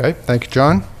 Okay, thank you,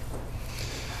 John.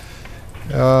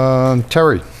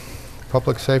 Terry,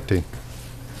 public safety.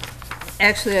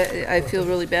 Actually, I feel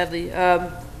really badly.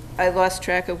 I lost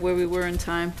track of where we were in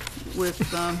time with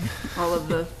all of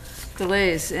the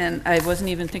delays, and I wasn't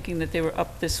even thinking that they were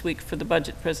up this week for the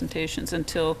budget presentations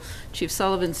until Chief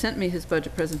Sullivan sent me his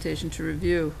budget presentation to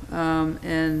review.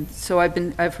 And so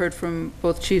I've heard from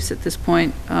both chiefs at this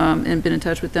point, and been in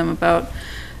touch with them about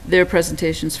their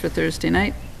presentations for Thursday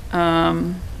night.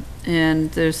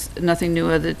 And there's nothing new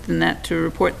other than that to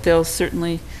report. They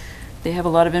have a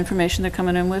lot of information they're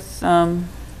coming in with,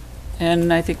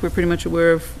 and I think we're pretty much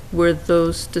aware of where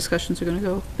those discussions are going to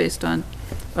go based on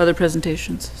other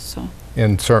presentations, so.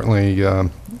 And certainly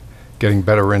getting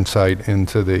better insight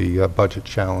into the budget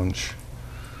challenge,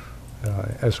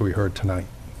 as we heard tonight.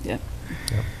 Yeah.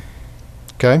 Yep.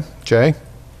 Okay, Jay?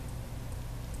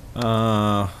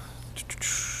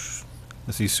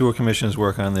 Let's see, sewer commissioners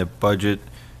work on their budget.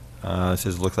 It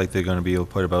says it looks like they're going to be able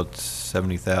to put about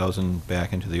 $70,000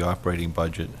 back into the operating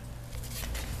budget.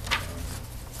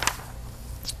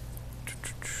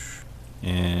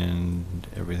 And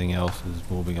everything else is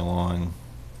moving along.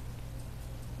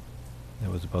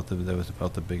 That was about the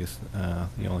biggest,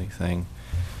 the only thing.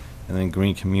 And then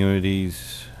green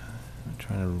communities, I'm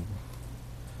trying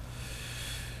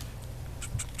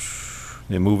to.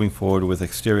 They're moving forward with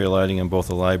exterior lighting on both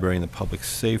the library and the public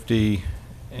safety.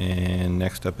 And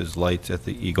next up is lights at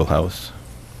the Eagle House.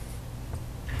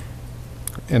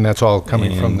 And that's all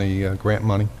coming from And- the grant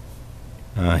money?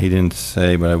 He didn't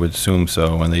say, but I would assume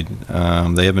so.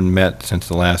 And they haven't met since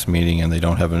the last meeting, and they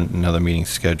don't have another meeting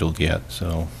scheduled yet,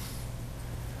 so.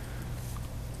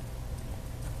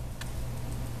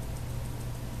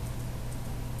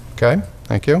 Okay,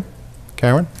 thank you.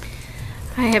 Karen?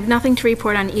 I have nothing to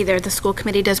report on either. The school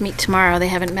committee does meet tomorrow. They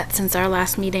haven't met since our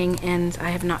last meeting, and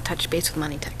I have not touched base with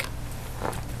Money Tech.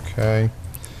 Okay.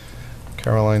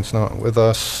 Caroline's not with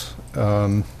us.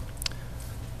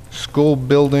 School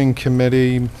Building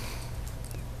Committee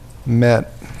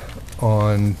met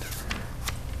on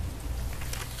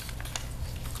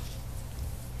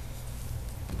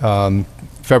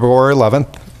February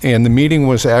 11th, and the meeting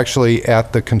was actually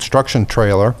at the construction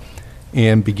trailer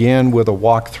and began with a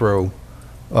walkthrough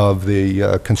of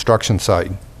the construction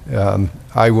site.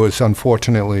 I was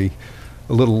unfortunately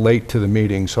a little late to the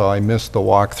meeting, so I missed the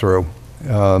walkthrough.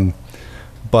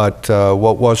 But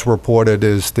what was reported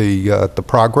is the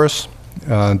progress.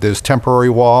 There's temporary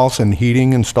walls and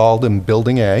heating installed in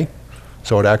Building A,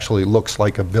 so it actually looks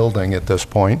like a building at this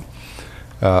point.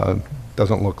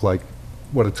 Doesn't look like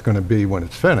what it's going to be when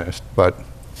it's finished, but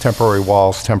temporary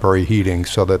walls, temporary heating,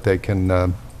 so that they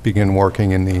can begin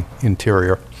working in the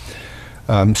interior.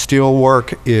 Steel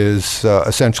work is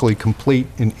essentially complete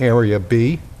in Area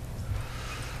B,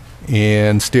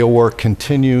 and steel work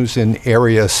continues in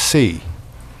Area C.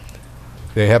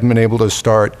 They haven't been able to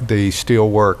start the steel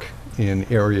work in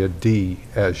Area D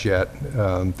as yet.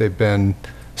 They've been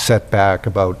set back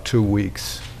about 2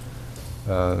 weeks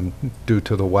due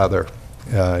to the weather.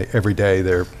 Every day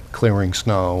they're clearing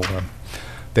snow.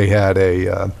 They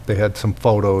had some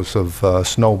photos of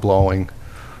snow blowing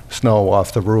snow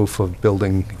off the roof of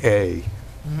Building A,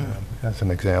 as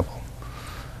an example.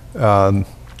 One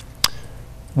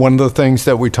of the things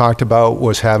that we talked about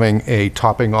was having a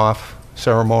topping off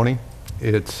ceremony.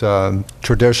 It's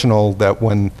traditional that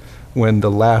when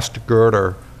the last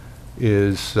girder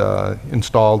is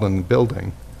installed in the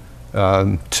building,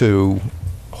 to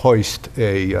hoist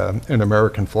an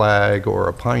American flag or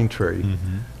a pine tree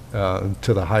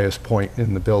to the highest point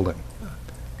in the building,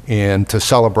 and to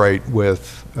celebrate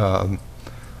with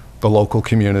the local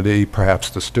community,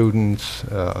 perhaps the students.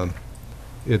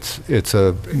 It's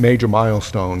a major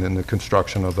milestone in the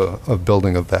construction of a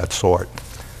building of that sort.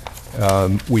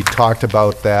 We talked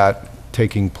about that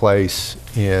taking place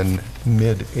in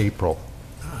mid-April.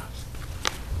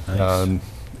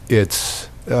 Nice.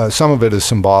 Some of it is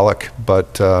symbolic,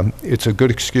 but it's a good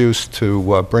excuse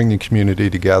to bring the community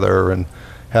together and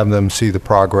have them see the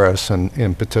progress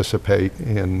and participate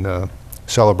in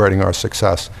celebrating our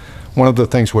success. One of the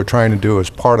things we're trying to do as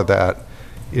part of that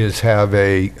is have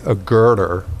a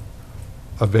girder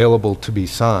available to be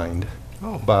signed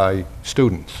by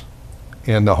students.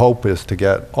 And the hope is to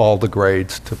get all the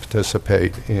grades to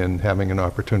participate in having an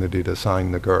opportunity to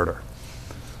sign the girder.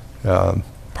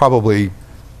 Probably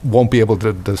won't be able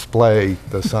to display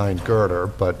the signed girder,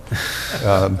 but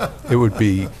it would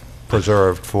be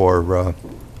preserved for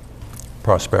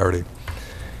prosperity.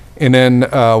 And then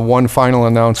one final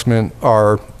announcement,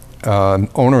 our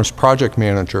owner's project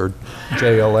manager,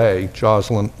 JLA,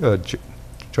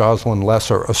 Joslyn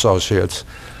Lesser Associates,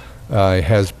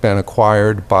 has been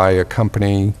acquired by a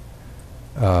company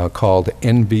called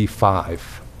NV5.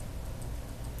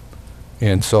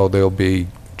 And so they'll be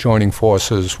joining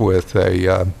forces with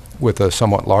a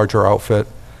somewhat larger outfit.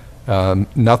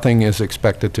 Nothing is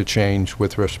expected to change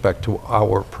with respect to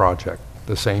our project.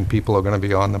 The same people are going to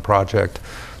be on the project.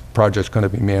 The project's going to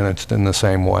be managed in the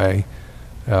same way.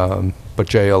 But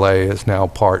JLA is now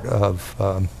part of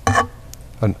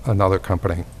another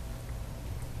company.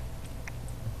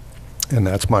 And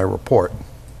that's my report.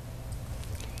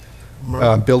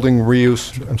 Building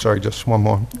reuse, I'm sorry, just one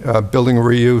more. Building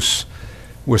reuse,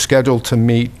 we're scheduled to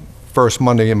meet first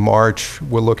Monday in March.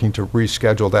 We're looking to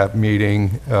reschedule that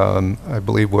meeting. I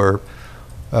believe we're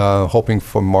hoping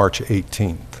for March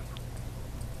 18th.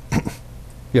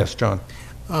 Yes, John?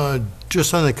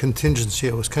 Just on the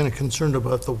contingency, I was kind of concerned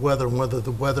about the weather and whether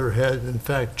the weather had in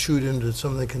fact chewed into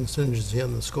some of the contingency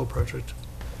on the school project.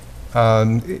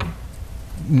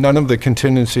 None of the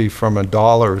contingency from a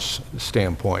dollars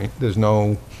standpoint. There's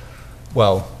no,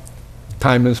 well,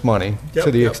 time is money. Yep,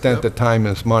 To the yep, extent yep. that time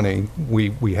is money,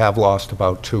 we have lost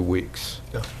about 2 weeks.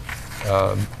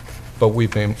 Yeah. But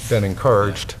we've been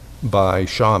encouraged by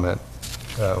Shawmut,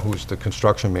 who's the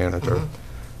construction manager,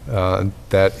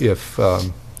 that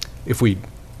if we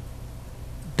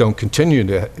don't continue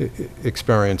to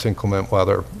experience inclement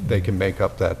weather, they can make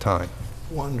up that time.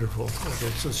 Wonderful. Okay,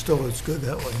 so still it's good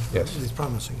that way. Yes. It's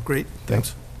promising. Great,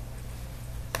 thanks.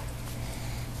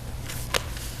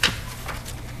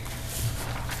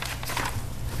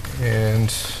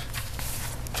 And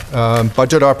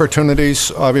budget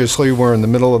opportunities, obviously, we're in the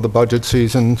middle of the budget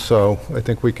season, so I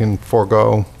think we can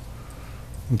forego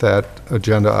that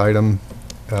agenda item.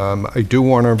 I do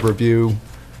want to review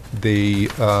the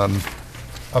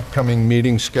upcoming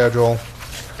meeting schedule.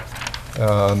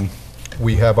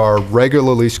 We have our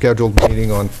regularly scheduled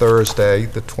meeting on Thursday,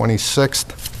 the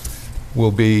 26th.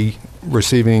 We'll be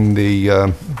receiving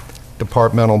the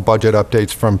departmental budget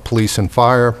updates from police and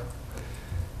fire.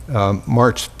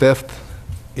 March 5th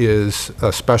is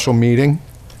a special meeting.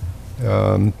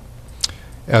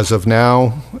 As of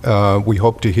now, we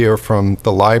hope to hear from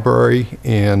the library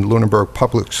and Lunenburg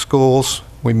Public Schools.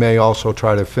 We may also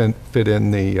try to fit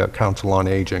in the Council on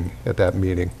Aging at that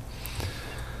meeting.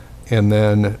 And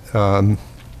then the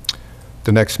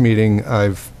next meeting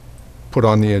I've put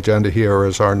on the agenda here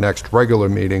is our next regular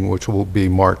meeting, which will be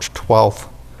March 12th.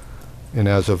 And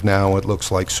as of now, it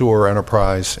looks like Sewer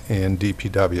Enterprise and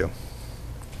DPW.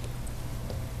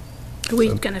 Are we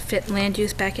going to fit land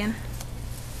use back in?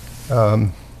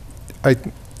 I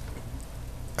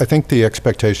think the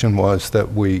expectation was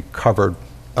that we covered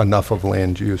enough of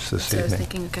land use this So I was evening.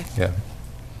 thinking, okay. Yeah.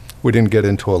 We didn't get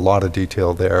into a lot of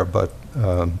detail there, but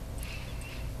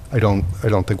I don't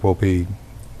think we'll be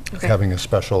Okay. having a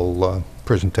special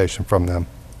presentation from them.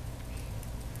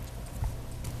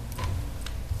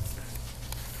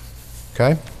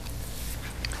 Okay?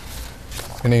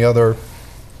 Any other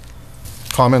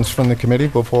comments from the committee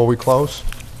before we close?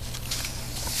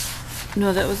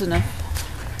 No, that was enough.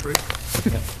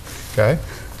 Okay?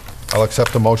 I'll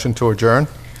accept a motion to adjourn.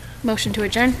 Motion to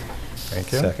adjourn?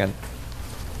 Thank you. Second.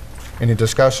 Any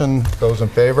discussion? Those in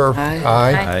favor? Aye.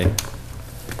 Aye. Aye.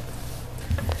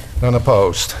 None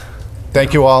opposed.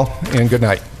 Thank you all, and good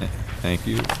night. Thank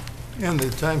you. And the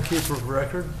timekeeper of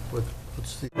record,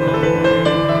 what's the?